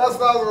 nigga. That's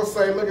what I was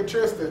gonna say. Look at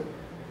Tristan.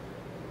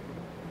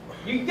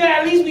 You could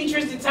at least be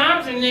Tristan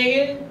Thompson,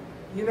 nigga.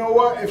 You know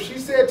what? If she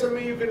said to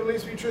me you could at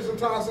least be Tristan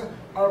Thompson,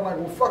 I'd be like,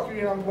 well, fuck you,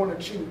 and I'm going to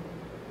cheat.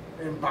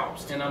 And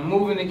bounced. And I'm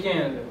moving to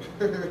Canada.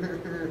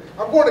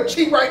 I'm going to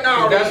cheat right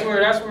now. That's man.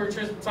 where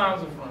Tristan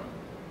Thompson from.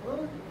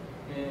 Really?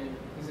 Yeah,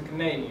 he's a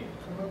Canadian.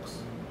 Canucks?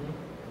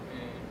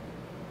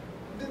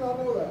 Yeah. Did not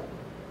know that.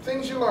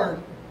 Things you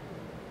learn.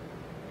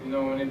 You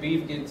know, when the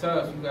beef get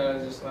tough, you gotta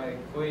just like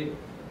quit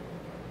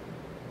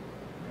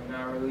and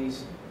not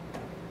release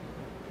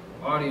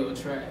audio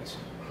tracks.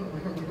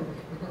 Audio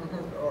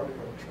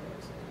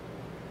tracks.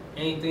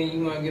 Anything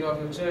you wanna get off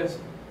your chest?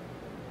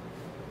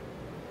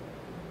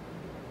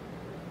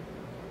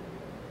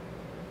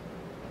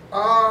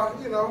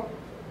 You know,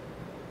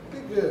 be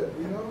good,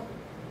 you know.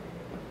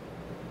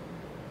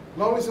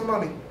 Loan me some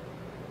money.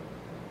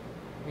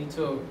 Me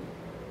too.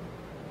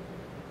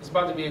 It's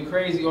about to be a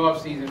crazy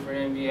offseason for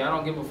NBA. I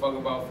don't give a fuck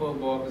about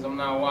football because I'm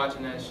not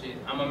watching that shit.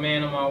 I'm a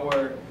man of my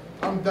word.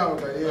 I'm done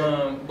with that,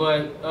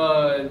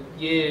 yeah.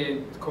 Yeah,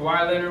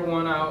 Kawhi Leonard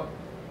won out.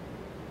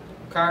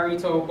 Kyrie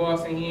told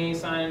Boston he ain't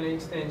signing the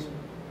extension.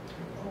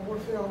 Oh, what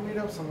if they all meet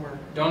up somewhere?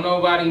 Don't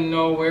nobody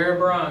know where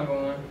LeBron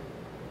going.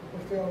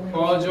 What if they all meet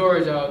Paul up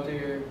George out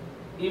there.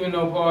 Even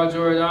though Paul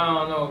George, I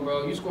don't know,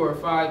 bro. You scored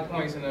 5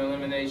 points in the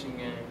elimination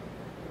game.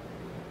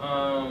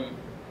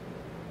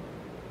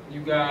 You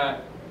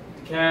got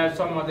the Cavs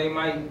talking about they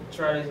might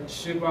try to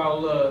ship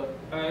out Love.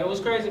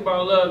 What's crazy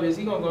about Love is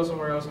he gonna go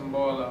somewhere else and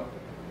ball out.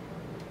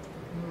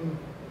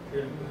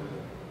 somewhere?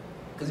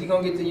 Cause he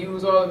gonna get to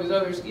use all of his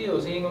other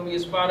skills. He ain't gonna be a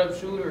spot up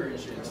shooter and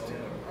shit. That's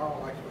terrible. I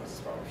don't like it as a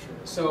spot shooter.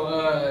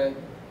 So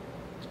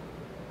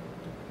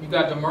you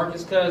got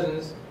DeMarcus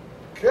Cousins.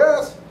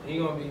 Cuz. He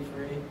gonna be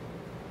free.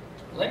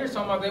 Lakers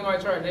talking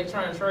about they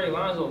trying to trade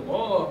Lonzo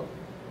Ball,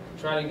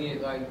 try to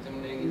get like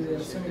them niggas Yeah,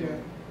 and send shit me there.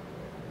 that.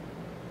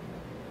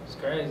 It's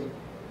crazy.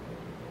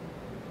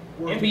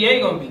 Word.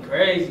 NBA gonna be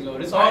crazy though.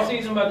 This all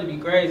season about to be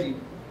crazy.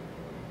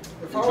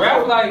 If The I was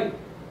draft a- like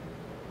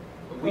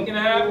a week and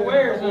a half away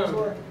or Yeah,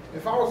 something.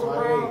 If I was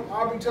around,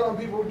 I'd be telling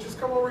people, just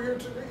come over here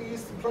to the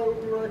east and play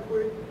with me right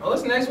quick. Oh,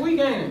 it's next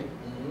week, ain't it?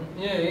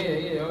 Mm-hmm.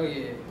 Yeah. Oh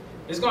yeah.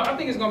 I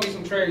think it's gonna be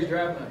some trades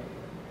draft night.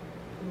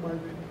 You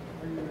might be.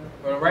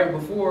 But right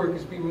before,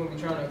 because people gonna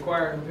be trying to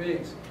acquire the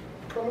picks.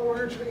 Come over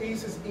here to the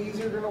east. It's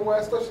easier than the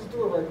west. Let's just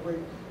do it right quick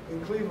in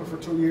Cleveland for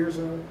 2 years,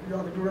 and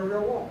y'all can do whatever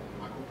y'all want.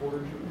 Michael Porter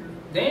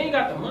Jr. They ain't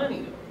got the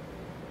money though.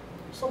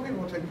 Some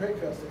people will take pay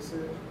cuts, they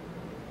said.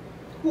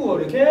 Who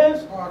are the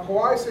Cavs?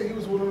 Kawhi said he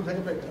was willing to take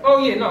a pay cut.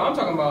 Oh yeah, no, I'm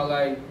talking about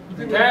like the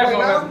People that Cavs.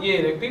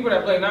 play now? The people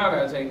that play now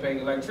gotta take pay.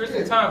 Like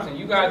Tristan Yeah. Thompson,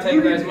 you gotta take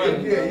You less need-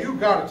 money. Yeah, you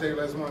gotta take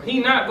less money. He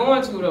not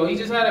going to though. He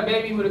just had a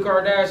baby with a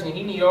Kardashian.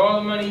 He need all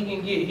the money he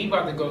can get. He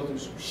about to go through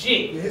some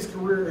shit. Yeah, his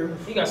career.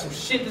 He got some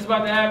shit that's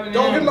about to happen.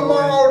 Don't to get him,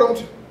 Lamar boy.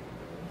 Odom.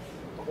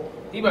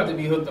 He about to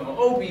be hooked on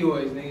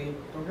opioids, nigga.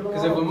 Don't get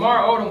Because if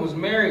Lamar Odom was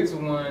married to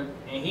one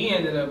and he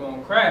ended up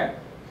on crack,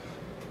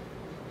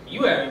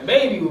 you had a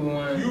baby with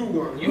one.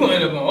 You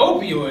end up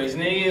on opioids,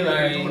 nigga.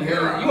 Like Doing you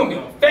heroin. gonna be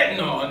on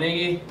fentanyl,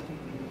 nigga.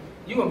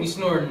 You gonna be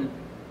snorting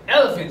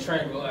elephant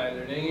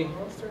tranquilizer, nigga.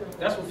 Oh, that's terrible.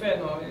 That's what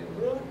fentanyl is.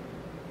 Really?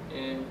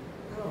 Yeah.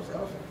 That was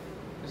elephant.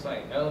 It's It's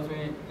like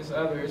elephant. It's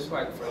other. It's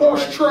like for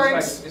Horse large,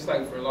 tranks. It's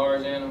like for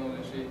large animals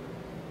and shit.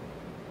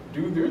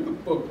 Dude, there's the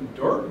fucking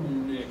dirt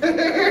in your neck.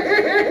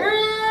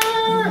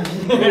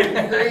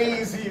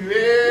 Crazy,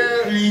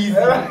 man. Crazy.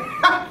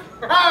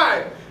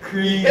 Right.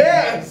 Crazy.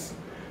 Yes.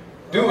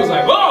 Dude was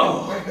like,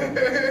 whoa!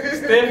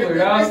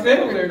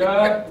 Stifler,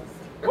 dog.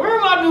 Where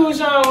my dude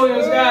Sean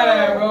Williams Scott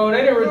at, bro?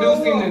 They done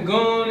reduced him to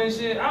Goon and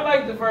shit. I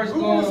like the first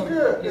Goon Goon. is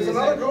good. Is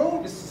another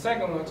Goon? It's the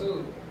second one,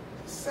 too.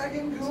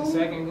 Second Goon? It's the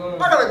second Goon. I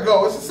gotta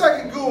go. It's the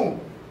second Goon.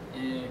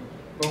 Yeah.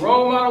 But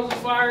Role Models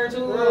was fire, too.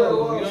 Yeah, it You know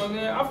was. what I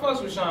mean? I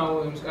fucks with Sean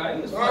Williams Scott.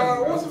 He was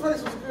funny, bro. What's the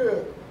face was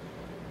good?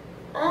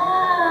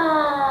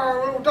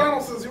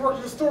 Donaldson's. He worked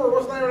in the store.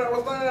 What's the name of that?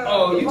 What's the name of that?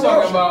 Oh, The you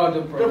promotion. talking about the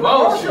The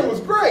promotion promotion. was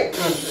great.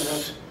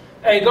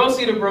 Hey, go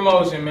see the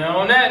promotion, man.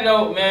 On that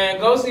note, man,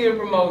 go see the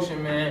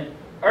promotion, man.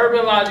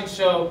 Urban Logic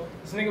Show.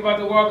 This nigga about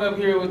to walk up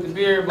here with the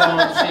beard bomb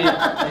shit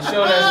and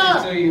show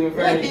that shit to you in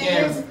front of the He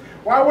camera. is.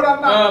 Why would I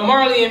not?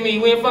 Marley and Me.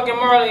 We ain't fucking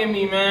Marley and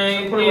Me,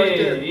 man. Put it right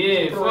there.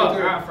 Yeah, Put it right fuck.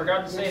 there. I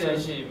forgot to say Yes, that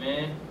sir. shit,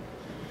 man.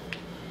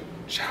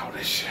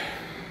 Childish.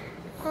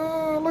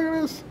 Look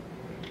at this.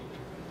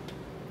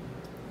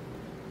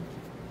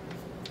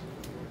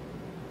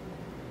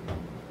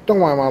 Don't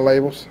mind my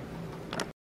labels.